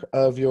picture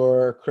of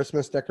your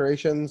Christmas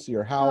decorations,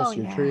 your house,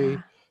 your tree,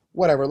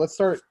 whatever. Let's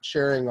start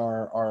sharing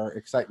our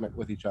excitement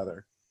with each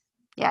other.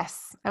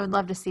 Yes, I would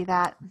love to see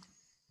that.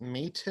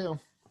 Me too.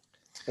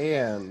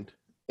 And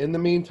in the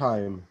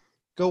meantime,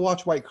 go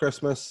watch White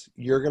Christmas.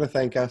 You're going to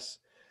thank us.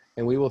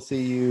 And we will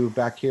see you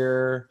back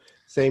here,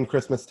 same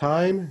Christmas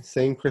time,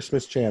 same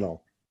Christmas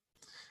channel.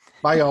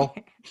 Bye, y'all.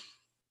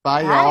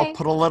 Bye, y'all.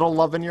 Put a little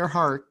love in your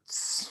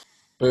hearts.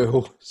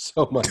 Boo.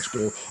 So much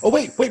boo. Oh,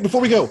 wait,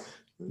 before we go.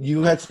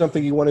 You had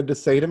something you wanted to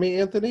say to me,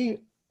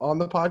 Anthony, on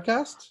the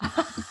podcast?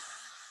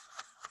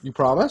 You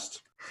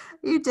promised?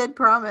 You did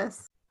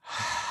promise.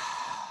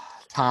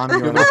 Tom,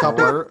 you want to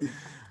cover?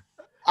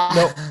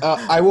 No,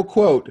 I will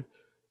quote,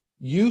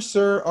 "You,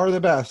 sir, are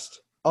the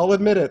best. I'll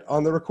admit it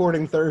on the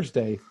recording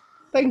Thursday.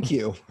 Thank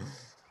you."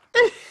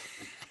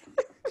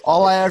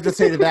 All I have to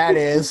say to that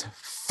is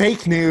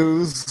fake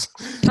news.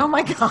 Oh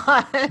my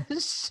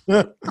gosh.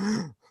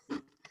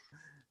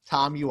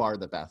 Tom, you are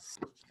the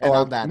best. And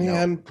on that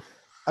note,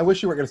 I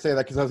wish you weren't going to say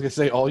that because I was going to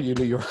say all you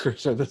New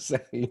Yorkers are the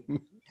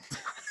same.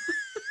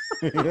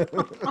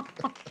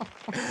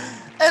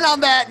 And on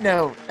that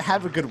note,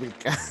 have a good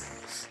week.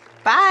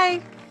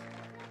 Bye.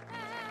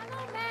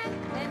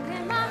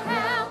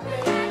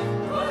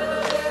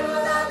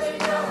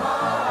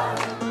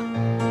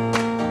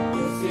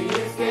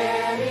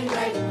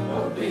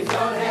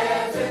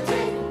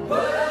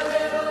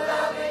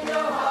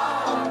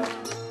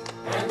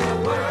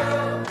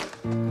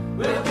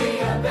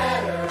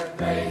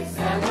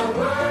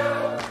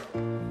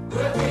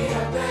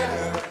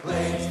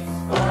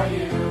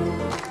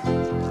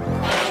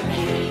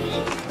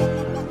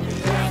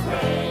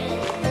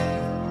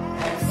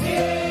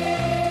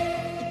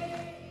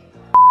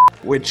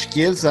 Which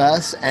gives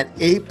us an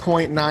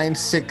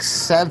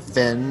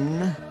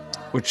 8.967,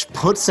 which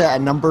puts it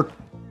at number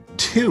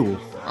 2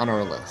 on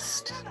our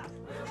list.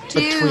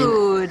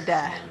 Dude.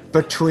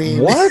 Between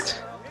what?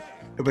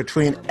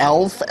 Between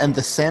Elf and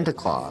the Santa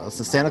Claus.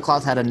 The Santa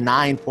Claus had a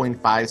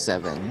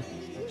 9.57.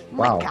 Oh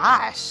my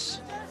gosh.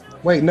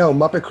 Wait, no,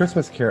 Muppet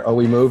Christmas Carol. Oh,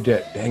 we moved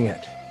it. Dang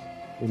it.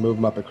 We moved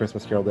Muppet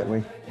Christmas Carol, didn't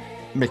we?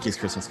 Mickey's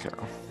Christmas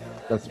Carol.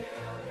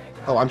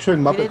 I'm sure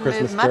Muppet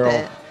Christmas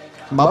Carol.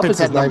 Muppets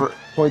at number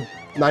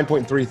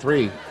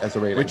 9.33 as a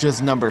rating. Which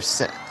is number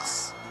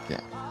 6. Yeah.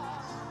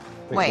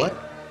 Wait. What?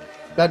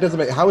 That doesn't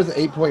make. How is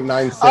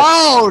 8.96?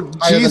 Oh,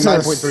 higher Jesus. than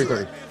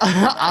 9.33?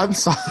 I'm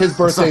sorry. His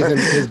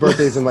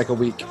birthday's in like a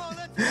week.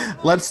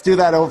 Let's do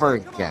that over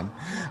again.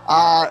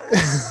 I'm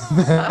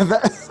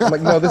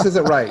like, no, this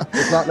isn't right.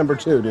 It's not number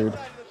 2, dude.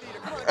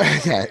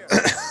 Okay.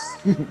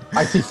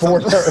 I see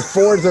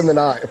fours in the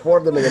 9. 4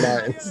 of them in the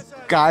 9s.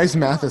 Guys,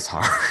 math is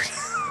hard.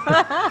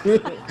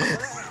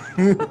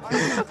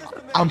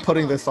 I'm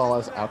putting this all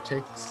as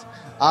outtakes.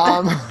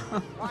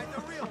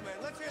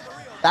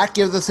 That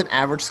gives us an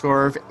average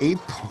score of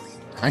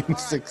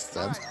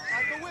 8.967.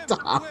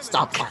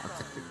 Stop laughing.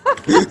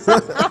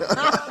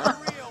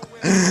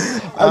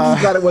 I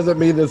just thought it wasn't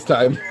me this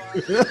time.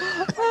 was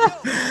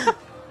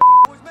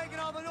making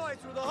all the noise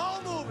through the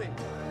whole movie.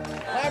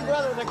 My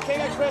brother, the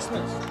king of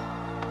Christmas.